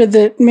feature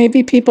that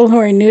maybe people who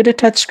are new to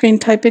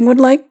touchscreen typing would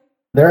like.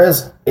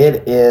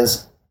 It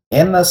is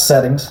in the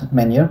settings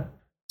menu.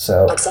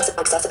 So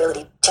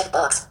Accessibility,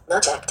 checkbox,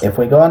 not checked. If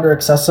we go under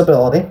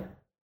accessibility,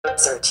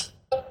 Search,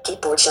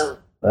 keyboard shown.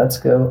 Let's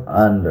go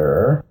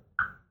under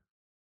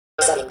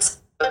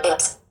Settings,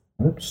 apps.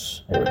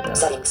 Oops, here we go.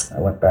 Settings. I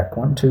went back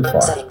one too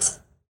far. Settings.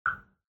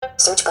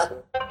 Search button.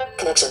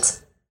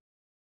 Connections.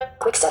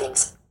 Quick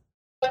settings.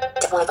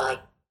 Wi-Fi.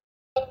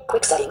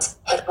 Quick settings.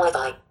 Head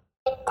Wi-Fi.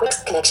 Quick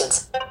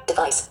connections.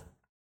 Device.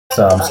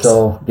 So I'm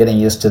still getting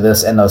used to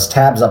this. And those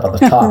tabs up at the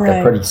top Right.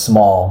 are pretty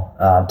small.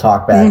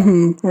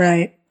 TalkBack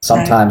Right.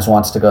 sometimes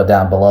wants to go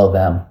down below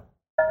them.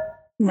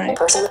 Right.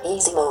 Personal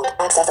easy mode.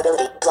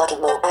 Accessibility.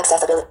 Blocking mode.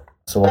 Accessibility.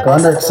 So we'll go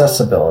under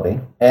accessibility.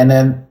 And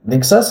then the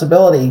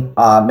accessibility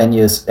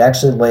menu is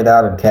actually laid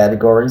out in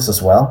categories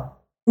as well.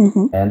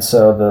 Mm-hmm. And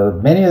so the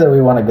menu that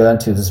we want to go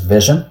into is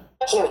vision.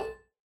 Hearing.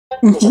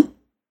 Mm-hmm.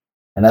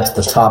 And that's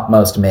the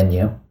topmost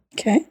menu.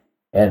 Okay.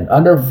 And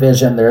under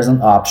vision, there's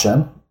an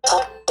option.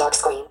 Top. Dark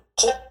screen.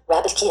 Key.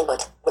 Rapid key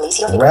input. Release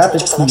your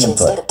Rapid fingertips key selection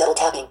input. instead of double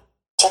tapping.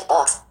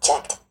 Checkbox.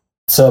 Checked.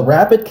 So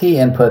rapid key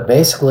input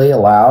basically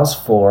allows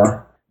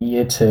for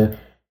you to,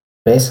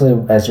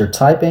 basically as you're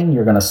typing,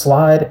 you're going to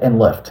slide and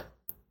lift.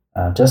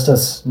 Just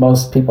as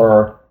most people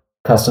are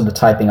accustomed to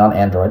typing on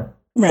Android.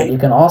 Right. But you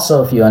can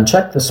also, if you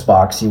uncheck this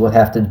box, you would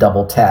have to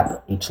double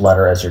tap each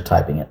letter as you're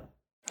typing it.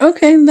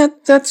 Okay,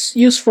 that's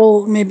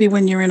useful maybe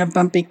when you're in a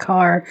bumpy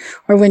car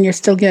or when you're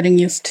still getting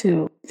used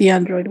to the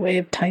Android way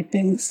of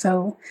typing.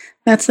 So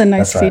that's a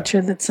nice That's right.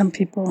 feature that some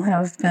people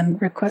have been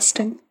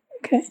requesting.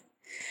 Okay.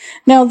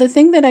 Now, the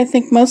thing that I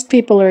think most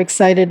people are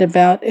excited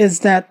about is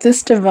that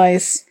this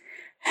device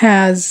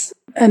has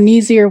an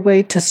easier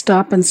way to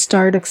stop and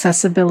start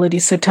accessibility.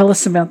 So tell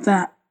us about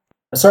that.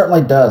 It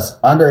certainly does.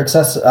 Under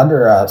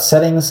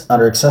settings,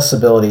 under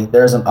accessibility,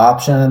 there's an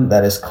option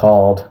that is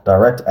called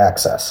direct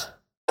access.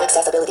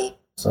 Accessibility.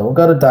 So we'll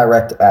go to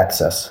direct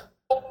access.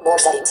 More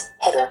settings.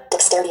 Header.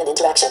 Dexterity and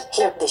interaction.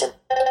 Here. Vision.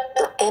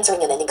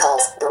 Answering and ending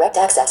calls. Direct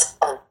access.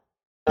 On.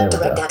 There we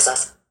Direct go.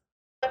 access.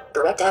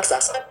 Direct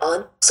access.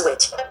 On.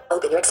 Switch.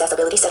 Open your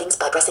accessibility settings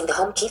by pressing the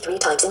home key 3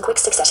 times in quick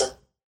succession.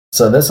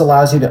 So this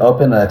allows you to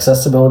open an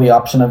accessibility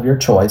option of your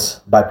choice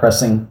by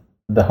pressing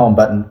the home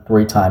button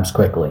 3 times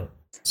quickly.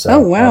 So Oh,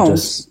 wow.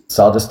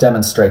 I'll just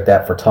demonstrate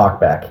that for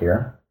TalkBack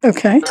here.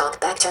 Okay.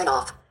 TalkBack turn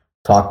off.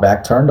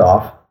 TalkBack turned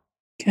off.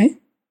 Okay.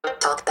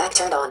 TalkBack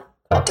turned on.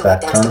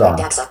 TalkBack turned direct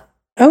on. access.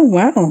 Oh,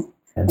 wow.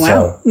 And Wow.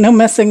 so, No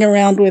messing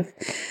around with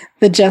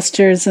the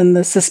gestures and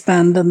the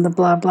suspend and the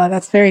blah, blah.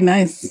 That's very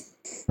nice.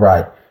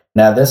 right.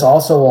 Now this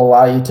also will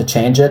allow you to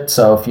change it.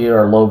 So if you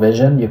are low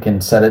vision, you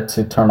can set it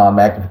to turn on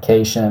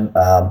magnification,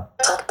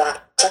 TalkBack.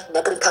 Check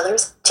negative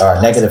colors. or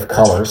Checkbox. negative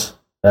colors.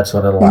 That's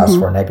what it allows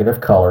for, negative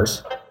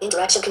colors.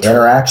 Interaction control.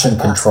 Interaction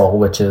Checkbox. control,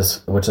 which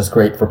is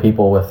great for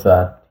people with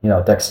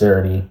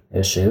dexterity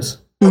issues.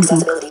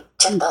 Accessibility.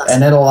 Checkbox.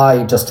 And it'll allow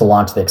you just to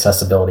launch the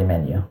accessibility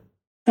menu.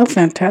 Oh,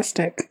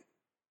 fantastic.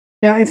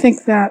 Yeah, I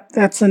think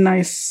that's a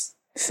nice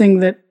thing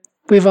that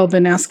we've all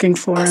been asking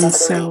for, and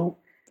so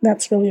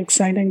that's really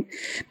exciting.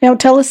 Now,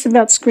 tell us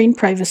about screen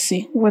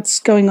privacy. What's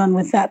going on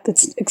with that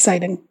that's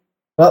exciting?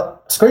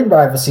 Well, screen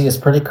privacy is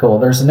pretty cool.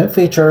 There's a new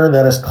feature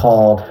that is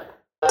called,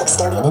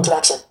 Dexterity and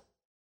interaction.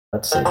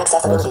 let's see, what is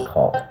Accessibility. it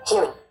called?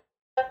 Hearing.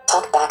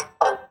 TalkBack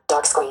on.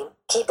 Dark screen.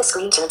 Keep the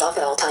screen turned off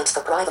at all times for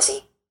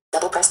privacy.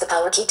 Double press the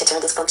power key to turn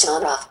this function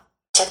on or off.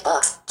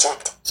 Checkbox.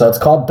 Checked. So it's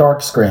called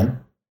dark screen.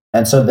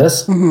 And so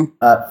this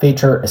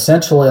feature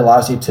essentially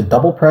allows you to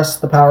double press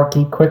the power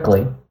key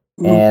quickly,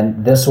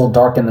 and this will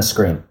darken the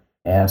screen.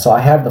 And so I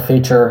have the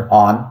feature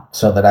on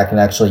so that I can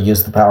actually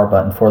use the power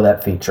button for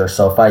that feature.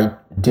 So if I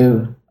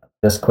do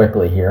this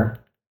quickly here,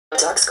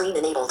 Dark screen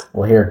enabled.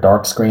 we'll hear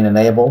dark screen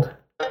enabled.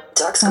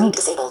 Dark screen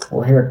disabled.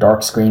 We'll hear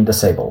dark screen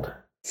disabled.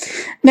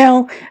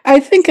 Now, I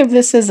think of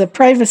this as a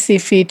privacy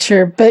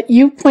feature, but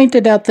you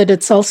pointed out that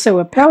it's also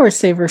a power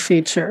saver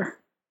feature.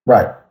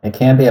 Right. It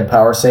can be a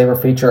power saver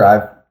feature.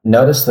 I've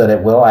noticed that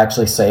it will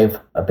actually save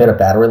a bit of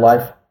battery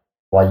life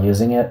while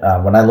using it.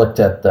 When I looked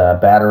at the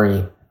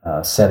battery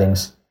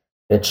settings,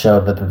 it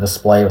showed that the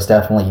display was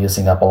definitely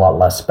using up a lot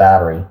less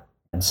battery.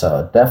 And so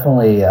it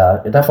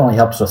definitely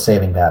helps with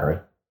saving battery.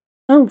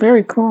 Oh,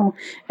 very cool.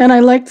 And I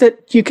like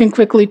that you can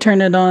quickly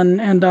turn it on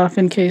and off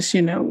in case,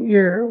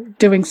 you're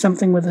doing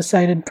something with a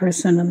sighted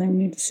person and they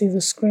need to see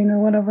the screen or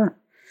whatever.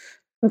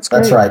 That's great.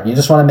 That's right. You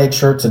just want to make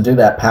sure to do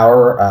that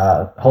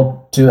power,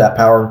 do that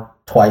power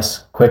twice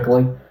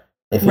quickly.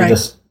 If you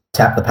just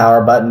tap the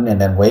power button and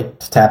then wait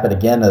to tap it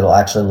again, it'll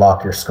actually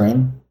lock your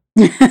screen.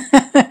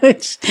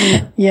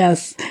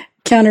 Yes,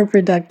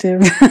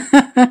 counterproductive.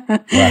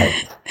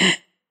 Right.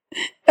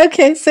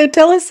 Okay, so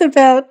tell us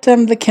about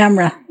the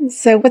camera.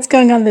 So what's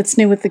going on that's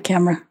new with the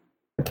camera?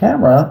 The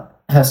camera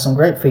has some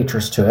great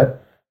features to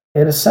it.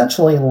 It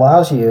essentially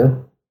allows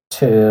you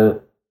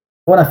to,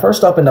 when I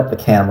first opened up the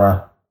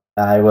camera,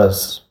 I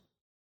was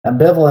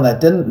ambivalent. I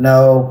didn't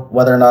know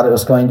whether or not it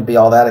was going to be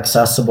all that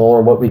accessible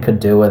or what we could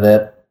do with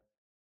it.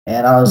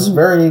 And I was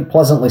very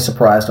pleasantly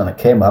surprised when it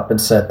came up and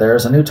said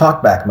there's a new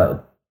talkback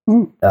mode.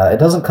 It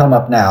doesn't come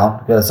up now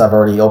because I've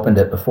already opened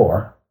it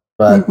before.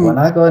 But when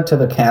I went into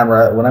the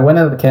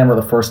camera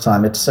the first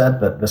time, it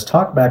said that this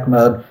talkback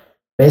mode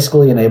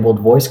basically enabled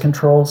voice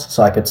controls.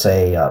 So I could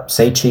say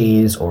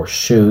cheese or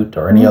shoot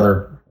or any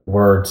other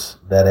words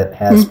that it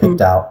has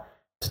picked out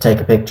to take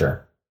a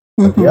picture.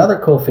 But the other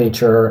cool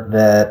feature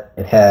that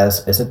it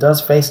has is it does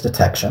face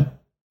detection.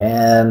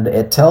 And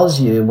it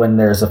tells you when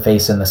there's a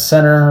face in the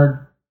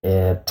center,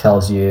 It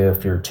tells you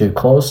if you're too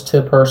close to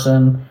a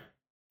person.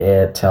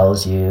 It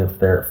tells you if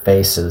their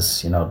face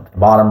is, the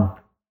bottom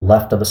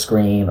left of the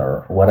screen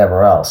or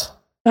whatever else.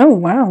 Oh,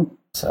 wow.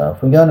 So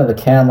if we go into the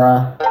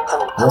camera,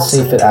 we'll see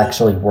if it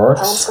actually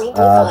works.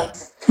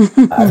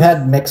 I've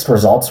had mixed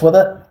results with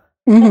it.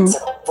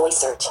 Mm-hmm. Voice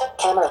search.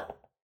 Camera.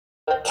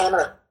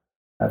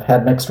 I've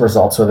had mixed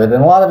results with it,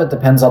 and a lot of it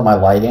depends on my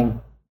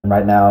lighting. And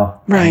right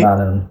now, I'm not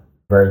in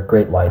very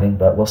great lighting,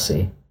 but we'll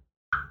see.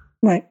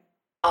 Right.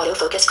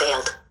 Autofocus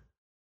failed.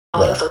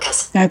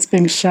 Autofocus. That's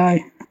being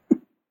shy.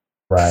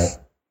 Right.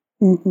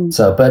 Mm-hmm.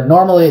 So, but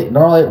normally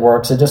it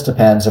works. It just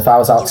depends. If I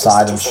was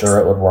outside, I'm sure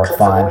it would work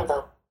fine.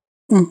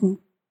 Mm-hmm.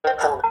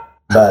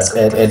 But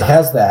it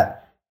has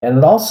that, and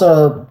it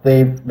also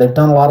they've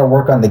done a lot of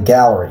work on the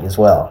gallery as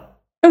well.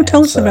 Oh,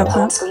 tell us about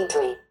Home that. screen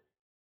 3.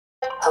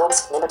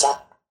 Home's number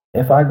chat.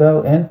 If I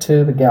go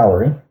into the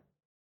gallery,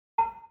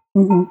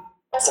 Mm-hmm.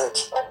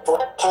 Search.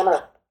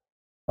 Camera.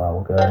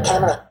 we'll go ahead.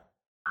 Camera.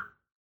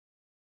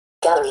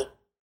 Gallery.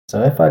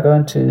 So if I go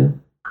into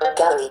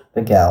Gallery.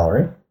 the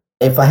gallery,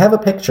 if I have a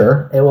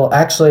picture, it will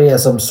actually,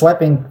 as I'm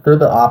swiping through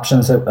the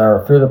options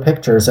or through the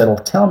pictures, it'll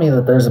tell me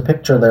that there's a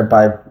picture there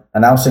by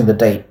announcing the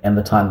date and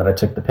the time that I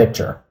took the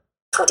picture.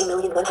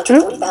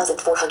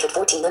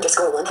 20,140,414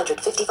 _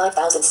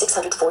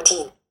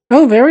 155,614.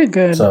 Oh, very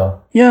good.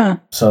 So yeah.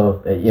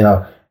 So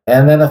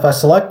and then if I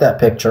select that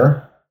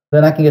picture,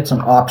 then I can get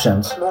some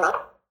options.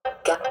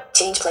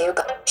 Change player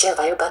button. Share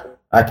via button.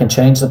 I can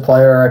change the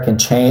player. I can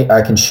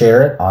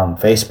share it on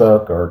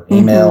Facebook or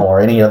email or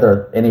any of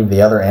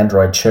the other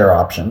Android share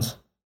options.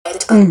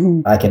 Edit button.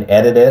 Mm-hmm. I can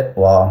edit it.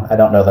 Well, I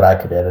don't know that I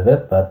could edit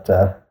it, but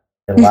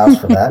it allows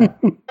for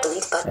that.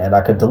 Delete button. And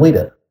I could delete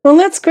it. Well,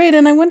 that's great.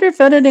 And I wonder if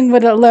editing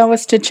would allow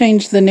us to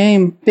change the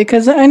name,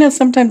 because I know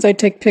sometimes I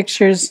take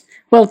pictures.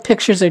 Well,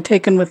 pictures are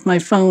taken with my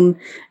phone,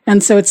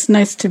 and so it's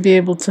nice to be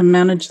able to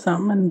manage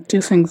them and do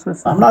things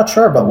with them. I'm not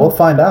sure, but we'll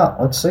find out.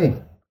 Let's see.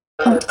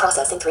 Word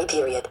processing 3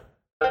 period.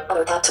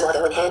 Auto tap to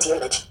auto enhance your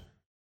image.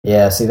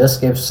 Yeah, see, this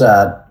gives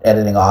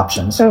editing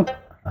options. Oh,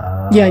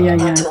 yeah,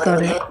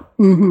 got it.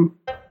 Mm-hmm.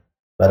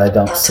 But I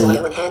don't see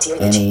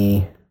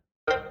any.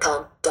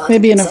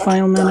 Maybe in a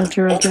file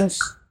manager, I guess.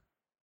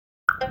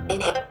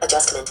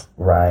 Adjustment.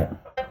 Right.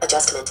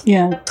 Adjustment.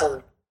 Yeah.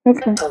 Tone.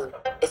 Okay. Tone.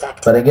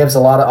 Effect. But it gives a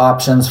lot of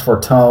options for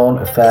tone,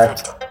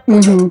 effect.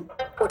 Mm-hmm.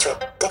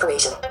 Portrait.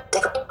 Decoration.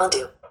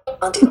 Undo.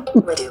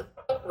 Redo.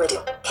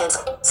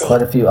 Cancel. Save.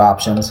 Quite a few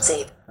options.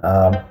 Save.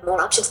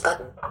 More options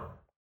button.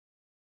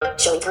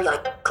 Showing 3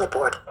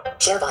 clipboard.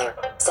 Share via.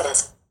 Set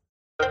as.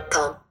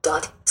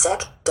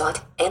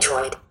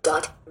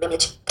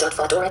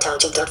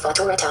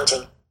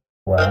 com.sec.android.image.fotoroutouching.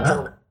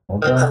 Well, we'll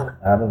go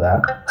out of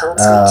that. Home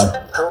screen.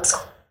 Homes.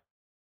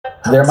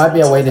 There might be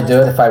a way to do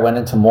it if I went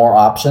into more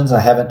options. I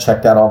haven't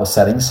checked out all the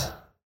settings,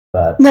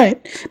 but Right.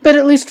 But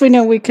at least we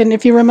know we can,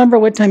 if you remember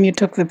what time you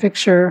took the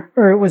picture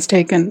or it was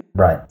taken,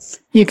 right,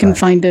 you can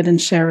find it and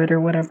share it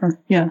or whatever.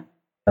 Yeah.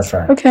 That's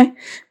right. Okay.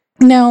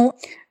 Now,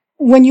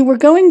 when you were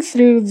going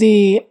through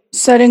the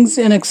settings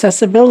in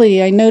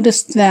accessibility, I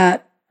noticed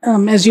that,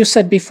 as you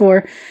said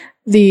before,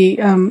 the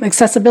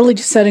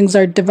accessibility settings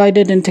are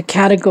divided into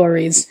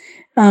categories.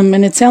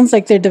 And it sounds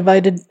like they're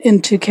divided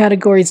into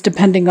categories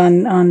depending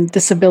on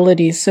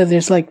disabilities. So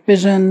there's like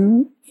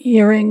vision,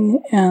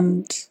 hearing,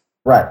 and...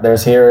 Right.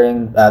 There's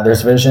hearing,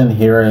 there's vision,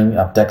 hearing,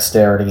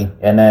 dexterity.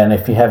 And then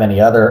if you have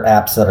any other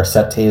apps that are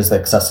set to use the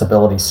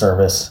accessibility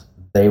service,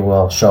 they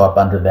will show up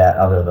under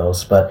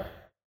those. But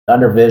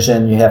under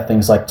vision, you have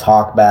things like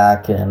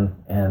talkback and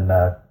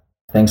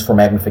things for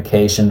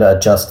magnification to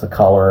adjust the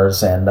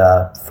colors and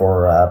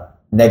for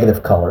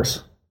negative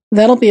colors.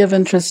 That'll be of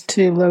interest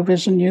to low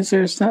vision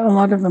users. A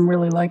lot of them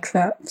really like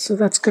that. So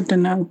that's good to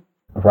know.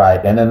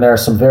 Right. And then there are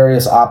some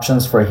various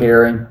options for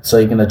hearing. So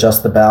you can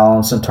adjust the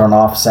balance and turn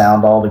off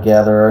sound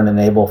altogether and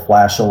enable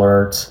flash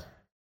alerts.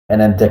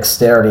 And then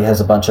dexterity has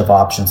a bunch of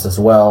options as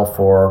well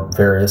for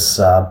various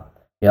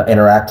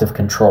interactive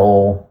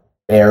control,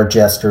 air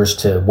gestures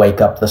to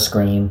wake up the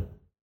screen,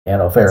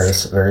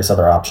 various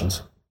other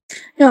options.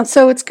 Yeah,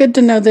 so it's good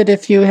to know that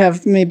if you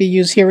have maybe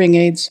use hearing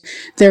aids,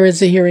 there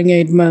is a hearing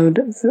aid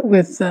mode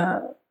with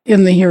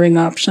in the hearing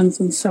options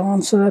and so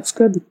on. So that's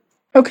good.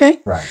 Okay.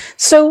 Right.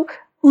 So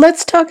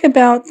let's talk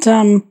about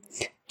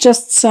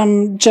just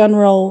some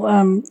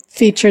general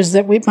features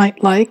that we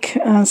might like.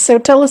 So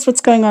tell us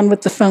what's going on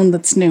with the phone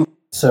that's new.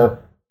 So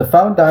the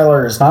phone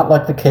dialer is not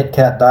like the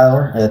KitKat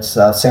dialer. It's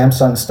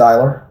Samsung's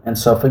dialer. And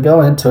so if we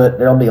go into it,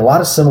 there'll be a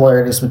lot of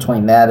similarities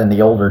between that and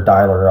the older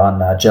dialer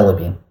on Jelly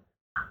Bean.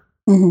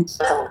 Mm-hmm.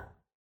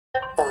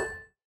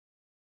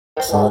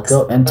 So we'll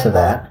go into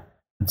that.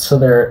 So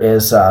there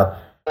is,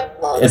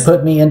 it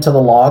put me into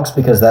the logs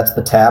because that's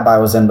the tab I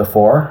was in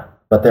before,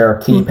 but there are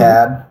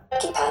keypad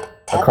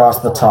across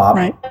the top,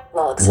 right.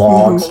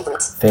 logs,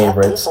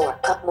 favorites,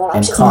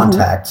 and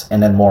contacts,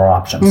 and then more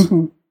options.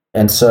 Mm-hmm.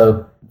 And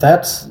so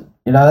that's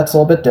a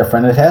little bit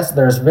different.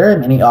 There's very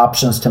many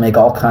options to make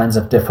all kinds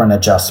of different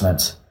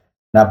adjustments.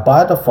 Now,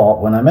 by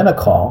default, when I'm in a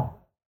call,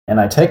 and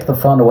I take the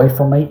phone away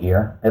from my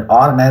ear, it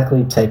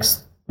automatically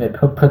takes it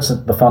puts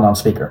the phone on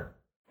speaker.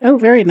 Oh,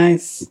 very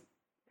nice.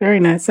 Very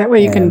nice. That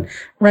way you can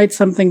write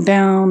something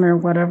down or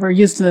whatever.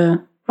 Use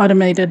the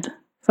automated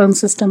phone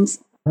systems.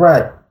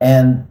 Right.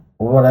 And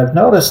what I've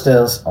noticed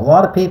is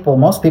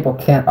most people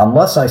can't,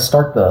 unless I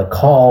start the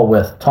call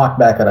with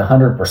TalkBack at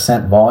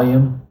 100%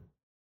 volume,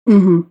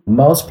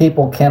 most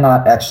people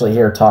cannot actually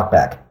hear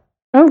TalkBack.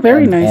 Oh,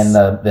 very nice. And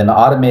the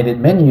automated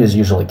menus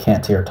usually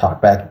can't hear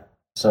TalkBack.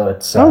 So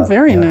it's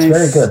very nice. It's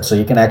very good. So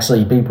you can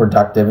actually be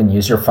productive and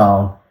use your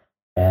phone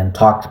and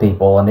talk to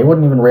people, and they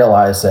wouldn't even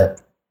realize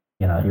that,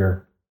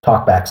 your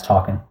TalkBack's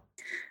talking.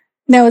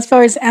 Now, as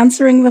far as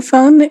answering the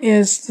phone,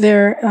 is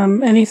there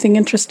anything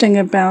interesting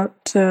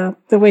about the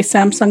way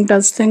Samsung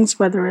does things,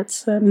 whether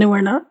it's new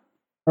or not?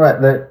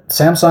 Right.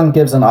 Samsung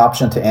gives an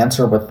option to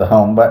answer with the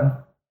home button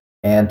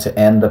and to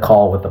end the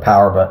call with the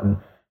power button.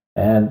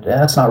 And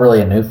that's not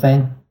really a new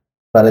thing,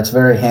 but it's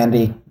very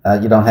handy.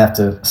 You don't have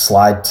to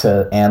slide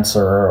to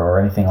answer or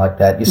anything like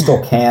that. You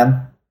still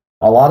can.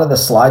 A lot of the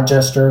slide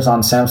gestures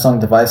on Samsung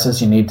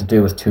devices you need to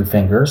do with 2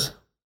 fingers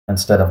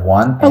instead of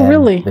 1. Oh,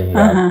 really?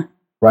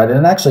 Right,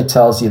 and it actually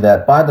tells you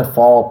that by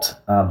default,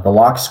 the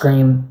lock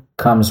screen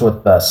comes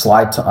with the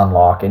slide to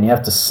unlock, and you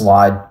have to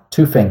slide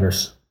 2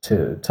 fingers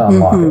to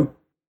unlock it.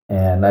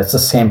 And it's the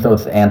same thing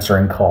with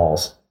answering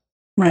calls.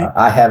 Right.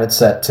 I have it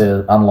set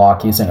to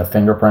unlock using a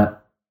fingerprint.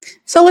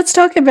 So let's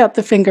talk about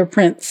the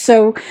fingerprint.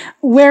 So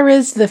where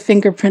is the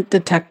fingerprint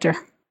detector?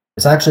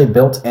 It's actually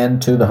built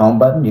into the home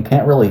button.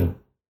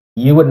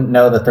 You wouldn't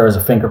know that there is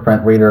a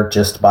fingerprint reader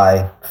just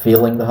by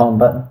feeling the home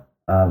button.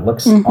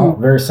 Looks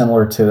very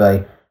similar to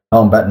a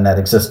home button that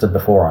existed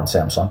before on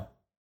Samsung.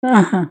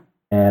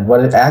 And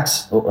what it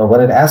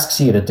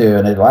asks you to do,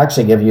 and it'll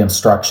actually give you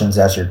instructions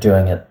as you're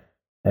doing it.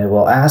 It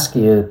will ask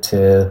you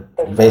to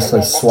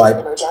basically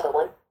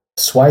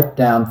swipe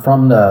down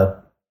from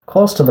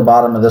close to the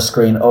bottom of the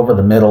screen over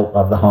the middle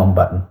of the home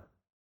button.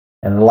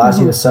 And it allows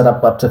you to set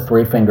up to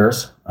 3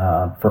 fingers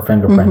for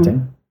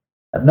fingerprinting.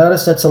 I've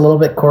noticed it's a little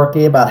bit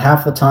quirky. About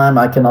half the time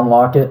I can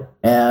unlock it,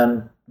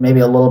 and maybe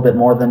a little bit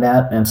more than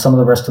that. And some of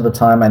the rest of the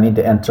time I need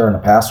to enter in a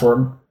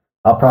password.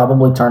 I'll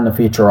probably turn the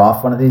feature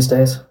off one of these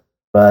days.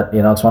 But,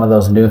 it's one of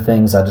those new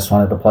things. I just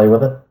wanted to play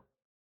with it.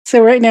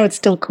 So right now it's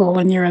still cool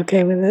and you're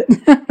okay with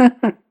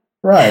it.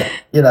 Right.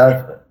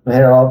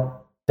 Here,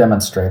 I'll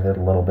demonstrate it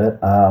a little bit.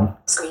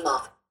 Screen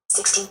off.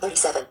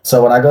 1637.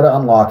 So when I go to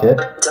unlock it,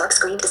 Dark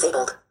screen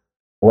disabled.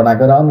 When I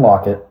go to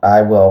unlock it,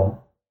 I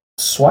will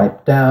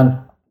swipe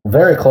down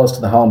very close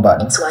to the home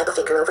button. Swipe a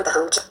finger over the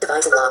home key.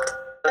 Device unlocked.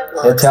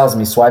 It tells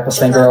me swipe a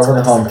finger over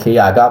the home key.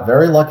 I got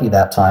very lucky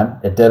that time.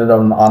 It did it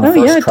on the first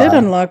try. Oh, yeah, it did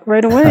unlock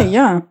right away,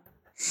 yeah.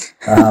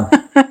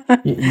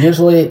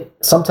 Usually,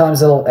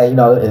 sometimes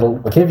it'll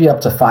give you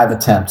up to 5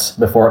 attempts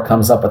before it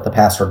comes up with the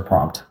password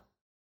prompt.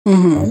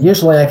 And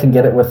usually I can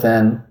get it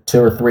within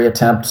 2 or 3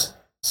 attempts.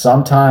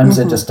 Sometimes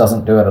it just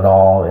doesn't do it at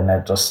all, and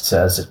it just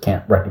says it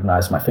can't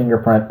recognize my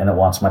fingerprint and it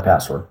wants my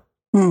password.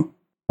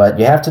 But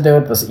you have to do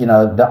it,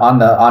 on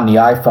the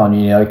iPhone.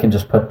 You can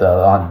just put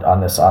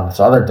on this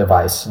other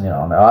device,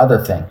 on the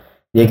other thing.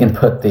 You can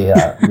put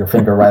the your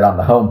finger right on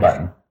the home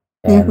button,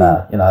 and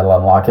it'll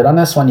unlock it. On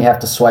this one, you have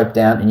to swipe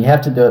down, and you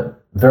have to do it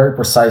very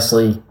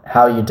precisely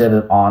how you did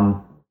it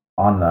on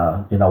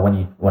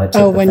when it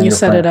took when you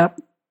set it up.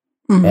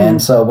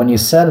 And so when you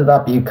set it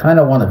up, you kind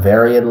of want to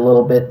vary it a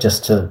little bit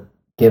just to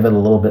give it a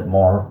little bit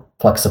more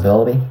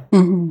flexibility.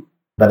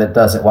 But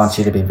it wants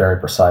you to be very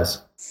precise.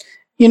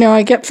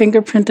 I get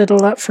fingerprinted a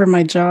lot for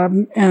my job,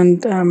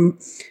 and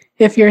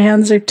if your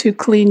hands are too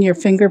clean, your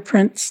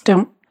fingerprints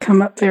don't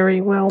come up very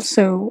well,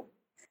 so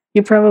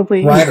you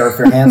probably... Right, or if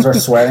your hands are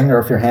sweating, or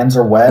if your hands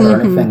are wet, or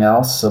anything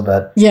else, so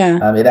that...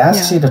 it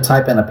asks you to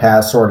type in a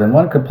password, and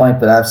one complaint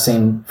that I've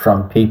seen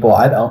from people,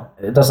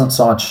 it doesn't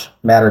so much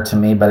matter to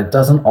me, but it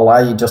doesn't allow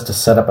you just to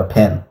set up a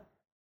PIN.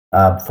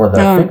 For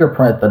the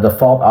fingerprint, the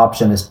default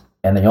option is,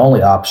 and the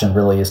only option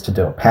really, is to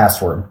do a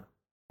password.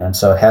 And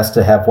so it has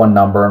to have 1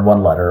 number and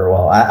 1 letter.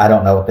 Well, I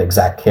don't know what the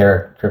exact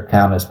character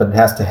count is, but it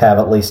has to have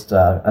at least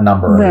a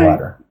number and a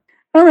letter.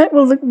 All right.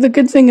 Well, the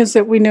good thing is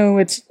that we know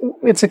it's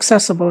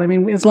accessible. I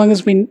mean, as long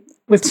as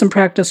with some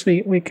practice,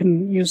 we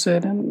can use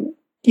it and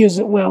use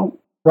it well.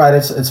 Right.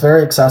 It's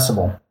very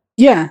accessible.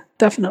 Yeah,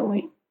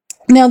 definitely.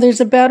 Now,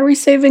 there's a battery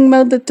saving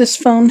mode that this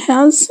phone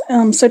has.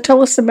 So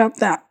tell us about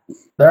that.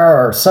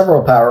 There's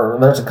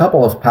a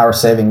couple of power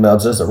saving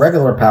modes. There's a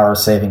regular power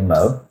saving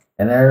mode,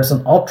 and there's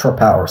an ultra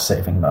power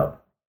saving mode.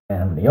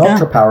 And the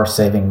ultra power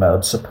saving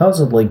mode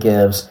supposedly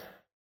gives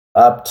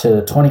up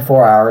to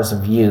 24 hours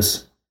of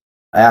use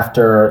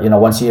after,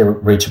 once you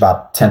reach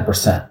about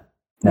 10%.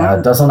 Now,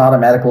 it doesn't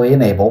automatically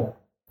enable,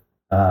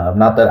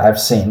 not that I've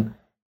seen,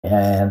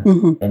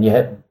 and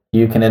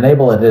you can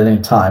enable it at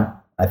any time.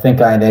 I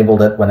think I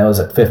enabled it when it was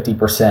at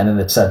 50%, and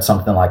it said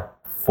something like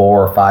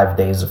 4 or 5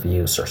 days of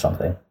use or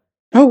something.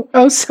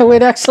 Oh, so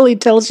it actually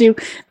tells you,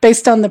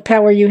 based on the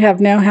power you have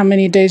now, how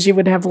many days you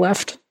would have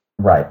left?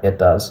 Right, it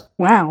does.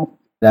 Wow.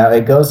 Now,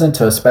 it goes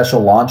into a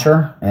special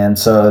launcher, and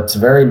so it's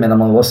very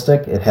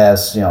minimalistic. It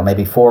has,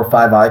 maybe 4 or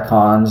 5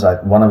 icons.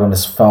 One of them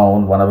is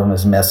phone, one of them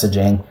is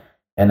messaging,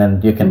 and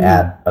then you can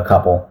add a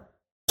couple.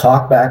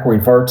 TalkBack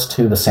reverts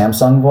to the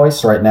Samsung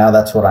voice. Right now,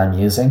 that's what I'm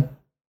using.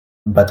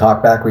 But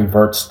TalkBack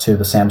reverts to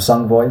the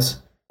Samsung voice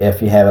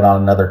if you have it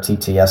on another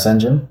TTS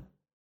engine.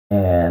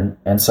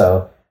 And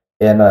so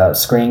in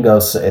screen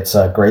goes, it's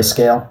a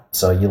grayscale,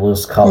 so you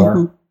lose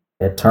color.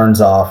 It turns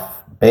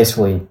off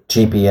basically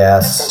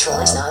GPS.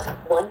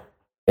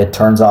 It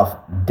turns off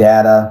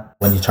data.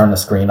 When you turn the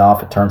screen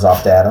off, it turns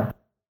off data.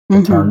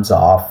 It turns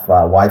off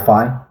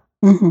Wi-Fi.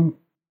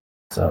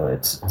 So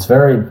it's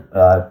very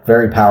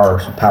very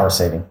power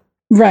saving.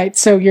 Right.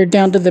 So you're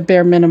down to the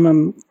bare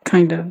minimum,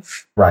 kind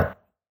of. Right.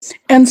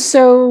 And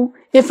so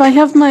if I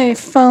have my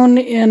phone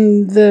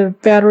in the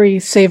battery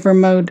saver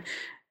mode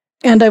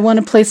and I want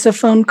to place a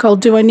phone call,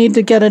 do I need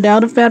to get it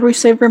out of battery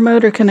saver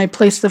mode, or can I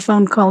place the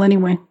phone call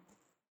anyway?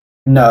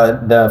 No,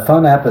 the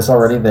phone app is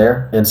already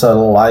there, and so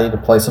it'll allow you to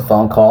place a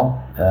phone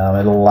call.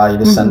 It'll allow you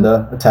to send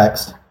a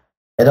text.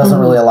 It doesn't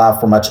really allow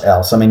for much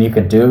else. I mean, you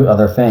could do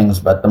other things,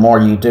 but the more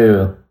you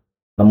do,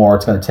 the more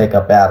it's going to take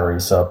up battery.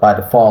 So by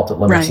default, it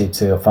limits you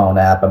to a phone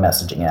app, a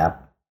messaging app.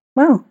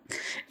 Wow.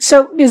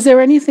 So is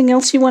there anything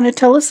else you want to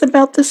tell us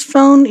about this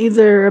phone,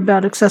 either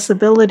about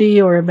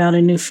accessibility or about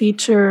a new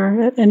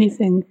feature,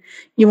 anything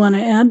you want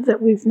to add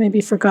that we've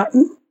maybe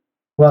forgotten?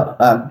 Well,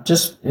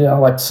 just, I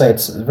like to say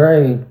it's a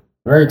very,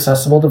 very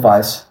accessible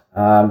device.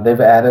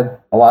 They've added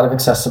a lot of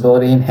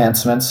accessibility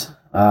enhancements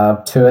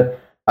to it.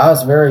 I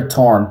was very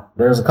torn.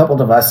 There's a couple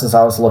devices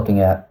I was looking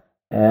at,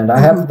 and I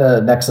have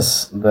the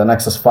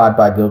Nexus 5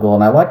 by Google,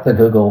 and I like the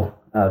Google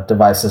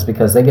devices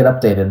because they get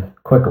updated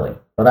quickly.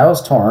 But I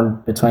was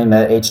torn between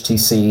the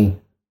HTC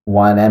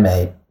One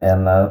M8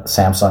 and the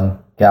Samsung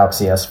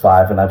Galaxy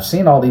S5, and I've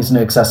seen all these new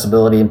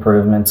accessibility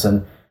improvements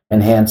and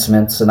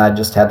enhancements, and I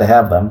just had to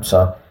have them.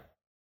 So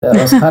that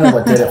was kind of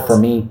what did it for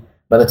me.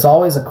 But it's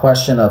always a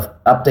question of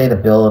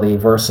updatability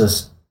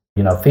versus,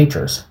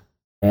 features.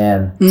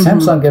 And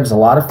Samsung gives a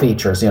lot of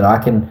features.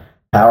 I can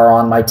power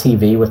on my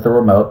TV with the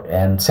remote,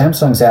 and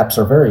Samsung's apps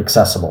are very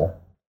accessible.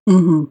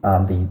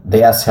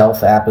 The S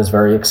Health app is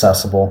very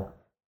accessible.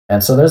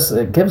 And so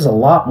it gives a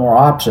lot more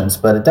options,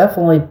 but it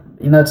definitely,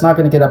 it's not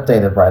going to get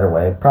updated right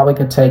away. It probably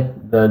could take,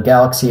 the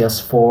Galaxy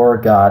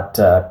S4 got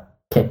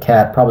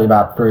KitKat probably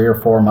about 3 or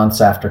 4 months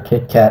after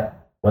KitKat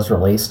was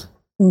released.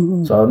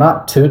 So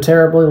not too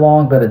terribly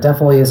long, but it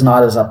definitely is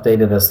not as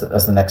updated as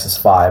the Nexus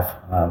 5.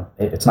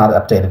 It's not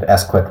updated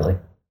as quickly.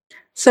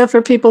 So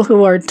for people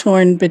who are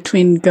torn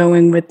between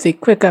going with the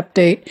quick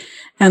update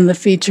and the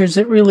features,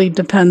 it really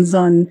depends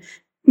on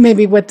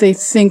maybe what they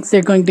think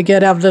they're going to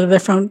get out of their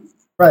phone.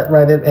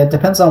 Right. It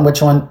depends on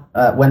which one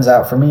wins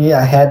out. For me,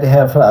 I had to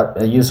have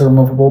a user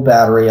removable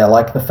battery. I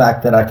like the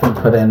fact that I can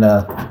put in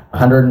a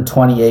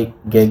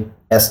 128 gig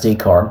SD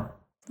card.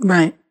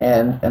 Right.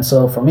 And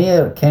so for me,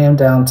 it came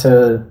down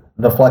to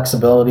the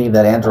flexibility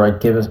that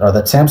Android gives, or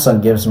that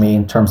Samsung gives me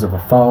in terms of a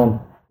phone,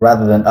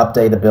 rather than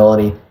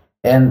updatability.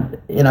 And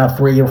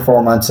 3 or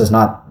 4 months is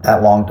not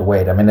that long to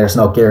wait. I mean, there's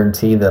no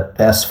guarantee that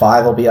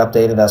S5 will be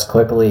updated as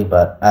quickly,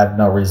 but I have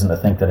no reason to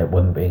think that it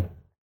wouldn't be.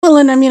 Well,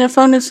 and I mean, a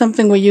phone is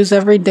something we use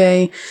every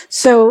day.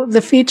 So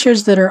the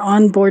features that are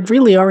on board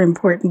really are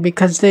important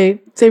because they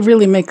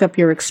really make up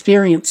your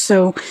experience.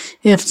 So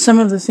if some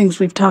of the things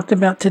we've talked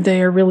about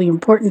today are really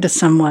important to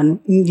someone,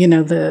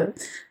 the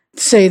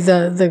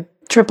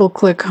triple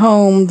click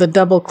home, the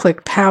double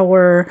click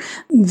power,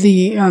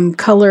 the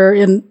color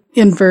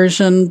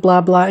inversion,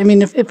 blah, blah. I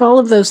mean, if all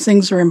of those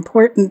things are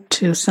important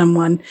to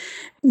someone,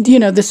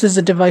 this is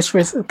a device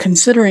worth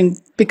considering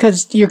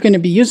because you're going to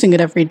be using it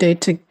every day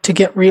to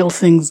get real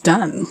things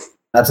done.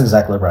 That's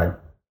exactly right.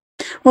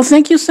 Well,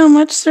 thank you so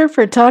much, sir,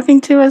 for talking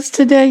to us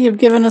today. You've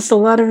given us a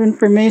lot of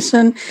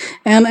information,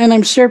 and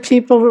I'm sure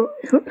people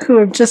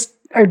who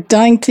are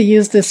dying to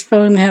use this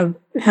phone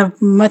have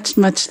much,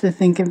 much to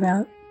think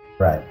about.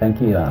 Right.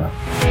 Thank you, Anna.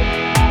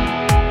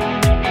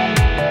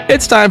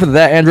 It's time for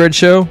That Android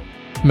Show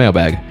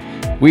mailbag.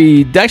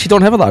 We actually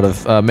don't have a lot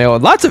of mail.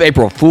 Lots of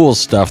April Fool's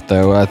stuff,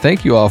 though.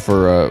 Thank you all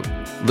for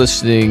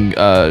listening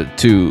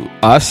to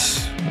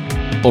us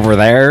over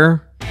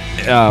there.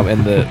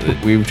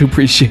 We do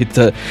appreciate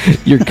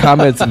your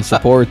comments and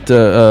support.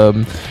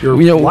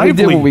 We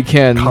did what we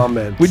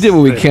can. We did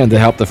what we can to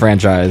help the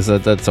franchise.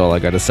 That's all I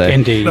got to say.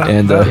 Indeed.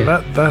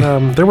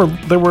 There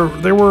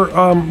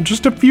were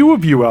just a few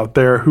of you out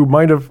there who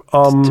might have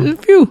a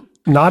few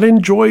not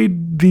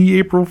enjoyed the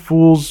April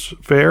Fool's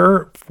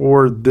Fair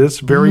for this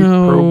very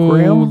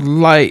program.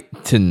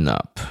 Lighten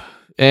up.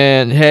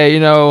 And hey,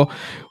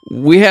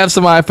 we have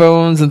some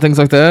iPhones and things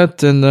like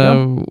that, and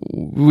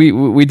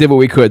we did what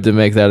we could to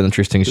make that an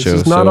interesting show.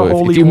 Is not a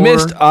holy if you war.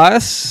 missed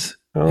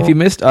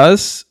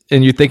us,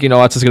 and you're thinking,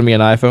 oh, it's just going to be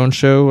an iPhone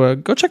show,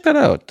 go check that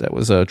out. That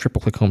was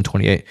Triple Click Home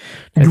 28.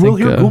 You will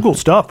hear Google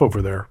stuff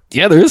over there.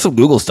 Yeah, there is some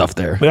Google stuff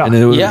there. Yeah. And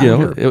it was,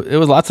 it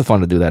was lots of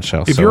fun to do that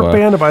show. If you're a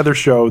fan of either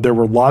show, there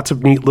were lots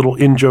of neat little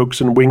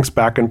in-jokes and winks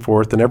back and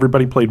forth, and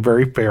everybody played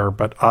very fair,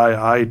 but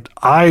I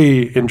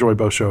enjoy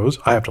both shows.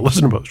 I have to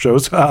listen to both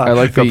shows. I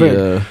like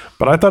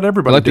but I thought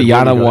everybody I like did the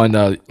Yana really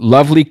one,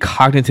 Lovely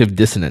Cognitive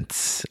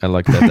Dissonance. I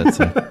like that.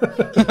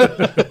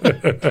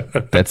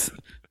 That's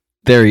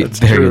very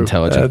true.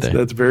 intelligent.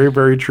 That's very,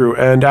 very true.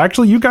 And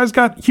actually, you guys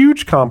got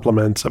huge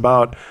compliments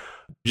about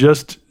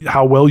just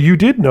how well you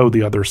did know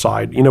the other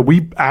side. You know,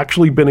 we've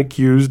actually been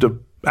accused of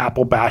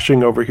Apple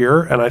bashing over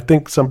here, and I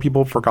think some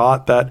people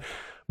forgot that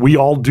we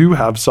all do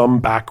have some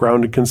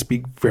background and can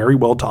speak very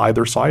well to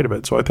either side of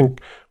it. So I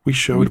think we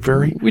showed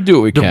we do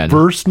what we can.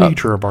 Diverse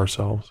nature of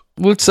ourselves.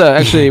 Let's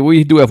actually,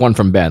 we do have one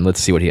from Ben. Let's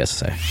see what he has to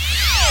say.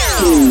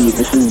 Hey,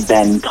 this is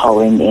Ben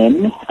calling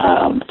in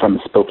from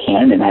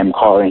Spokane, and I'm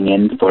calling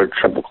in for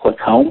Triple Click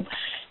Home.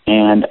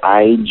 And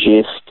I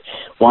just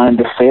wanted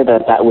to say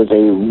that was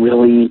a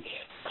really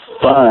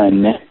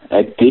fun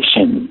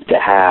addition to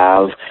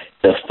have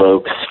the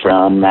folks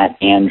from that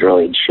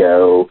Android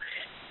show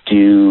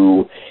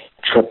do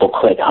Triple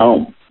Click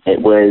Home.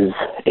 It was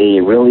a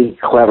really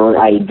clever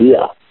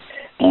idea,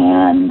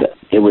 and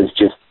it was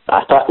just,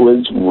 I thought it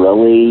was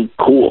really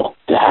cool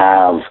to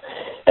have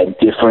a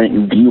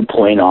different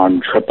viewpoint on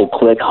Triple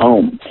Click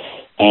Home.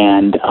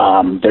 And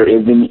there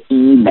is an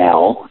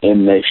email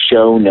in the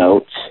show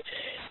notes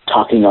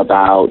talking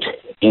about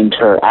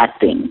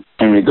interacting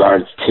in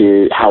regards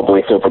to how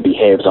VoiceOver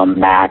behaves on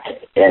Mac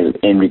and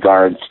in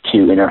regards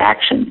to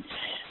interaction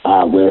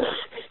with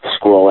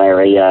scroll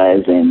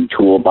areas and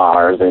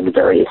toolbars and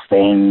various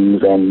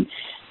things. And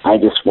I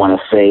just want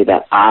to say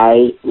that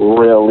I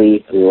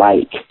really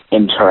like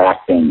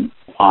interacting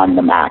on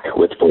the Mac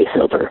with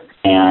VoiceOver.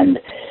 And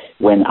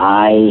when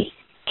I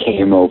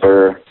came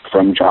over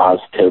from JAWS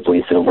to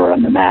VoiceOver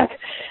on the Mac,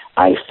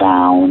 I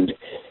found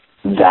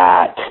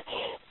that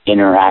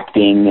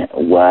interacting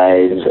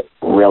was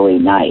really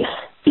nice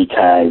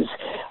because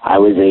I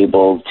was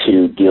able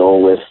to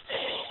deal with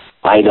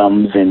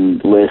items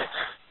and lists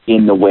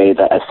in the way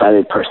that a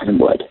sighted person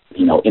would.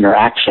 You know,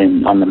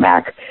 interaction on the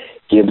Mac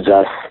gives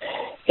us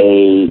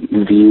a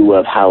view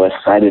of how a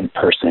sighted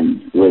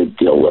person would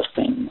deal with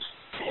things.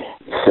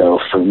 So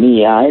for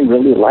me, I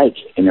really like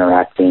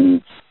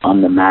interacting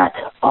on the Mac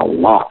a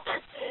lot.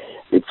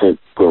 It's a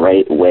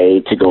great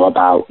way to go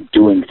about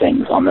doing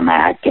things on the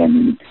Mac,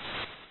 and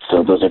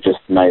so those are just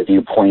my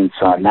viewpoints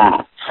on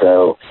that.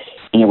 So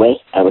anyway,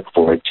 I look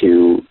forward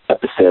to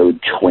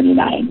episode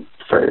 29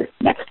 for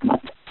next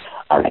month.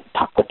 All right,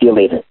 talk with you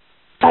later.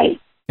 Bye.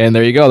 And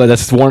there you go.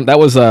 That's one. That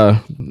was one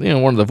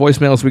of the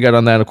voicemails we got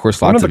on that. Of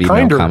course, lots of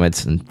email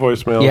comments and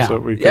voicemails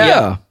that we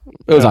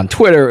It was on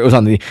Twitter. It was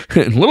on the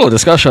little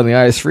discussion on the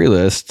IS free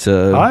list.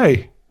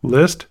 Hi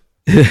list.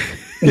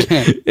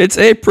 It's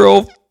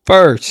April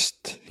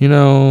 1st.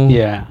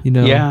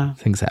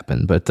 Things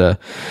happen, but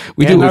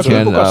we do what we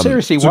can.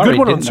 Seriously, it's a good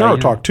one on Sarah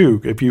Talk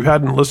too. If you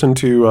hadn't listened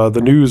to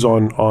the news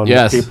on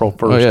April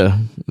 1st, oh yeah,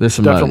 there's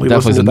some definitely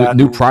some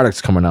new products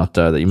coming out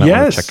that you might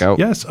want to check out.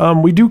 Yes,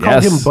 we do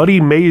call him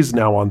Buddy Mays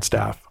now on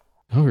staff.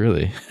 Oh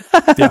really?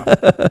 Yeah,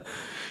 well,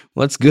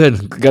 that's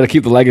good. Got to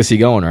keep the legacy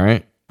going, all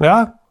right?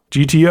 Yeah,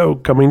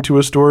 GTO coming to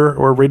a store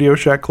or Radio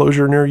Shack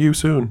closure near you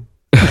soon.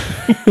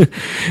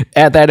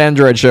 At That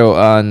Android Show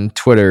on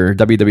Twitter,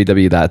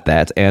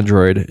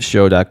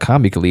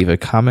 www.thatandroidshow.com. You can leave a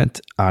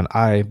comment on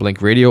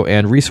iBlink Radio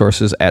and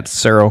resources at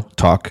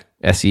Serotalk,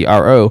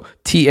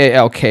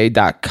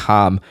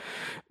 SEROTALK.com.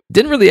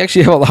 Didn't really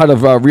actually have a lot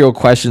of real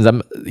questions.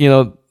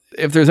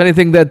 If there's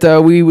anything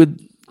that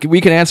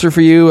we can answer for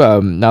you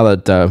now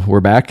that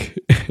we're back,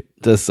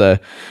 just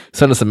send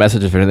us a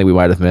message if anything we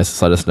might have missed.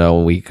 Just let us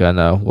know. We can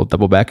we'll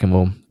double back and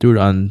we'll do it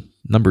on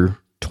number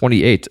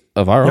 28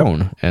 of our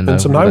own. And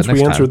sometimes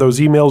we answer those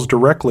emails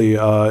directly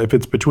if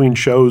it's between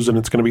shows and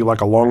it's going to be like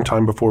a long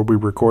time before we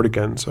record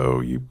again.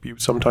 So you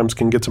sometimes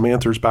can get some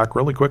answers back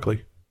really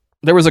quickly.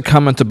 There was a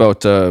comment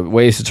about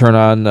ways to turn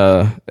on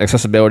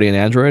accessibility in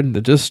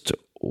Android. Just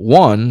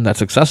one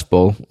that's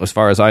accessible as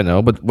far as I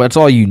know, but that's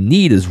all you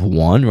need is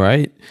one,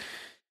 right?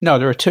 No,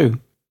 there are two.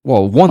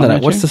 Well,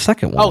 what's the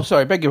second one? Oh,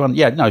 sorry, beg your pardon.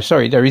 Yeah, no,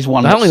 sorry, there is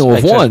one. I only know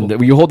of one.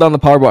 You hold down the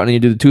power button and you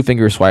do the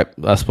two-finger swipe,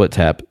 split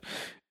tap.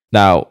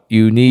 Now,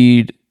 you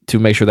need to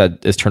make sure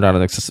that it's turned on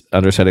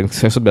under setting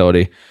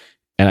accessibility.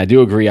 And I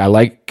do agree. I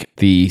like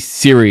the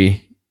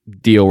Siri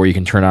deal where you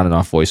can turn on and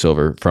off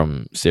VoiceOver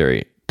from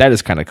Siri. That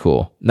is kind of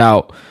cool.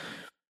 Now,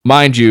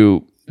 mind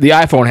you, the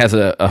iPhone has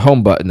a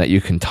home button that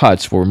you can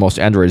touch where most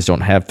Androids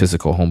don't have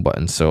physical home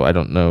buttons. So I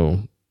don't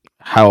know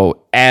how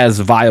as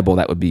viable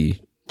that would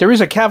be. There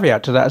is a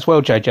caveat to that as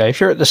well, JJ.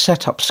 If you're at the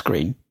setup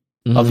screen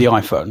of the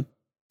iPhone,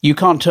 you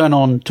can't turn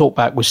on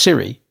TalkBack with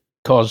Siri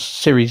because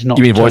Siri's not.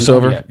 You mean turned on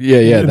voiceover? yet.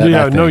 Yeah.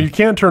 That no, thing. you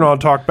can't turn on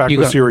talkback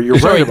with Siri. You're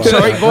sorry, right about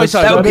sorry, that.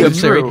 voiceover That with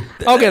is Siri. true.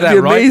 I'll get that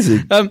That'd be right. amazing.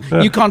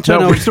 You can't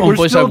turn on we're still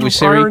voiceover with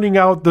Siri. ironing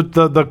out the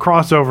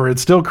crossover.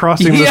 It's still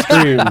crossing the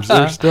streams.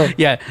 They're still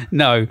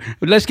No.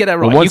 Let's get that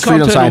right. Well, once you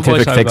can't Freedom turn on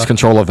Scientific takes voiceover.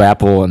 control of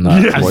Apple and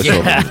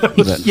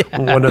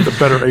voiceover. one of the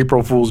better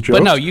April Fool's jokes.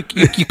 But no, you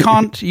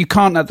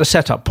can't at the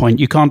setup point.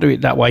 You can't do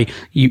it that way.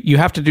 You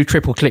have to do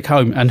triple click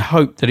home and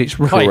hope that it's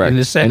right in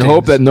the settings. And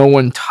hope that no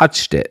one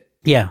touched it.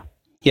 Yeah.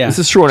 This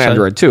is true on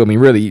Android too. I mean,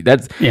 really,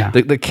 that's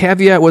the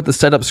caveat with the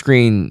setup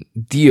screen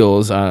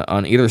deals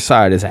on either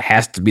side is it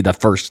has to be the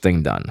first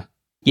thing done.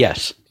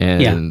 Yes.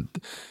 And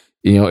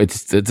can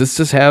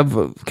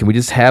we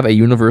just have a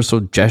universal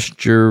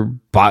gesture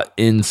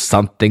button,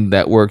 something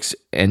that works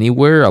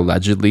anywhere?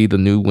 Allegedly, the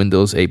new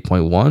Windows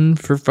 8.1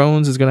 for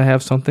phones is going to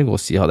have something. We'll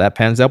see how that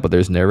pans out, but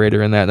there's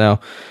narrator in that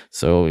now.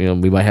 So,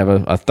 we might have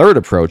a third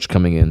approach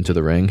coming into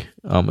the ring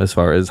as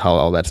far as how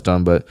all that's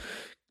done, but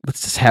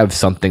let's just have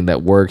something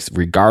that works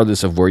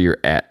regardless of where you're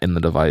at in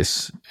the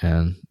device.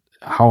 And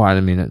I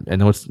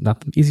know it's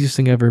not the easiest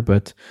thing ever,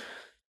 but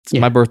it's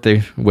my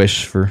birthday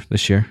wish for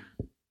this year.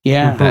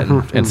 Yeah. That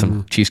and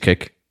some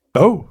cheesecake.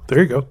 Oh,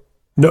 there you go.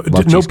 No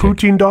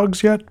poutine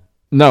dogs yet?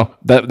 No,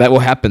 that will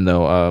happen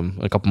though.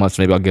 A couple months,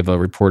 maybe I'll give a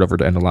report over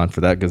to Endelon for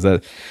that because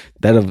that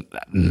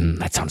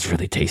sounds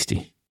really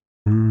tasty.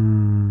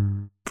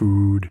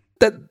 Food.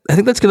 I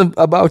think that's gonna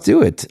about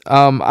do it.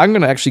 I'm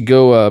gonna actually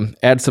go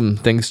add some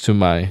things to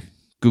my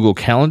Google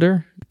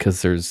Calendar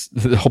because there's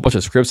a whole bunch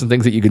of scripts and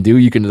things that you can do.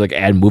 You can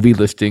add movie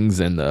listings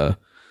and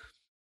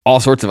all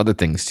sorts of other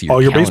things to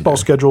your your calendar. baseball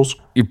schedules.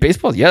 Your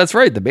baseball, yeah, that's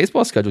right. The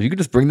baseball schedule. You can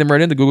just bring them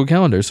right into Google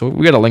Calendar. So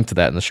we got a link to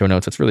that in the show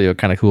notes. It's really a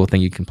kind of cool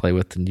thing you can play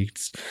with, and you can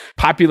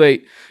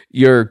populate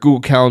your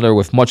Google Calendar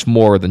with much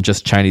more than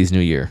just Chinese New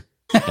Year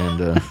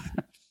and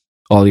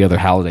all the other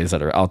holidays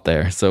that are out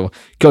there. So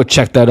go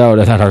check that out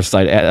at our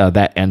site at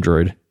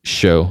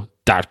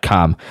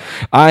thatandroidshow.com.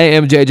 I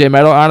am JJ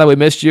Metal. Anna, we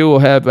missed you. We'll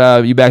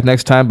have you back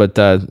next time, but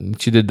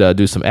she did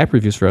do some app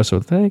reviews for us,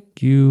 so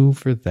thank you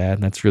for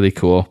that. That's really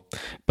cool.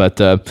 But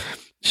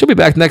she'll be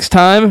back next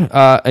time,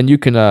 and you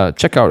can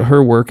check out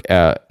her work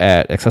at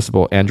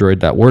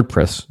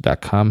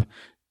accessibleandroid.wordpress.com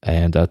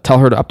and tell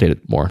her to update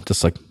it more,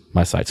 just like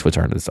my sites, which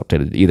aren't as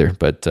updated either,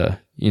 but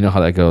you know how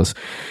that goes.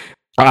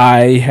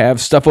 I have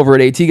stuff over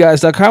at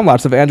atguys.com,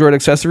 lots of Android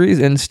accessories.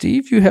 And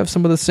Steve, you have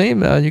some of the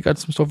same. You got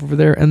some stuff over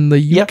there in the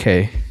UK.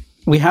 Yep.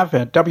 We have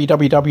it,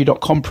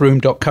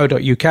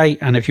 www.comproom.co.uk.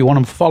 And if you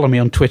want to follow me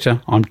on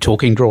Twitter, I'm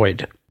Talking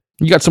Droid.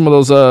 You got some of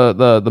those,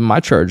 the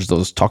MyCharge,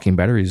 those talking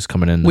batteries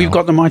coming in now. We've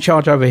got the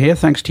MyCharge over here,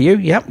 thanks to you.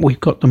 Yep, we've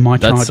got the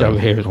MyCharge over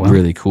here as well.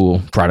 Really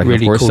cool product.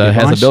 Really of course, cool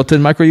has a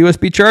built-in micro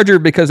USB charger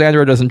because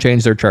Android doesn't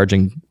change their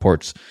charging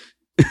ports.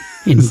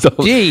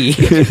 Indeed.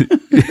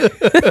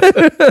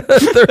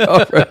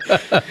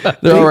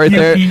 They're all right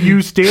there.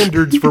 EU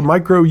standards for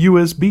micro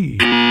USB.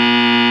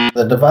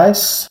 The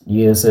device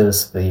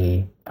uses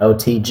the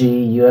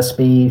OTG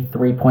USB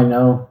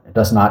 3.0. It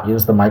does not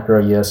use the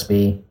micro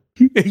USB.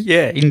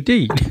 Yeah,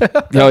 indeed.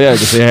 No, yeah,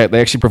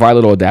 they actually provide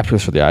little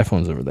adapters for the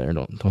iPhones over there,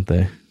 don't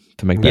they?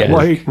 To make that work.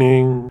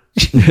 Lightning.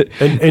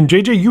 and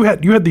JJ, you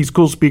had these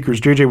cool speakers.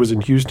 JJ was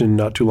in Houston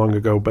not too long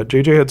ago, but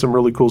JJ had some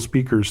really cool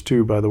speakers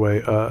too, by the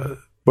way.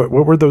 What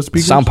were those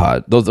speakers?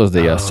 SoundPod. Those are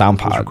the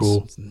SoundPods. Those are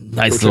cool.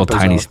 Nice little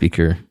tiny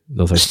speaker.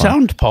 Those are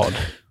SoundPod.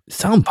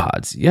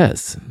 SoundPods,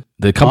 yes.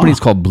 The company's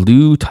called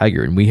Blue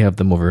Tiger, and we have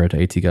them over at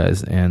AT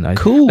Guys. And I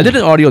did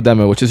an audio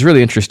demo, which is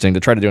really interesting to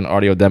try to do an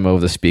audio demo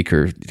of the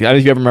speaker. I don't know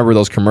if you ever remember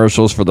those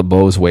commercials for the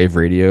Bose Wave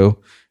radio,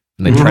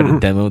 and they try to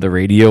demo the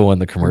radio on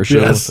the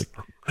commercial. Yes. Like,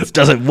 this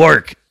doesn't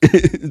work.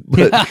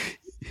 But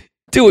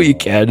do what you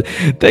can.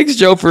 Thanks,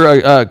 Joe,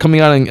 for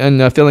coming on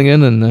and filling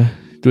in and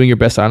doing your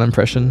best on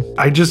impression.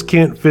 I just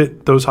can't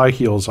fit those high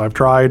heels. I've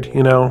tried,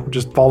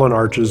 just fallen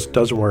arches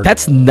doesn't work.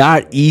 That's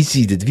not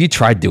easy. Have you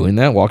tried doing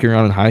that, walking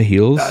around in high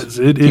heels?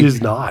 It is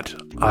not.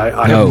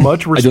 I have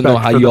much respect I don't know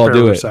how for you the all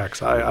do pair it. of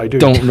sex. I do.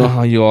 Don't know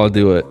how you all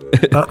do it.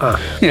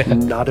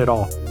 Not at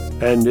all.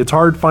 And it's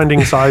hard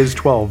finding size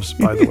 12s,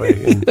 by the way,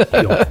 in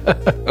heel.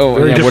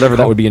 Whatever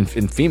that would be in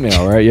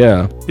female, right?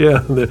 Yeah.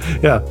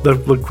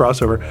 The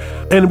crossover.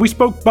 And we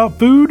spoke about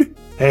food.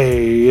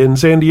 Hey, in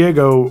San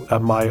Diego,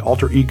 my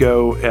alter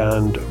ego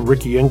and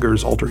Ricky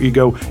Enger's alter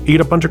ego ate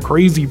a bunch of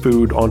crazy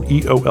food on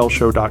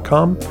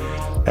EOLshow.com.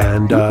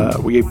 And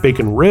we ate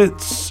bacon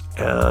Ritz,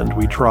 and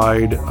we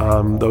tried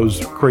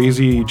those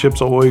crazy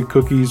Chips Ahoy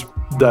cookies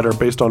that are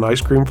based on ice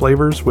cream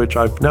flavors, which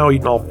I've now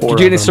eaten all 4 of them. Did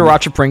you get any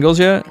Sriracha Pringles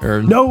yet?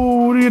 Or?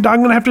 No, dude, I'm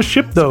going to have to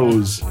ship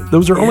those.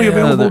 Those are only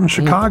available in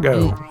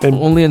Chicago. And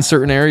only in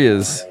certain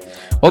areas.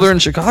 Oh, they're in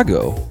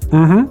Chicago.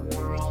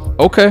 Mm-hmm.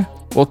 Okay.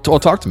 Well,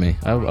 talk to me.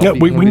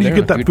 We need to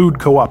get that food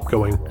co-op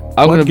going.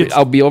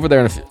 I'll be over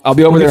there. I'll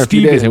be over there in a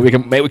few days, and we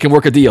can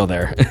work a deal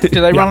there. Do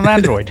they run on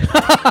Android?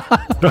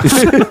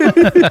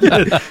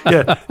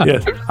 yeah.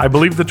 I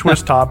believe the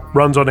Twist Top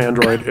runs on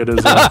Android. It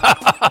is.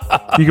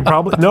 You could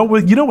probably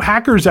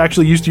hackers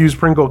actually used to use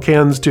Pringle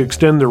cans to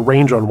extend their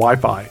range on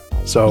Wi-Fi.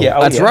 So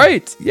that's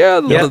right.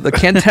 Yeah, the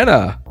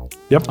Cantenna.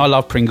 Yep. I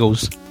love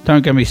Pringles.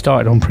 Don't get me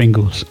started on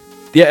Pringles.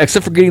 Yeah,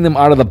 except for getting them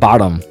out of the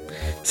bottom.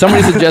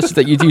 Somebody suggested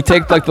that you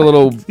take like the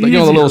little, the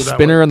little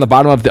spinner on the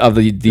bottom of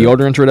the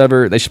deodorant or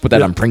whatever. They should put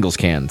that on Pringles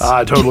cans.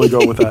 I totally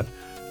go with that.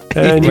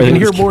 And you can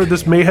hear more of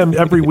this mayhem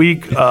every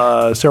week,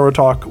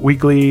 Serotalk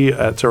Weekly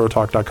at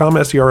serotalk.com,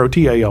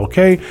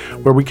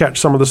 SEROTALK, where we catch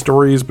some of the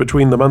stories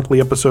between the monthly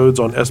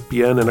episodes on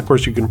SBN. And of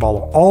course, you can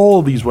follow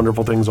all these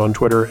wonderful things on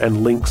Twitter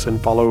and links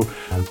and follow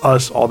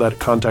us. All that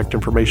contact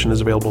information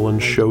is available in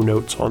show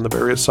notes on the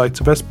various sites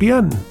of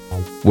SBN.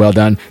 Well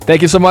done.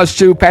 Thank you so much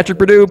to Patrick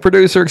Perdue,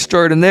 producer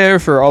extraordinaire,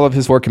 for all of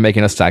his work in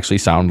making us actually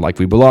sound like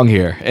we belong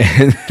here.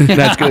 And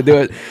that's going to do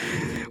it.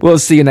 We'll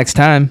see you next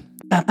time.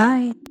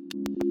 Bye-bye.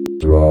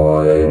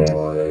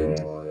 Right.